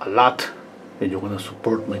a lot and you want to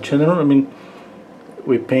support my channel, I mean,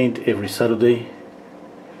 we paint every Saturday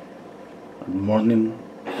morning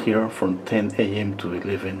here from 10 a.m. to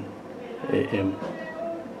 11 a.m.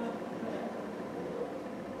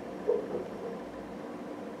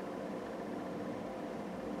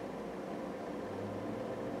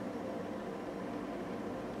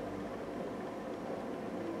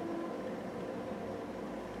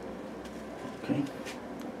 Okay.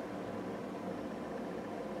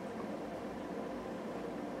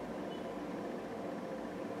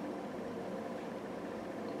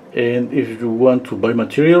 And if you want to buy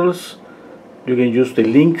materials, you can use the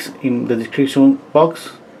links in the description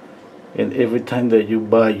box, and every time that you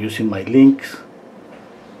buy using my links,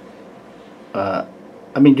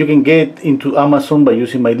 I mean, you can get into Amazon by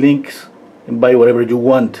using my links and buy whatever you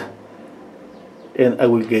want, and I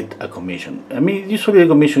will get a commission. I mean, usually the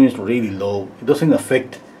commission is really low. It doesn't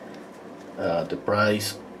affect the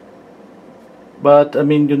price, but I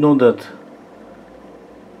mean, you know that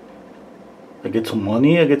I get some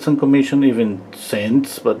money, I get some commission, even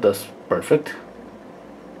cents, but that's perfect,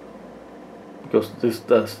 because this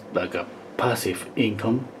does like a passive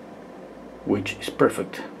income, which is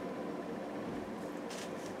perfect.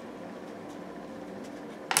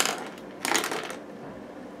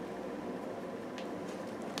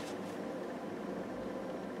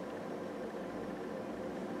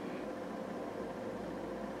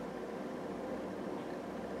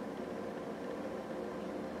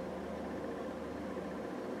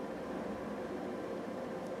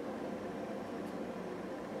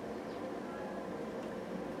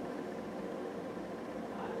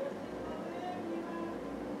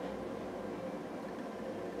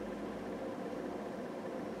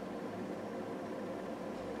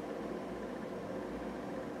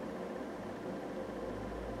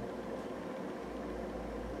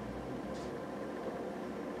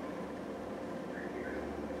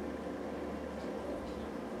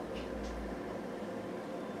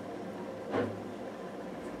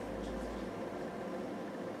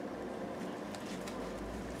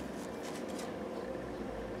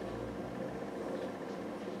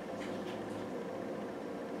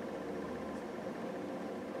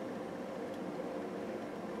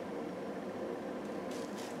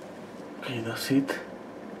 Okay, that's it.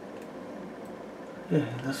 Yeah,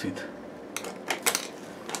 that's it.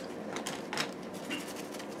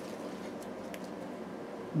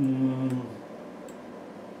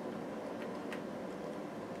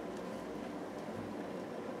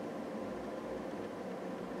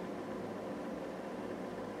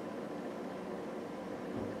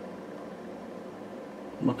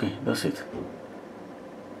 Okay, that's it.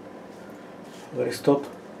 I gotta stop.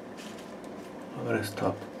 I gotta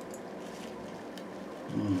stop.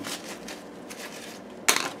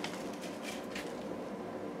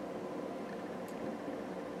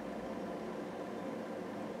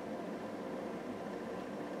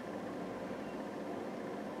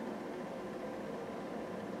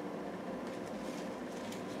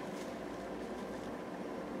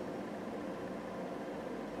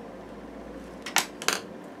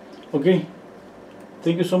 Okay,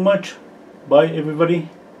 thank you so much. Bye everybody.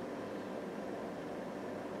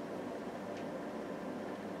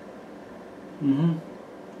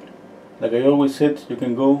 Like I always said, you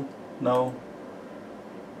can go now.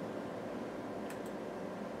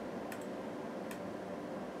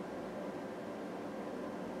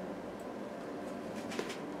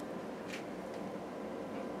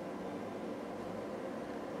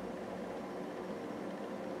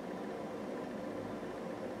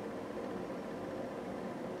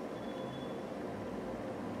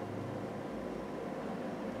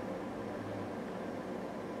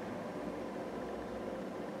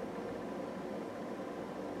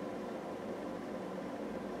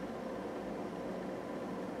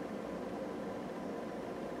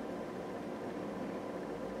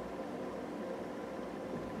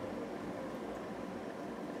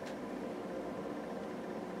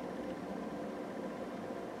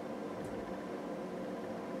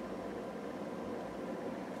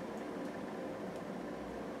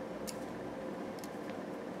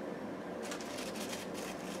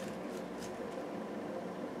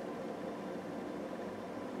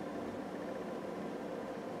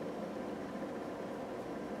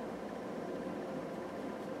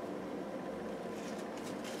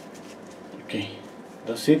 Okay,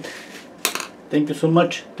 that's it. Thank you so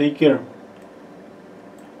much. Take care.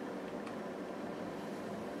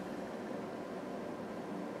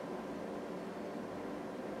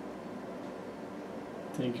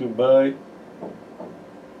 Thank you. Bye.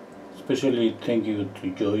 Especially thank you to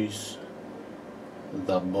Joyce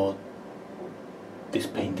that bought this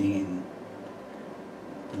painting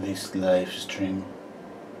in this live stream.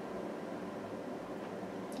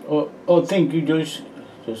 Oh, thank you, Joyce.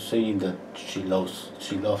 Just saying that she loves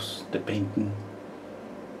the painting.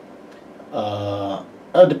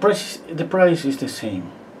 The price is the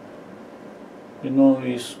same. You know,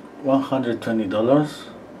 it's $120.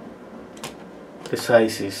 The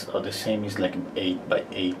size is the same. Is like 8 by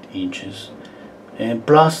 8 inches, and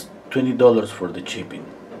plus $20 for the shipping.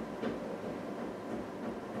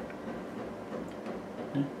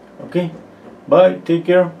 Okay, bye. Take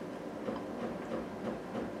care.